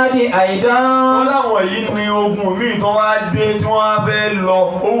الجهاد أيضا. wọ́n láwọn yìí ní ogun míì tó wá dé tí wọ́n á fẹ́ lọ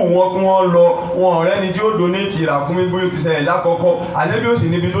òun wọn kí wọ́n lọ wọn ọ̀rẹ́ ni tí ó donate ìràkúnmí bóyá ti ṣẹlẹ̀ lákọ̀ọ́kọ́ ànẹ́bí ó sì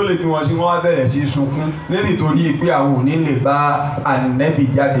níbi tó lè fi wọn sí wọ́n wá bẹ̀rẹ̀ sí sunkún nítorí pé àwọn ò ní lè bá ànẹ́bí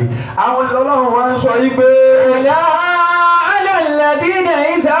jáde. àwọn ọlọ́run wá ń sọ yìí pé. على الذين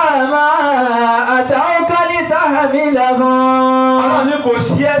إذا ما أتوك لتحملهم. Ọlọ́run ní kò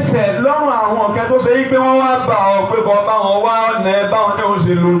sí ẹ̀ṣẹ̀ lọ́rùn àwọn ọ̀kẹ́ tó ṣe yí pé wọ́n wá bá ọ pé kọ́ bá wọn wá ọ̀nà ẹ̀ báwọn ní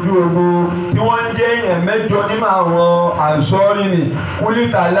oṣù lójú ogun tí wọ́n ń jẹ́ èèyàn mẹ́jọ nínú àwọn àǹsọ́rí ni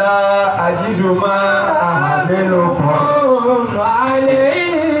kúlítàlá àjídùmá àhàmẹ́lòpọ̀.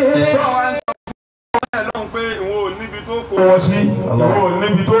 wọ́n sí ìwọ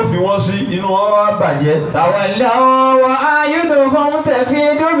níbi tó fi wọ́n sí inú wọn wá bàjẹ́. تولوا وأعينهم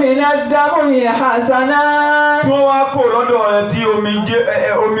تفيض من الدمع حسنا. tí wọ́n wá kó lọ́dọ̀ rẹ̀ tí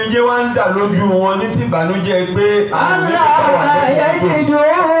omijé wá ń dà lójú wọn ní ti ìbànújẹ́ pé ألا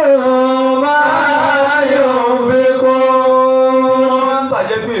يجدوا ما ينفقون. wọ́n wá ń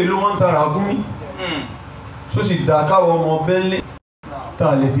bàjẹ́ pé èlò wọn ń tara gúnmí tó sì dá káwọn ọmọ bẹ́ńlẹ̀ tá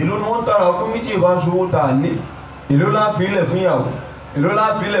a lè dé lónìí wọ́n ń tara gúnmí tí ìbá ń sowó tá a ní èlò láàfilẹ̀ fún ìyàwó èlò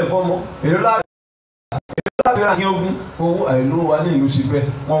láàfilẹ̀ fọ́mọ èlò láàfilẹ̀ kí ogun owó àìlú wa ní ìlú síbẹ̀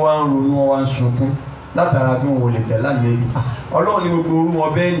wọ́n wá ń ronú wọ́n wá ń sunkún látara bí wọn ò lè tẹ̀lé ànẹ́bí ọlọ́run ní gbogbo orú wọn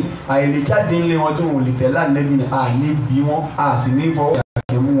bẹ́ẹ̀ ni àìlèjáde ńlẹ̀ wọn tí wọn ò lè tẹ̀lé ànẹ́bí ni àní bí wọn a sì ní fọwọ́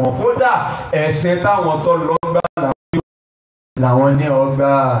àti mú wọn kódà ẹ̀sẹ̀ táwọn tó lọ gbà làwọn ní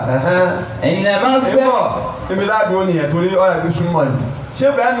ọgbà إنما ibi láàbí ó nìyẹn torí ọ̀rẹ́ bí súnmọ́ ni ṣé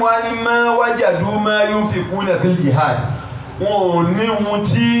Ibrahim wa ní má wájàdú má yóò fi kú ní fil jihad wọn ò ní ohun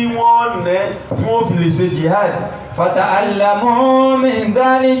tí wọ́n nẹ́ tí wọ́n fi lè ṣe jihad. فتعلموا من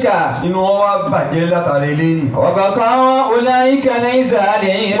ذلك. inú wọn wá bàjẹ́ látara eléyìí. وبقوا أولئك ليس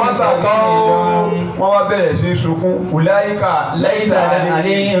عليهم wọ́n bàkọ́ wọ́n wá bẹ̀rẹ̀ sí sunkún ọ̀làyíkà ليس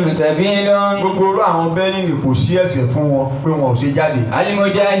عليهم سبيل. gbogbo orú àwọn bẹ́ẹ̀ ni kò sí ẹ̀ṣẹ̀ fún wọn pé wọn ò ṣe jáde.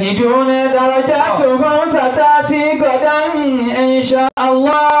 المجاهدون درجاتهم ستأتي غدا إن شاء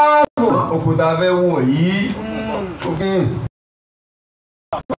الله. òkúta fẹ́ wọ̀ yìí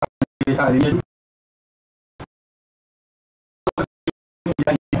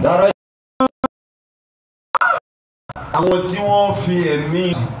àwọn tí wọ́n fi ẹ̀mí.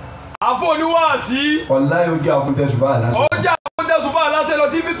 àfọ̀níwáàsí. ọ̀la yóò jẹ́ àfúntẹ̀sùbá aláṣẹ. ó jẹ́ àfọ̀ntẹ̀sùbá aláṣẹ lọ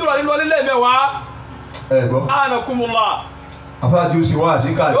tí fìtúrà nínú ọlẹ́lẹ̀ mẹ́wàá. ẹ gbọ́. ànàkùnmùlà. afáàjì ó sì wá sí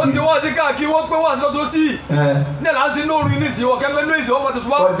káàkiri. yóò sì wá sí káàkiri wọ́n pé wá sí lọ́tún sí. ní ẹ̀ láti ní òru ní ìsìn wọ́n kẹ́mẹ́ ní ìsìn wọ́n fọ́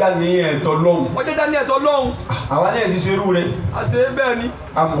tẹ̀sùbá. wọ́n já ní ẹ̀tọ́ lọ́hùn. wọ́n jẹ́ dání ẹ̀tọ́ lọ́hùn. àwa náà ti ṣerú rẹ̀. àṣẹ bẹ́ẹ̀ ni.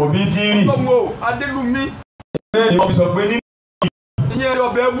 àmọ̀ bíi ti rí. ọgbọ̀n o adélùmí. bẹ́ẹ̀ ni wọ́n fi sọ pé ìyẹn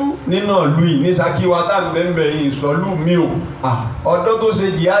ọbẹ̀ bú. nínú ìlú yìí ní Ṣakí wa tá à ń bẹ́ẹ̀ yìí sọ́lú mi o ọ̀dọ́ tó ṣe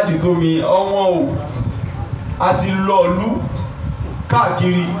jihadi tó mi ọwọ́n o a ti lọ ìlú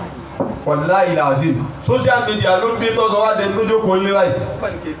káàkiri ọ̀la ìlàsìn social media ló dé tọ́sọ wá dẹni tó jókòó ńlẹ́ báyìí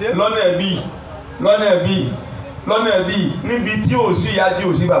lọ́nà ẹ̀bí níbi tí ò sí ìyá tí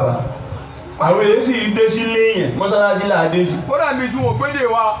ò sí bàbá àwọn èyí sì dé sí léèyàn mọ́sálásí là á dé sí. kódà mi tún wọ́n gbédè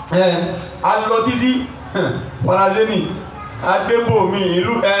wa. a lọ títí faransé ni adébòmí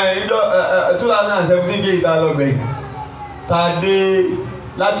ìlú 2017 gé ìta lọ́gbẹ̀ẹ́ tá a dé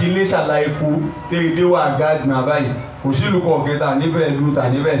láti ilé ṣàlàyé epo téèdé wà gádùn àbáyé kò sí ìlú kọ̀ọ̀kẹ́ tà nífẹ̀ẹ́ ìlú tà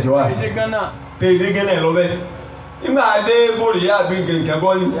nífẹ̀ẹ́ sí wà téèdé gánà lọ́bẹ̀ nígbà dé bòrìyá àbí gẹ̀ǹkẹ̀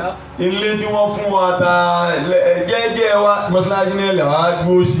bọ́ ilé tí wọ́n fún wa ta jẹ́jẹ́ wa mọ́ṣáláṣí náà lè wá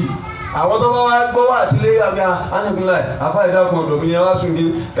dúró sí àwọn tó bá wá gbọ́ wà sílé àgbà ánìkúnlá àfáìdákun ọ̀dọ̀ mi yẹn wá sùn kí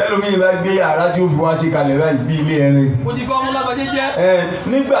tẹ́lómi bá gbé yàrá tí ó fi wá sí kalẹ̀ báyìí bí ilé ẹrin. mo ti fọ́ ọmọ lábàjẹ́ jẹ́.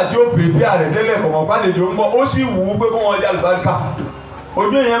 nígbà tí ó pèpè àrẹ tẹ́lẹ̀ kọ̀mọ̀ pálẹ̀jọ ń bọ̀ ó sì wù ú pé kó wọn jẹ́ àlùbáríkà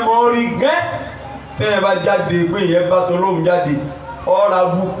ojú yẹn mọ́ rí gẹ́ tẹ́yẹ bá jáde pé ìyẹn bá tó lóhùn jáde ọ̀rá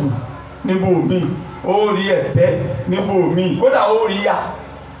bùkù níbo mi ó rí ẹ̀tẹ́ níbo mi kódà ó rí yà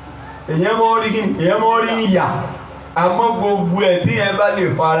èyàn mọ́ rí ìyà àmọ́ gbogbo ẹ̀ tí yẹn bá lè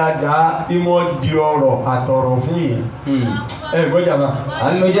farada ìmọ̀ di ọ̀rọ̀ àtọ̀rọ̀ fún yẹn. Gbọ́dọ̀ bá.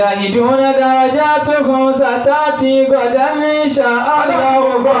 المجاهدون درجاتهم ستأتي غدا إن شاء الله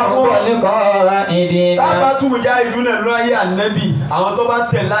فوق القائدين. Tábà tún mujahidun náà lọ ayé ànẹ́bì àwọn tó bá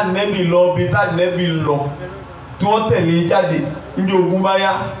tẹ̀lé ànẹ́bì lọ bí tá ànẹ́bì lọ tí wọ́n tẹ̀lé jáde níjọ́ ogun bá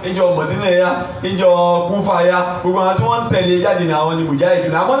yá níjọ́ Mọ̀dínà yá níjọ́ Kúfà yá gbogbo àwọn tí wọ́n tẹ̀lé jáde ní àwọn ni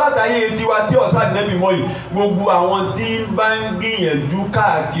mujahidun. Àmọ́ látàyè tiwa tí ọ̀sán ànẹ́bì mọ́ yìí gbogbo àwọn tí ń bá ń gbìyànjú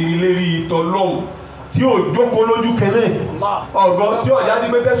káàkiri lérí ìtọ́lọ́hùn tí ò jókòó lójú kẹlẹ́ ọ̀gọ́ tí ọ̀já sí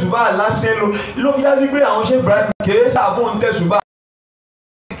pé tẹ̀sùbá lásán ló fi já sí pé àwọn ṣe Ibrahim kèé sàfún tẹ̀sùbá.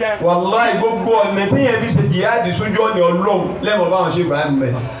 Wàláì gbogbo ọ̀nà tí yẹn fi ṣe jihadi sójú ọ̀nà Ọlọ́run lẹ́mọ̀ báwọn ṣe Ibrahim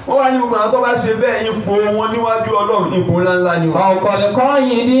bẹ̀. Wọ́n wá ní gbogbo àwọn tó bá ṣe bẹ́ẹ̀ ipò wọn níwájú Ọlọ́run ipò ńláńlá ni wọn. فوق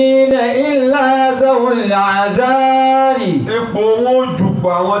القائدين إلا ذوي الأعذار. Ipò wọn ò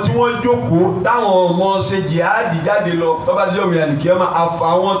jùpọ̀ àwọn tí wọ́n jókòó táwọn ọmọ ṣe jihadi jáde lọ tó bá jẹ́ òmìnira nìkẹ́ máa àfọ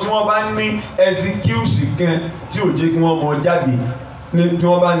àwọn tí wọ́n bá ní ẹsikíùsì kan tí ò jẹ́ kí wọ́n mọ jáde tí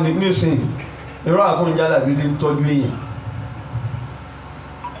wọ́n bá nísìn irọ́ àfọ̀njálàbí ti ń tọ́jú èèyàn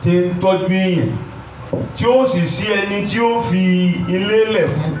tí ń tọ́jú èèyàn tí ó sì sí ẹni tí ó fi ilé lẹ̀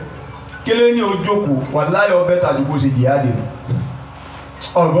fún kílé ní ojókòó wà láyọ̀ ọbẹ̀ tàbí kó ṣe jihadi lọ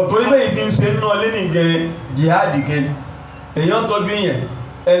ọ̀gbọ̀n torí bẹ́ẹ̀ tí ń ṣe náà lẹ́nìí gẹ̀ẹ́ jihadi gẹ̀ẹ́ èèyàn tọ́jú èèyàn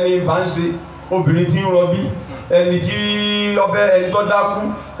ẹni bá ń ṣe obìnrin tí ń rọbí ẹni tí ọbẹ̀ ẹni tó dákú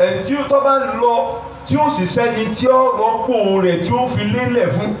ẹni tí tó bá lọ tí ó sì sẹ́ni tí ó rọ́pò rẹ̀ tí ó fi lélẹ̀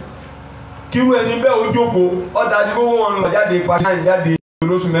fún kíwú ẹni bẹ́ẹ̀ ojókòó ọ̀dà àdìgbò wọn lọ jáde pàṣẹ jáde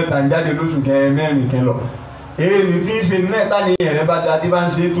lóṣù mẹ́ta ń jáde lóṣù mẹ́rin kan lọ èyí tí ń ṣe mẹ́ta ní ẹ̀rẹ́ bá dá tí bá ń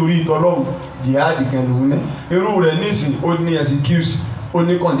ṣe torí ìtọ́lọ́run jihadi kan lòun náà irú rẹ̀ nísìn ó ní excuse ó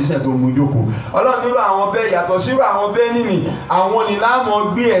ní condition tó mú jókòó Ọlọ́run nílò àwọn bẹ́ẹ̀ yàtọ̀ síbò àwọn bẹ́ẹ̀ nìní àwọn ni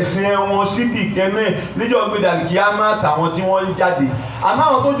láàmú gbé ẹ̀sìn wọn síbì kẹ́mẹ́ níjọ́ gbé dàlùkì á má tàwọn tí wọ́n ń jáde àmọ́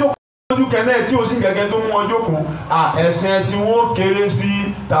àwọn tó jókòó lójú kẹ́mẹ́ tí ó sì gẹ́gẹ́ tó mú wọn jókòó ẹ̀sìn tí wọ́n kéré sí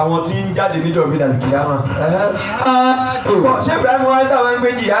tàwọn tí ń jáde níjọ́ gbé dàlùkì á má. ṣé Ibrahim wáyé táwọn ń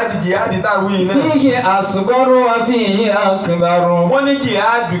gbé jihadi táwọn yìí náà. فيه أصغر وفيه أكبر. wọ́n ní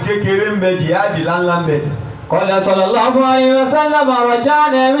jihadi kékeré ń bẹ jihadi láńlá ń bẹ. قال صلى الله عليه وسلم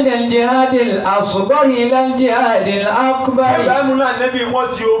رجعنا من الجهاد الأصغر إلى الجهاد الأكبر. Ibrahim náà nẹ́bí wọ́n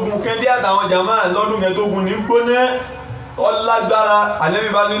ti ogun kẹ́ndí àtàwọn jàmá lọ́dún yẹn tó gun ní gbóná ọlágbára ànẹ́bí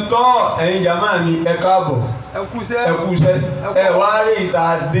bá ní tọ́ ẹ̀yin jàmá mi ẹ káàbọ̀ ẹkúṣẹ́ ẹ wá rí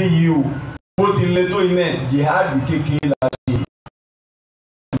ìta dé yìí o bó ti le tó iná jihadi kékeré la ṣe.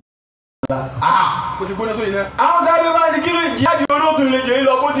 Àwọn sáré bá ní kí ló jihadi olóòtú lè jẹ́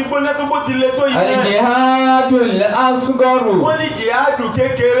lọ bó ti gbóná tó bó ti le tó iná. الجهاد الأصغر. Wọ́n ní jihadi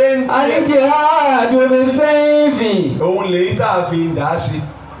kékeré ń tẹ̀. الجهاد بالسيف. Òun lèyí tá a fi ń dà á sí.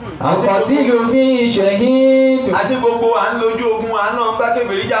 القتيل فيه شهيد. Àti gbogbo à ń lójú ogun àná ń bá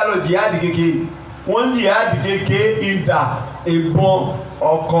kébèrè jà lọ jihadi kékeré. Wọ́n jihadi kékeré ìdà ìbọn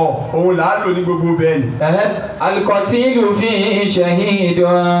ọkọ̀ òun là á lò ní gbogbo bẹ́ẹ̀ ni. القتيل فيه شهيد.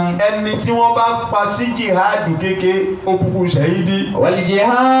 Ẹni tí wọ́n bá pa sí jihadi kékeré ó kúkú ṣẹ̀hídì.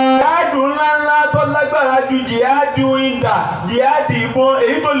 والجهاد. Jihadi ńláńlá tó lágbára ju jihadi ìdà jihadi ìbọn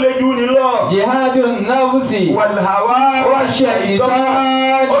èyí tó le jù ní lọ. جهاد النفس Wàlhàwá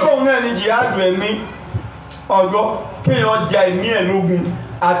والشيطان. Ọlọ́run náà ni jihadi ẹ̀mí ọ̀gọ́ kéèyàn ja ẹ̀mí ẹ̀ lógun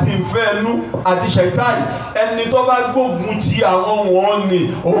àti ìfẹ́ ẹnu àti ṣẹ̀tánì ẹni tó bá gbógun ti àwọn wọn ni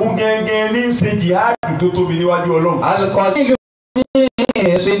òun gẹ́gẹ́ ní ṣe jihadi tó tóbi níwájú Ọlọ́run. القتيل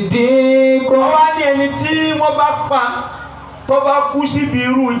فيه صديق. Wọ́n wá ní ẹni tí wọ́n bá pa tó bá kú síbi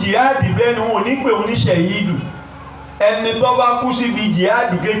irú jihadi bẹ́ẹ̀ ni wọn ò ní pè òun ní ṣẹ̀hídù ẹni tó bá kú síbi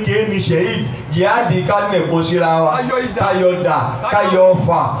jihadi kékeré ní ṣẹ̀hídù jihadi ká nẹ̀bọn síra wa káyọ̀ dà káyọ̀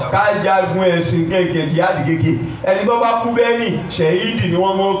ọfà kájagun ẹ̀sìn kéèké jihadi kékeré ẹni tó bá kú bẹ́ẹ̀ ni ṣẹ̀hídì ni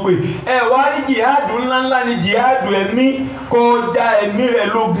wọ́n mọ̀ pé ẹ wá rí jihadi ńláńlá ni jihadi ẹ̀mí kó dá ẹ̀mí rẹ̀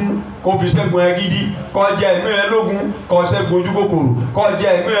lógun kó fi ṣẹ́gun ẹgídí kó jẹ ẹ̀mí rẹ̀ lógun kó ṣẹ́gun ojú kòkòrò kó jẹ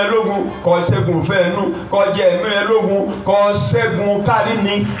ẹ̀mí rẹ̀ lógun kó ṣẹ́gun ìfẹ́ ẹnu kó jẹ ẹ̀mí rẹ̀ lógun kó ṣẹ́gun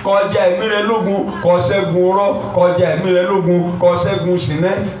káríni kó jẹ ẹ̀mí rẹ̀ lógun kó ṣẹ́gun rọ́ kó jẹ ẹ̀mí rẹ̀ lógun kó ṣẹ́gun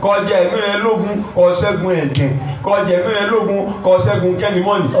sìnẹ́ kó jẹ ẹ̀mí rẹ̀ lógun kó ṣẹ́gun ẹ̀jẹ̀ kó jẹ ẹ̀mí rẹ̀ lógun kó ṣẹ́gun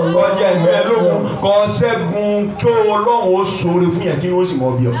kẹ́nìmọ́nì kó jẹ ẹ̀mí rẹ̀ lógun kó ṣẹ́gun kí Ọlọ́run ó ṣoore fún yẹn kí wọ́n sì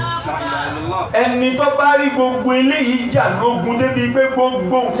mọ̀ bí ọ. Ẹni tó bá rí gbogbo eléyìí jà lógun débi pé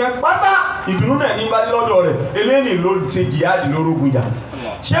gbogbo nǹkan pátá ìdùnnú náà ní bá lọ́dọ̀ rẹ̀ eléyìí ló ti jihadi lórógun jà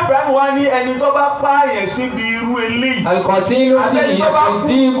ṣé Ibrahim wá ní ẹni tó bá pààyàn síbi irú eléyìí. Al-qatilu fihi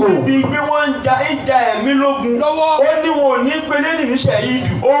as-siddiqu. níbi pé wọ́n ń ja ẹ̀mí lógun. ó ní wọn ò ní pe lẹ́yìn ní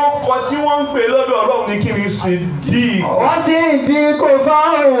ṣẹ̀yìdù. orúkọ tí wọ́n ń pè lọ́dọ̀ Ọlọ́run ní kí ni Siddiq. Wa siddiqu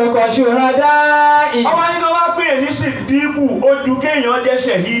fawqa shuhada'i. ọmọ ní tó bá pè é ní Siddiqu ó ju kéèyàn jẹ́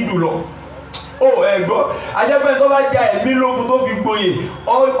ṣẹ̀yìdù lọ. ó ẹ̀gbọ́ ajẹ́pẹ́ tó bá ja ẹ̀mí lógun tó fi gboyè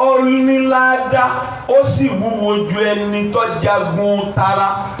ó ní ládàá ó sì wúwo ju ẹni tó jagun tara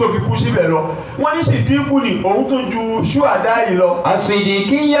tó fi kú síbẹ̀ lọ. wọ́n ní Siddiqu ni òun tó ju ṣúàdá yìí lọ.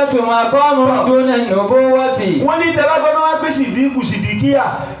 As-siddiqiyyatu maqamun duna an-nubuwwati. wọ́n ní tẹ́lá gbọ́dọ̀ wá pé Siddiqu Siddiqiyya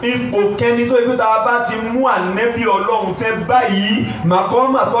ipò kẹni tó ibi tá a bá ti mú ànẹ́bí Ọlọ́run tẹ́ báyìí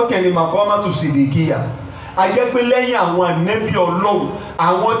màkọ́mà tọ́kẹ́ni màkọ́mà tó Siddiqiyya. a jẹ́ pé lẹ́yìn àwọn ànẹ́bí Ọlọ́run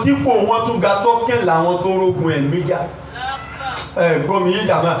àwọn tí kò wọ́n tún ga tọ́kẹ́ làwọn tó rógun ẹ̀mí jà. gbọ́mi yé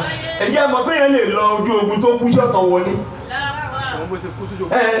jàmá ẹ̀jẹ̀ mọ̀ pé yẹn lè lọ ojú ogun tó kú ṣọ̀tàn wọlé.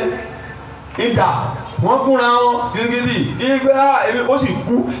 ìdá wọ́n kúnra wọn gidigidi ìgbà èmi ó sì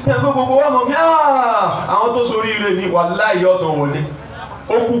kú ṣe pé gbogbo wa mọ̀ pé àwọn tó sorí ire ní wàláhì ọ̀tàn wọlé.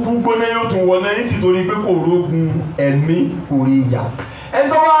 ó kúkú gbóná yóò tún wọlé nítorí pé kò rógun ẹ̀mí kò rí ìjà. ẹni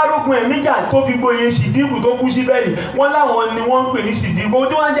tó wá rógun ẹ̀mí jà tó fi gboyè Siddiqu tó kú síbẹ̀ yìí wọ́n láwọn ni wọ́n ń pè ní Siddiqu. ohun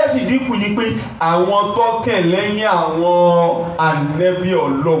tí wọ́n jẹ́ Siddiqu ni pé àwọn tọ́kẹ̀ lẹ́yìn àwọn ànẹ́bí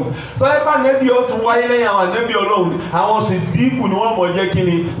Ọlọ́run tó yẹ ká ànẹ́bí ó tún wáyé lẹ́yìn àwọn ànẹ́bí Ọlọ́run àwọn Siddiqu ni wọ́n mọ̀ jẹ́ kí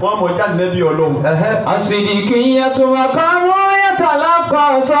ni wọ́n mọ̀ jẹ́ ànẹ́bí Ọlọ́run. As-siddiqiyyatu maqamun yatalaqqa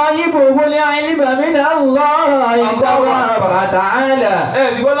sahibuhu al-'ilma min Allahi tabaraka wa ta'ala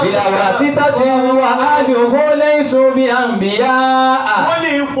bila wasitatin wa ahluhu laysu bi anbiya'. wọ́n ní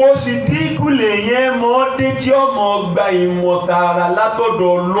ipò Siddiqu lèyẹn mọ́ dé tí ọmọ gba ìmọ̀ tààrà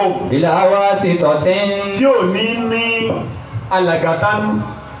látọ̀dọ̀ Ọlọ́run. Bila wasitatin. tí ò ní ní alàgàtánú.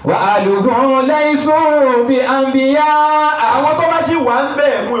 Wa ahluhu laysu bi anbiya'. àwọn tó bá sì wà ń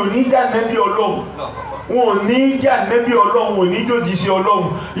bẹ̀ wọn ò ní jà nẹ́bí Ọlọ́run. wọn ò ní jà nẹ́bí Ọlọ́run ò ní jòjì sí Ọlọ́run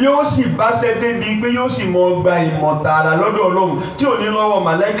yóò sì bá ṣe débi pé yóò sì mọ gba ìmọ̀ tààrà lọ́dọ̀ Ọlọ́run tí ò ní lọ́wọ́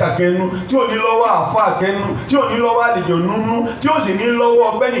màláìkà kẹnu tí ò ní lọ́wọ́ àfáà kẹnu tí ò ní lọ́wọ́ àlejò nínú tí ò sì ní lọ́wọ́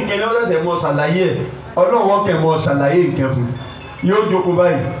ọgbẹ́nìkẹni ọ̀sẹ̀sẹ̀ mọ ṣàlàyé ẹ̀ Ọlọ́run wọn kẹ̀ mọ ṣàlàyé ìkẹfù yóò jókòó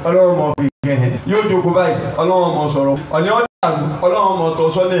báyìí Ọlọ́run mọ fi kẹhẹ̀ yóò jókòó báyìí Ọlọ́run mọ sọ̀rọ̀ ọ̀ní Ọlọ́run mọ tọ̀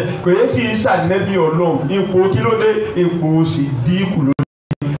sọ́nẹ̀ kò yẹ sí ìṣànẹ́bí Ọlọ́run ipò kílódé ipò Siddiqu ló.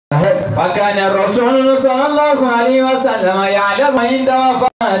 وكان الرسول صلى الله عليه وسلم يعلم عند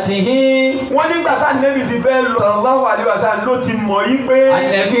وفاته. wọ́n nígbà tá nẹ́bí ti fẹ́ lọ sallallahu alaihi wasallam ló ti mọ̀ yí pé.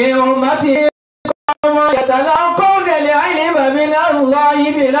 أن في أمتي قوم يتلقون العلم من الله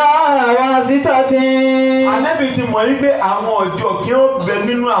بلا واسطة. Ànábì ti mọ̀ yí pé àwọn ọjọ́ kí ó bẹ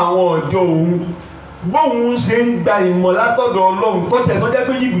nínú àwọn ọjọ́ òun bóun ṣe ń gba ìmọ̀ látọ̀dọ̀ Ọlọ́run tó tẹ̀ tó jẹ́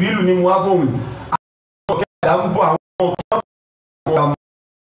pé Jìbìrìlù ni mo wá fóun. àwọn ọ̀kẹ́ àdá ń bọ̀ àwọn ọ̀kẹ́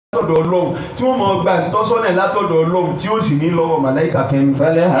látọ̀dọ̀ Ọlọ́run tí wọ́n mọ̀ gba ìtọ́sọ́nà látọ̀dọ̀ Ọlọ́run tí ó sì ní lọ́wọ́ màláìkà kẹ́mi.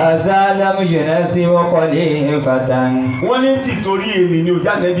 فلهذا لم يناسب خليفة. wọ́n ní tìtorí èmi ni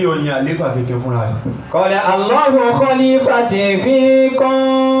òjá nẹ́bí ọ̀yìn àléfà kẹ̀kẹ́ fúnra rẹ̀. قال الله خليفتي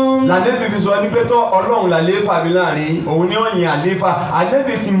فيكم. lànẹ́bí fi sọ ní pé tọ́ Ọlọ́run làléfà mi láàrin òun ní ọ̀yìn àléfà.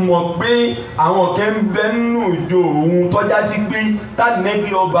 Ànẹ́bí ti mọ̀ pé àwọn kẹ́ ń bẹ nínú ìjọ òun tọ́já sí pé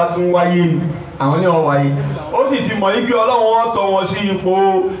tánẹ́bí ọba tún wáyé ni àwọn ní ọwọ́ ayé ó sì ti mọ̀ yí pé Ọlọ́run wọn tọ́ wọn sí ipò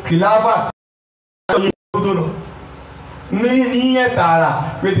kìláfà ní yíyẹn tààrà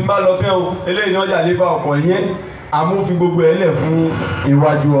pé tí n bá lọ kẹ́ o eléyìí ní ọjà léfà ọ̀pọ̀ yẹn amófin gbogbo ẹ̀ lẹ̀ fún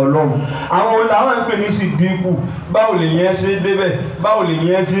iwájú Ọlọ́run. àwọn olùdarí ń pè ní Siddiqu báwo lè yẹn ṣe débẹ̀ báwo lè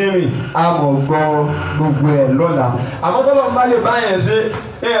yẹn ṣe rìn àmọ̀ gbọ́ gbogbo ẹ̀ lọ́la. àmọ́ tọ́lọ́ bá lè bá yẹn ṣe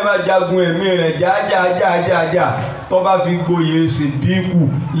téèyàn bá jagun ẹ̀mí rẹ̀ jájájájájá tó bá fi gboyè Siddiqu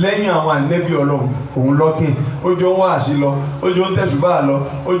lẹ́yìn àwọn ànẹ́bí Ọlọ́run òun lọ́kìn ojú ń wá sí lọ ojú ń tẹ̀sùbá lọ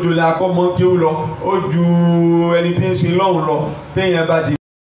ojú ní akọ́mọ́ kí ó lọ ojú ẹni tí ń sin lọ́hùn lọ téèyàn bá ti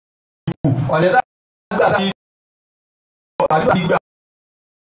kú ọ̀nẹ́dá gbà tí àbí gbà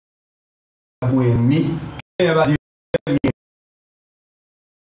àwọn ẹ̀mí téèyàn bá ti ẹ̀mí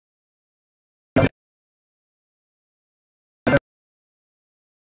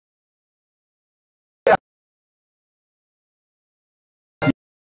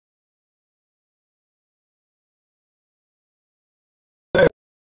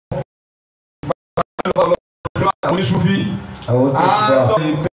oníṣúfí aṣọ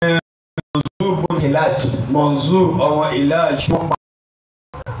ìtẹ́ Manzur bó Ilaj Manzur ọmọ Ilaj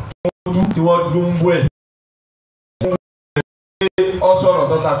tí wọ́n dún bú ẹ̀ ọ sọ̀rọ̀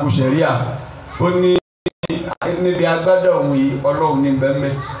tó takò ṣẹ̀ríà tó ní níbi agbádá òun yìí Ọlọ́run ní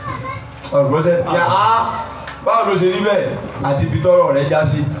bẹ́ẹ̀ ọ̀gbọ́sẹ̀ yà á báwo ló ṣe rí bẹ́ẹ̀ àti ibi tọ́rọ̀ rẹ̀ já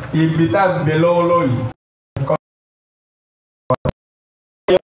sí ibi tá à ń bẹ lọ́wọ́lọ́wọ́ yìí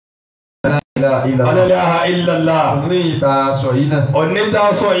ilaha illallah. Ní ìta sọ yìí náà. Oníta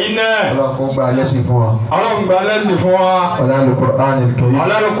sọ yìí náà. Ọlọ́run kó gba lẹ́sìn fún wa. Ọlọ́run gba lẹ́sìn fún wa. Ọlá Luqman al-Karim.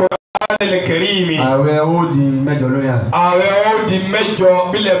 Ọlá Luqman al-Karim. Ààwẹ̀ ó di mẹ́jọ lónìí àná. Ààwẹ̀ ó di mẹ́jọ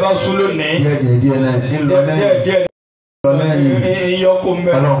bílẹ̀ bá sún lónìí. Díẹ̀ náà ńlọ lẹ́yìn. Ìyọkùn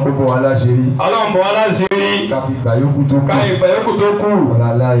bẹ́ẹ̀. Ọlọ́run kó bọ̀ wá láṣìírí. Ọlọ́run bọ̀ wá láṣìírí. Káfí gbà yókù tó kù. Káyì gbà yókù tó kù. Ọlá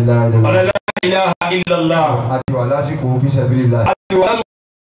la ilaha illallah. Ọlá la ilaha illallah. Àti wà lásìkò fi sabilillah. Àti wà lásìkò.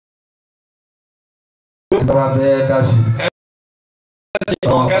 Ìjọba fẹ́ dá sí.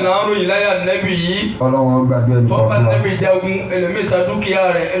 Ọ̀gá náà ròyìn láyà nẹ́bì yìí. Ọlọ́run gbàgbé ẹnì Tọ́ba kọ̀ọ̀kan. nẹ́bì jagun ẹlòmíta dúkìá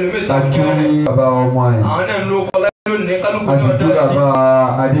rẹ̀ ẹlòmíta Akí dúkìá rẹ̀. bàbá ọmọ ẹ̀. Àwọn náà ń lo ọkọ̀ láyé lónìí kálukú náà Aṣojú dá sí. bàbá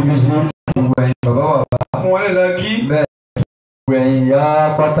Adébísí. Gbogbo ẹ̀yin bàbá Fún wọn lè la kí. bẹ́ẹ̀ gbogbo ẹ̀yin ìyá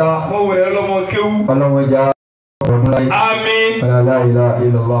pátá. Mo wẹ̀ ọlọ́mọ kéwú. Ọlọ́run já ọ̀dún láyé. Àmín. Ọlá la ilaha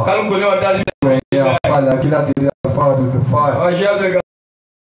illallah. Kálukú ní ọ̀dá sí. Gbogbo ẹ̀yin àfàlà kí láti rí àfáà tó kẹfà. Àwọn ṣé àbẹ̀gà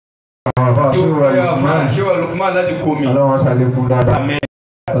Àwọn àfáà ṣòwò Luqman. ṣé wà Luqman láti kó mi. Ọlọ́run ṣàlékún dáadáa. Àmín.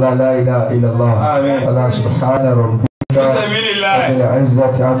 Ọlá la ilaha illallah. Àmín. Ọlá subhana rabbika. Fisabilillah. رب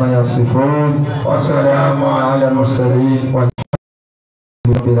العزة عما يصفون وسلام على المرسلين والحمد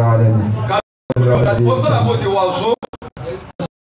لله رب العالمين. Ó tọ́lá bó ṣe wà só.